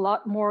actually get a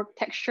lot more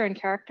texture and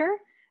character.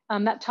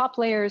 That top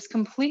layer is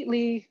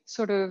completely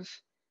sort of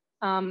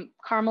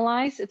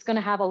caramelized. It's going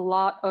to have a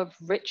lot of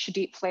rich,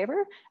 deep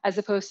flavor as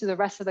opposed to the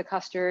rest of the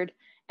custard.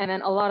 And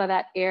then a lot of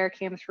that air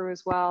came through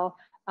as well,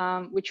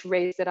 which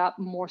raised it up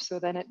more so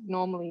than it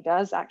normally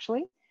does,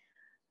 actually.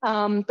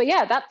 But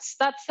yeah, that's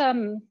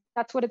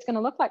what it's going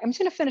to look like. I'm just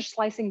going to finish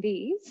slicing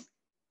these.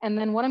 And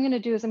then what I'm going to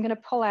do is I'm going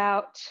to pull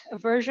out a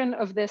version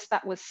of this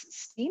that was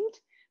steamed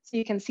so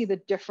you can see the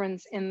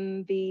difference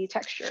in the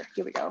texture.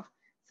 Here we go.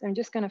 So I'm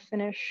just going to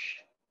finish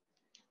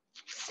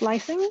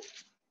slicing.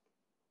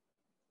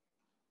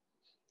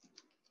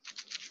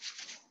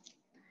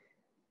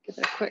 Give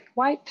it a quick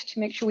wipe to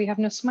make sure we have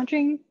no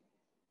smudging.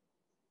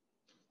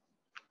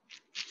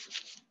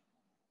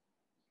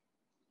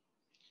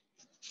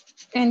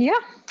 And yeah,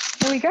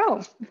 here we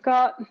go. We've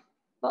got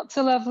lots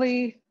of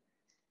lovely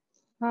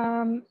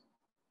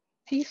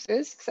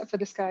pieces, except for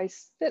this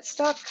guy's a bit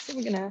stuck. So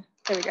we're gonna,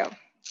 there we go.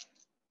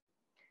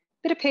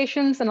 Bit of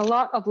patience and a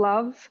lot of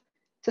love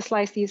to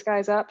slice these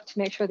guys up to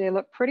make sure they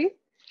look pretty.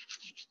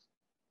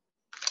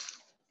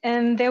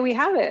 And there we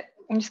have it.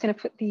 I'm just gonna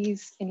put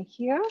these in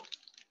here.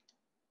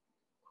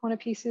 Corner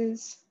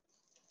pieces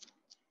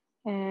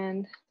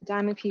and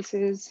diamond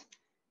pieces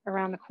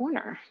around the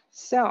corner.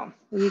 So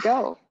there you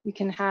go. You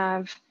can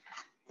have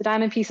the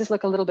diamond pieces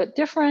look a little bit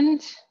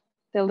different.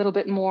 They're a little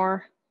bit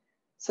more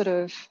sort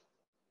of,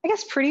 I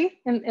guess, pretty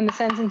in the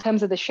sense in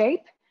terms of the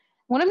shape.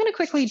 What I'm going to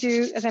quickly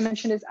do, as I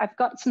mentioned, is I've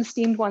got some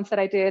steamed ones that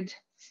I did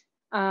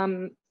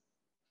a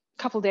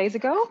couple days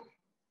ago.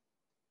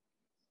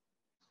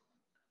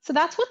 So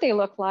that's what they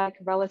look like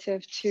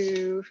relative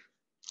to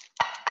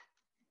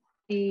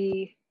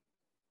the,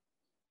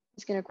 I'm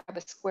just going to grab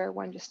a square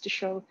one just to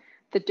show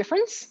the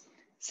difference.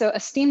 So a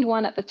steamed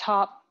one at the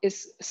top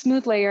is a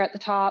smooth layer at the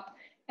top,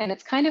 and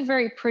it's kind of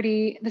very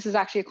pretty. This is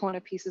actually a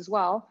corner piece as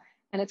well.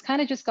 And it's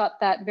kind of just got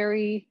that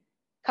very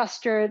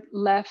custard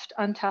left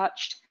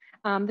untouched.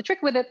 The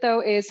trick with it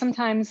though is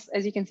sometimes,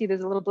 as you can see,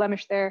 there's a little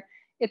blemish there.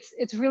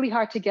 It's really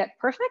hard to get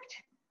perfect.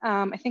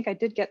 I think I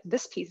did get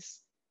this piece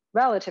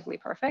relatively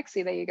perfect.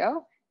 See, there you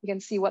go. You can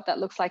see what that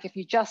looks like if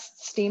you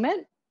just steam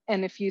it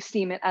and if you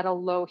steam it at a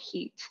low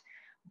heat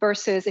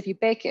versus if you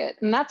bake it.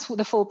 And that's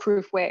the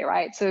foolproof way,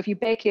 right? So if you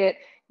bake it,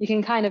 you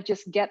can kind of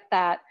just get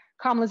that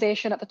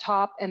caramelization at the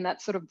top and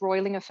that sort of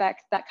broiling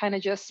effect that kind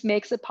of just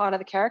makes it part of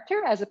the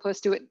character as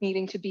opposed to it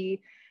needing to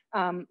be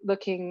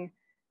looking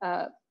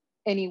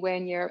anywhere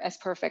near as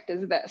perfect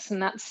as this.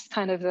 And that's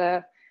kind of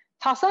the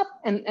toss up.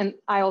 And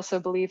I also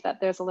believe that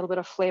there's a little bit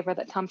of flavor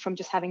that comes from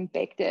just having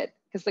baked it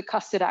because the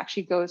custard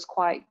actually goes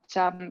quite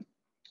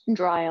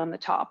dry on the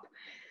top.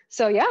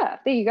 So yeah,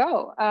 there you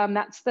go.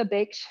 That's the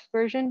baked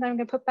version that I'm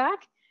gonna put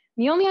back.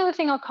 The only other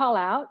thing I'll call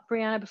out,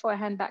 Brianna, before I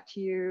hand back to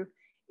you,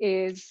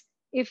 is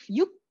if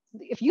you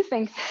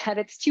think that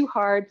it's too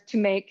hard to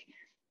make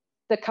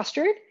the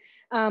custard,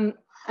 I'm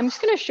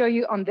just gonna show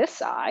you on this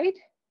side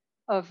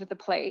of the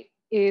plate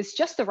is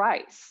just the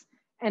rice.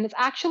 And it's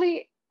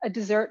actually a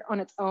dessert on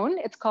its own.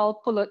 It's called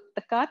pulut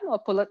tekan or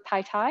pulut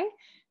tai tai,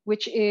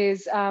 which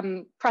is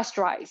pressed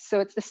rice. So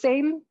it's the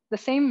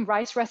same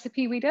rice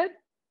recipe we did.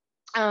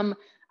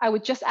 I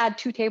would just add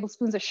 2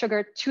 tablespoons of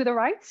sugar to the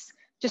rice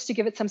just to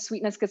give it some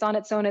sweetness, because on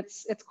its own,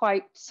 it's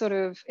quite sort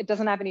of, it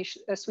doesn't have any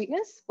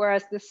sweetness,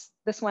 whereas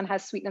this one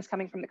has sweetness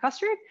coming from the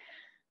custard.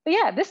 But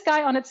yeah, this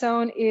guy on its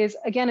own is,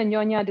 again, a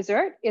nyonya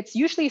dessert. It's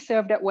usually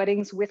served at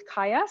weddings with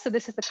kaya. So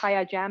this is the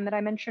kaya jam that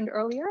I mentioned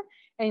earlier.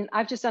 And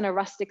I've just done a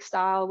rustic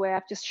style where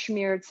I've just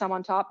smeared some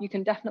on top. You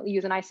can definitely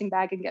use an icing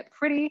bag and get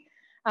pretty.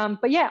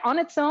 But yeah, on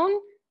its own,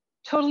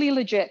 totally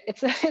legit.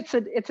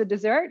 It's a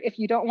dessert. If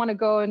you don't want to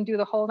go and do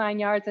the whole 9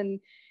 yards and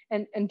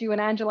do an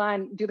Angela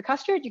and do the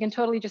custard, you can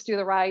totally just do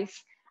the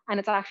rice. And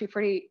it's actually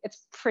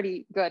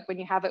pretty good when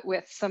you have it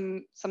with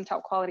some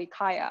top quality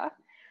kaya.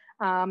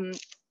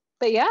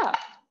 But yeah,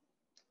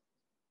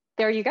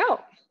 there you go.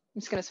 I'm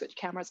just gonna switch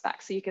cameras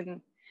back so you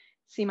can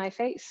see my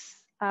face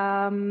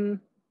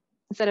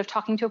instead of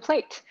talking to a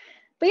plate.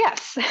 But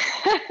yes,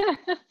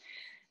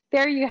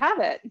 there you have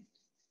it.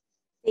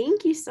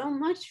 Thank you so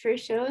much for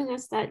showing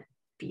us that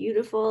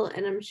beautiful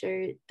and I'm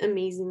sure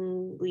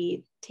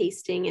amazingly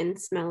tasting and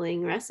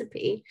smelling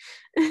recipe.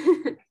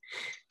 Well,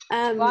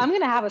 I'm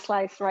gonna have a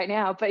slice right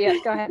now, but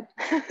yes, go ahead.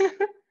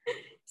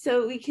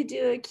 So we could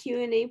do a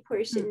Q&A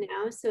portion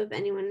now. So if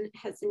anyone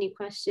has any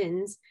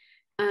questions,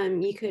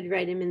 you could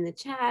write them in the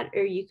chat,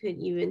 or you could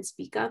even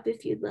speak up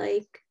if you'd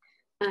like.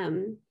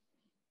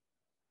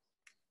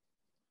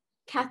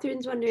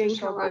 Catherine's wondering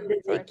how long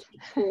does it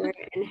keep for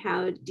and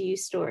how do you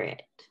store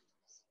it?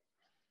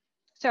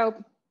 So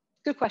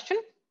good question.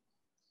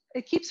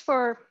 It keeps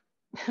for,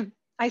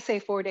 I say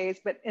 4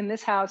 days, but in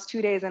this house,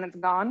 2 days and it's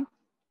gone.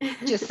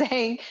 Just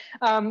saying,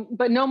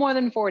 but no more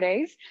than 4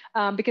 days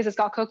because it's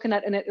got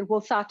coconut in it. It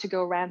will start to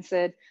go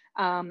rancid.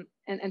 And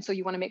so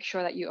you want to make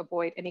sure that you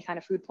avoid any kind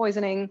of food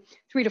poisoning,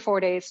 3 to 4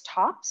 days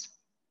tops.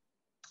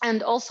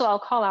 And also I'll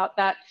call out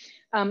that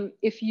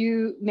if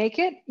you make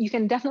it, you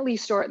can definitely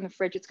store it in the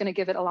fridge. It's going to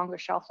give it a longer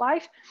shelf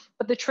life.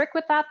 But the trick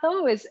with that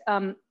though is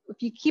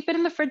if you keep it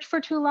in the fridge for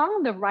too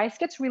long, the rice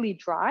gets really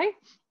dry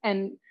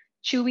and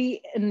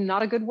chewy in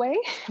not a good way,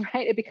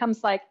 right? It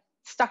becomes like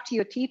stuck to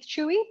your teeth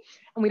chewy,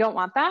 and we don't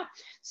want that.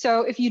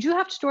 So if you do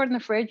have to store it in the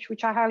fridge,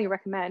 which I highly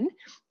recommend,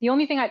 the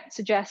only thing I'd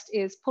suggest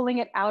is pulling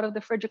it out of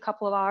the fridge a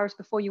couple of hours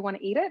before you want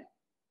to eat it.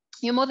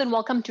 You're more than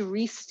welcome to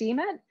re-steam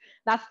it.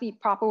 That's the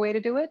proper way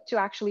to do it, to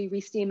actually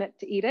re-steam it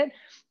to eat it.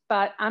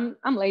 But I'm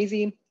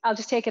lazy. I'll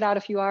just take it out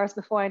a few hours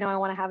before I know I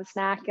want to have a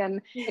snack,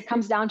 and it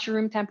comes down to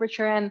room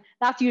temperature, and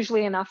that's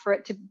usually enough for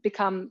it to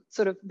become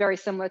sort of very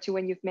similar to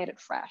when you've made it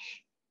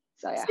fresh.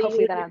 So yeah, so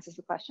hopefully that answers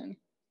the question.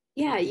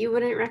 Yeah, you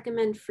wouldn't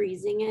recommend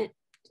freezing it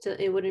so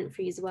it wouldn't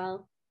freeze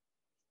well?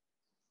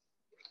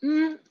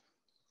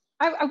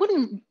 I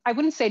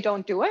wouldn't say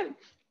don't do it.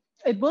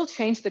 It will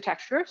change the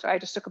texture. So I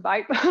just took a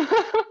bite.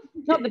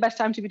 Not the best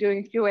time to be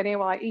doing Q&A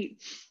while I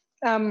eat.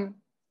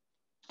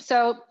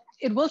 So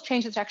it will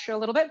change the texture a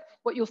little bit.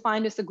 What you'll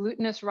find is the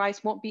glutinous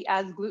rice won't be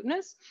as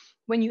glutinous.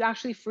 When you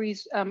actually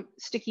freeze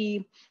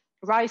sticky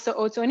rice or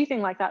oats or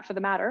anything like that for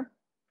the matter,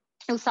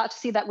 you'll start to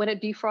see that when it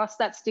defrosts,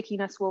 that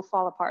stickiness will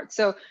fall apart.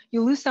 So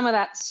you lose some of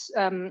that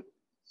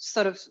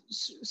sort of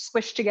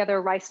squished together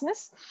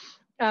riceness.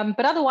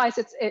 But otherwise,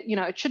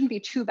 it shouldn't be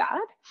too bad.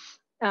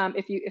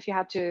 If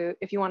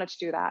you wanted to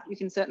do that, you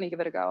can certainly give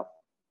it a go.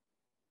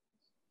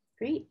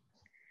 Great.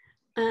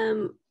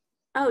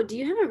 Oh, do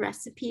you have a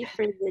recipe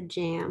for the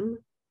jam?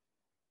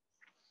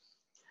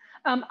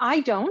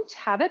 I don't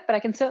have it, but I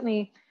can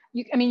certainly.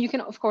 You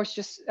can of course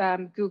just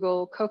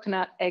Google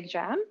coconut egg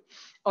jam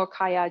or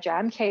kaya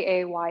jam,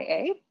 Kaya.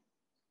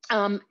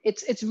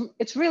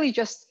 It's really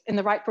just in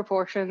the right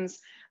proportions,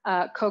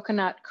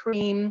 coconut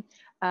cream,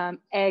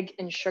 egg,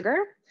 and sugar,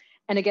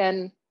 and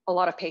again a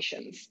lot of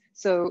patience.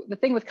 So the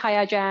thing with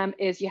kaya jam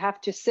is you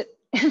have to sit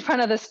in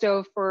front of the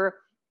stove for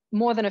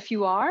more than a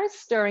few hours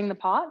stirring the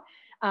pot.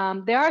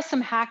 There are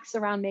some hacks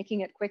around making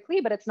it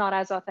quickly, but it's not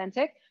as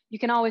authentic. You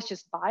can always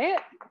just buy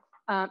it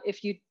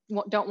if you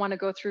don't want to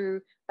go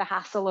through the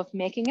hassle of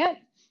making it.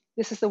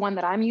 This is the one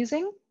that I'm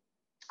using.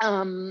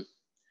 And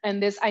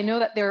I know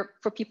that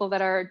for people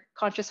that are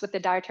conscious with the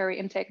dietary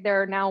intake,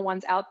 there are now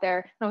ones out there,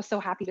 and I was so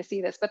happy to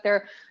see this, but there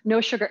are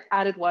no sugar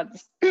added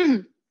ones.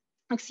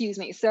 Excuse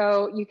me.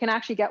 So you can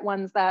actually get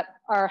ones that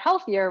are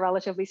healthier,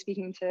 relatively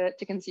speaking,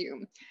 to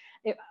consume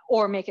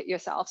or make it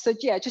yourself. So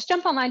yeah, just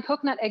jump online,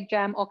 coconut egg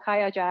jam or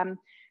kaya jam.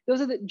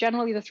 Those are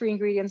generally the 3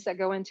 ingredients that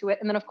go into it.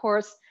 And then of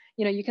course,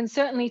 you can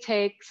certainly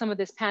take some of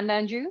this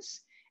pandan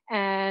juice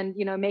and,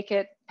 make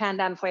it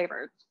pandan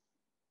flavored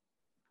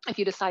if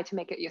you decide to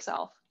make it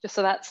yourself, just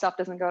so that stuff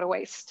doesn't go to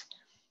waste.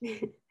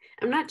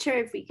 I'm not sure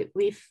if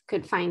we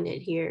could find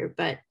it here,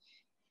 but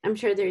I'm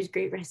sure there's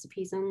great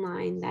recipes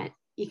online that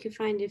you could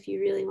find if you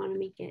really want to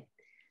make it.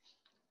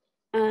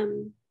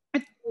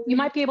 You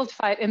might be able to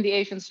find it in the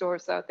Asian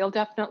stores though. They'll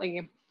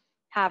definitely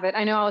have it.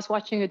 I know I was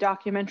watching a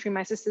documentary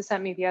my sister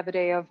sent me the other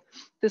day of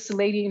this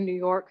lady in New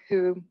York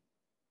who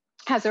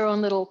has her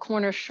own little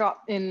corner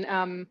shop in,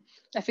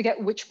 I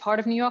forget which part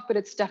of New York, but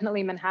it's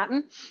definitely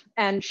Manhattan.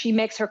 And she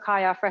makes her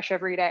kaya fresh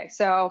every day.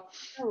 So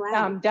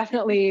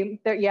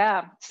definitely,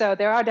 so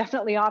there are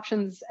definitely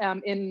options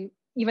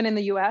even in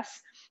the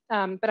US,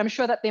 but I'm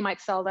sure that they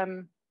might sell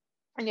them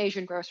in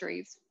Asian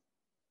groceries.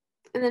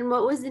 And then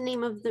what was the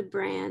name of the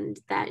brand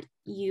that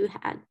you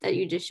had, that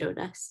you just showed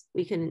us?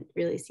 We couldn't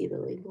really see the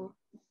label.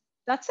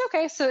 That's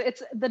okay. So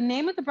the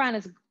name of the brand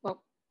is,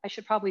 well, I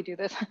should probably do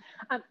this.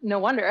 No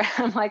wonder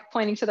I'm like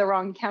pointing to the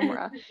wrong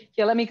camera.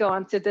 Here, let me go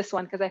on to this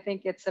one because I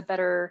think it's a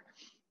better,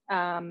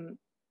 I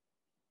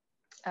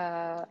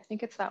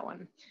think it's that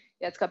one.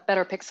 Yeah, it's got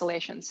better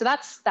pixelation. So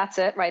that's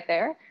it right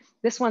there.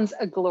 This one's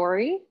a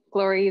Glory.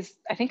 Glory is,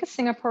 I think, a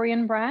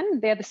Singaporean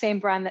brand. They're the same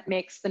brand that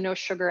makes the no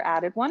sugar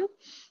added one.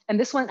 And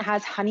this one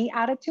has honey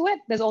added to it.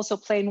 There's also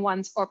plain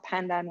ones or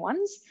pandan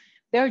ones.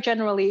 They're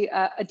generally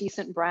a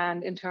decent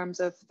brand in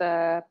terms of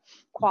the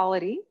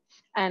quality.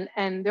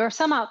 And there are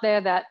some out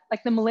there that,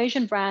 like the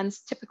Malaysian brands,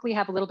 typically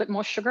have a little bit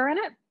more sugar in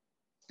it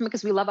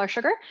because we love our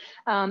sugar,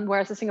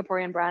 whereas the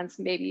Singaporean brands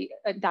maybe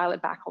dial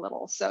it back a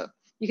little. So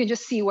you can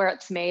just see where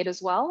it's made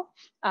as well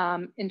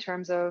in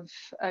terms of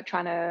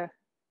trying to,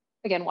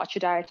 again, watch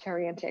your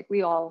dietary intake.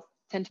 We all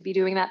tend to be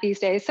doing that these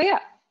days. So yeah,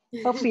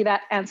 hopefully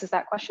that answers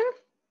that question.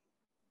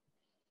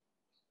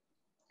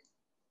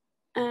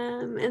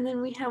 And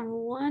then we have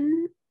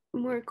one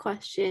more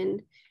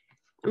question.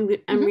 I'm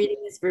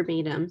reading this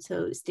verbatim,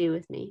 so stay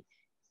with me.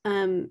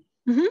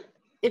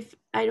 If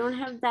I don't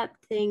have that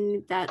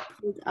thing that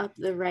pulled up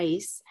the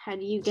rice, how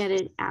do you get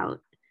it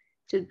out?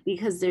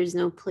 Because there's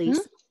no place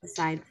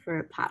aside for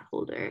a pot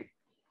holder.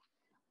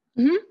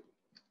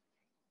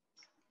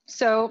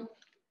 So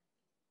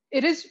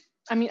it is,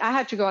 I mean, I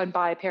had to go and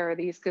buy a pair of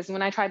these because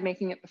when I tried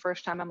making it the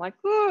first time, I'm like,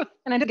 ooh,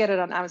 and I did get it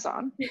on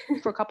Amazon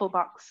for a couple of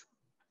bucks.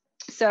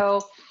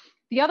 So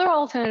the other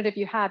alternative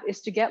you have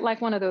is to get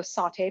like one of those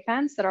saute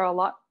pans that are a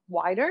lot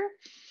wider.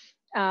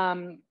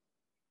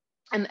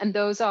 And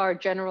those are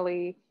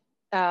generally,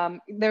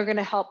 they're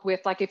gonna help with,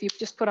 like if you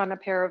just put on a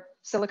pair of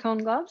silicone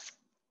gloves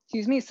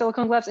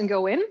and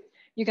go in,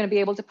 you're gonna be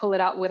able to pull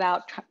it out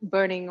without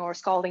burning or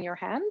scalding your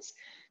hands.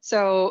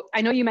 So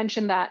I know you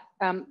mentioned that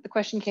the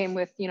question came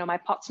with, my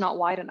pot's not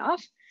wide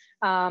enough.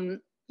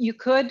 You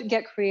could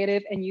get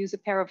creative and use a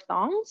pair of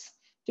thongs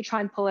to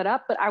try and pull it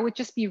up, but I would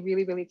just be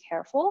really, really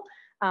careful.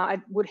 I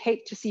would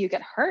hate to see you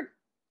get hurt.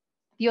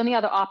 The only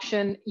other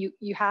option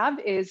you have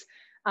is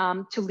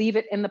to leave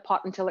it in the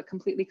pot until it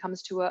completely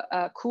comes to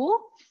a cool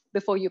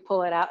before you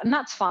pull it out. And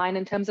that's fine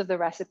in terms of the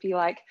recipe.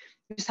 Like,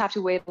 you just have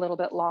to wait a little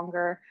bit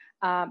longer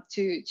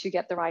to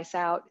get the rice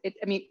out.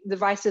 I mean, the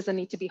rice doesn't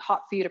need to be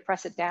hot for you to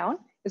press it down,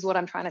 is what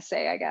I'm trying to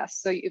say, I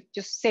guess. So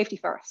just safety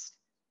first.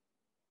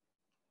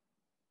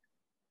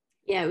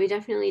 Yeah, we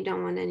definitely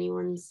don't want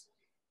anyone's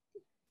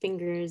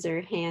fingers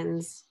or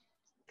hands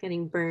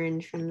getting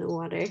burned from the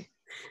water.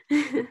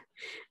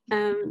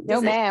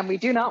 No, ma'am, we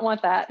do not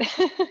want that.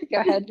 Go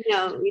ahead.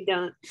 No, we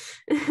don't.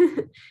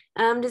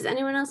 Does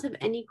anyone else have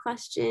any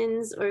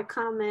questions or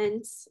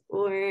comments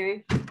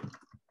or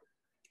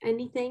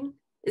anything?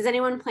 Is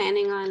anyone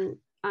planning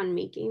on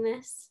making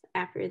this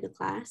after the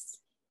class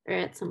or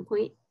at some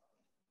point?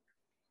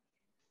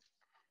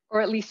 Or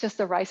at least just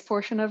the rice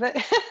portion of it.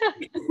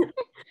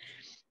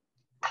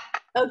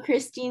 Oh,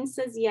 Christine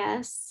says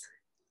yes.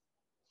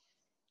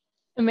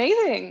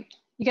 Amazing.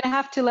 You're gonna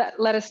have to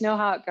let us know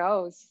how it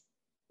goes.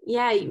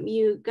 Yeah,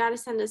 you got to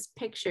send us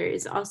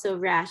pictures. Also,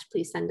 Rash,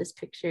 please send us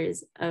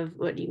pictures of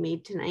what you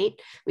made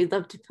tonight. We'd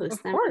love to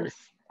post them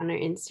on our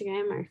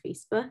Instagram or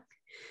Facebook.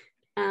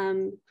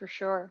 For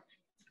sure.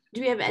 Do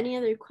we have any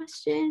other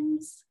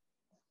questions?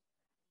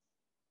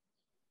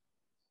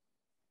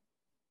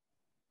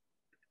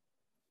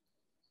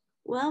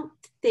 Well,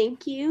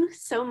 thank you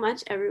so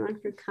much, everyone,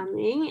 for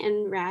coming,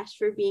 and Rash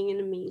for being an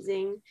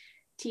amazing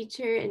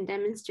teacher and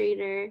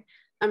demonstrator.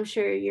 I'm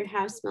sure your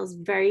house smells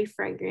very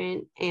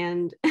fragrant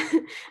and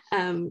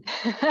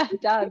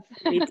it does.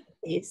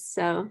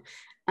 So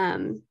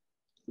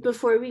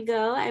before we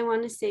go, I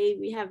want to say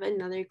we have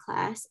another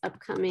class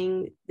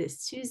upcoming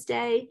this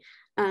Tuesday.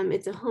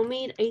 It's a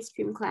homemade ice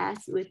cream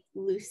class with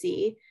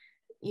Lucy.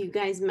 You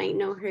guys might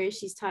know her.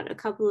 She's taught a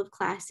couple of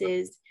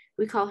classes.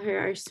 We call her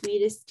our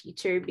sweetest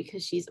teacher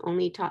because she's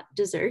only taught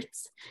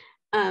desserts.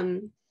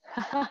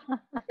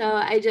 So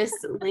I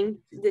just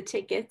linked the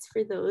tickets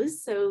for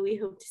those. So we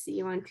hope to see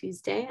you on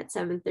Tuesday at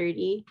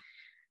 7:30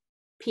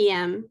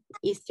 p.m.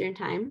 Eastern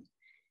time.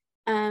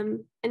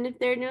 And if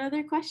there are no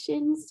other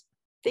questions,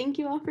 thank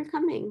you all for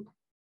coming.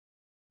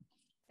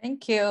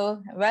 Thank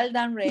you. Well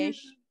done,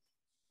 Rash.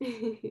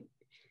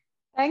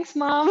 Thanks,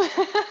 Mom.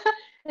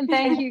 And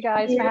thank you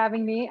guys for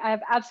having me.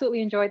 I've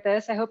absolutely enjoyed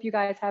this. I hope you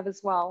guys have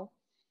as well.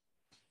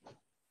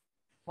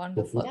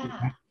 Wonderful.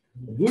 Yeah.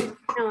 No,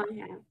 I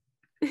have.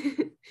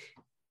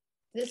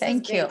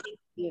 Thank you.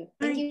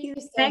 Thank you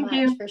so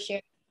much for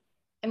sharing.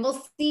 And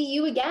we'll see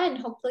you again,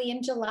 hopefully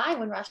in July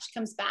when Rash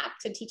comes back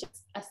to teach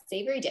us a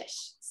savory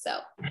dish. So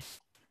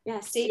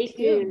yeah, stay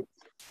tuned.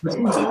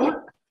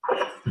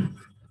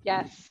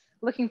 Yes,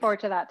 looking forward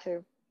to that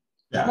too.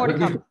 More to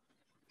come.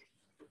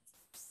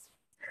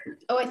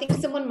 Oh, I think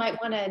someone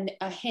might want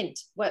a hint.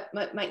 What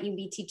might you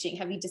be teaching?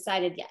 Have you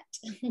decided yet?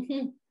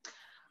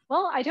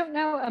 Well, I don't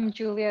know,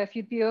 Julia, if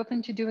you'd be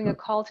open to doing a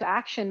call to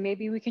action.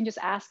 Maybe we can just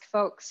ask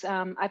folks.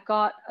 I've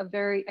got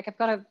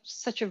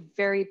such a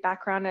varied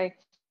background. I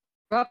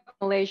grew up in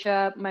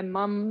Malaysia. My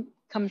mom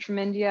comes from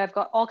India. I've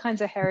got all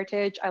kinds of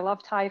heritage. I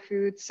love Thai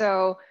food.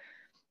 So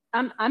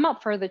I'm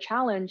up for the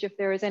challenge. If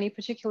there is any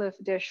particular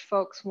dish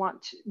folks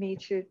want me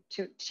to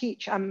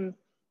teach,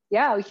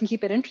 yeah, we can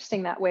keep it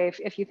interesting that way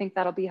if you think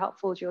that'll be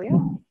helpful, Julia.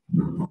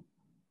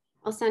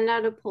 I'll send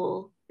out a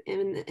poll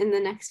in the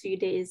next few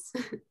days.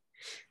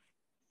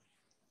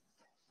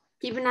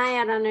 Keep an eye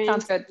out on our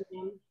Sounds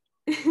Instagram.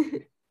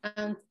 good.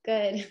 Sounds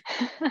good.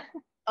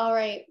 All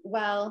right.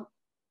 Well,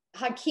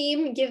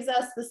 Hakeem gives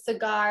us the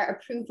cigar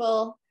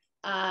approval.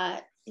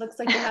 Looks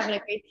like you're having a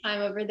great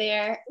time over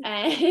there.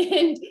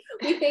 And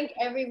we thank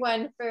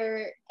everyone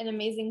for an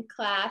amazing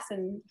class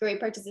and great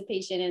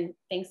participation. And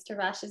thanks to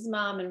Rash's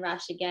mom and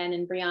Rash again,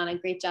 and Brianna,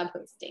 great job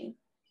hosting.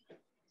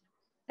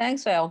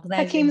 Thanks for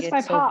organizing. Hakeem's it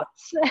my so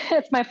pops.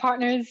 It's my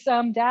partner's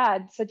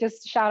dad. So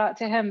just shout out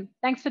to him.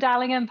 Thanks for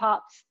dialing in,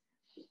 pops.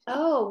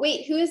 Oh,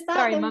 wait, who is that?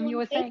 Sorry, Mom, you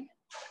were saying?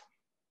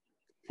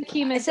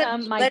 Hakeem is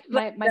my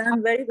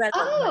very well.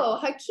 Oh,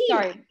 Hakeem.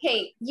 Sorry.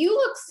 Hey, you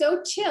look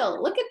so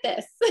chill. Look at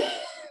this.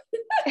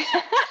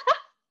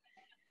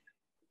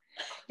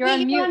 You're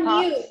on mute,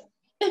 Pops.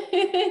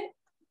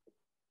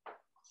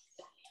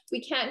 We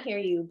can't hear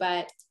you,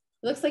 but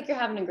it looks like you're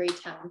having a great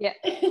time. Yeah.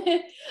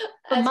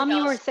 But Mom,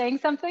 you were saying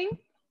something?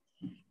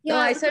 Yeah, no,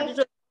 I said it was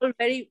all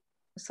very,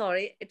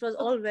 sorry, it was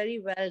all very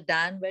well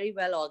done, very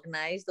well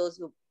organized. Those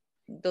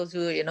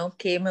who you know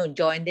came and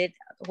joined it,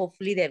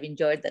 hopefully they've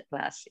enjoyed the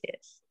class.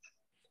 Yes.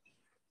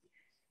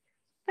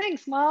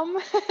 Thanks, Mom.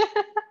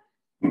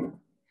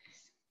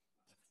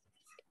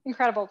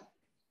 Incredible.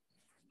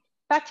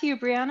 Back to you,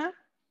 Brianna.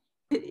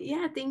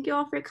 Yeah, thank you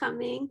all for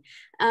coming.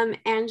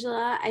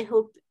 Angela, I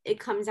hope it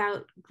comes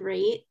out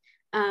great.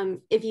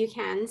 If you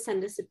can,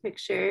 send us a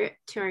picture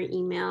to our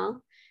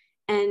email,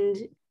 and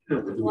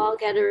we'll all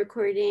get a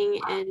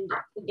recording, and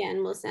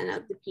again, we'll send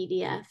out the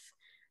PDF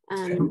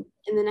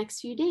in the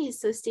next few days.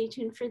 So stay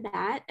tuned for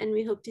that. And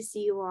we hope to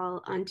see you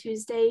all on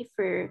Tuesday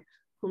for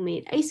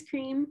homemade ice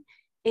cream,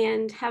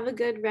 and have a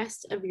good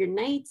rest of your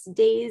nights,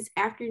 days,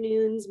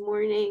 afternoons,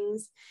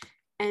 mornings.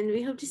 And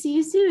we hope to see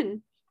you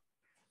soon.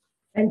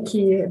 Thank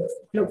you.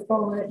 Look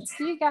forward.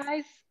 See you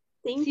guys.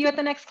 Thank See you at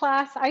the next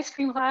class, ice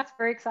cream class.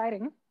 Very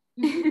exciting.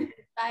 Bye,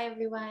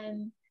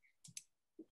 everyone.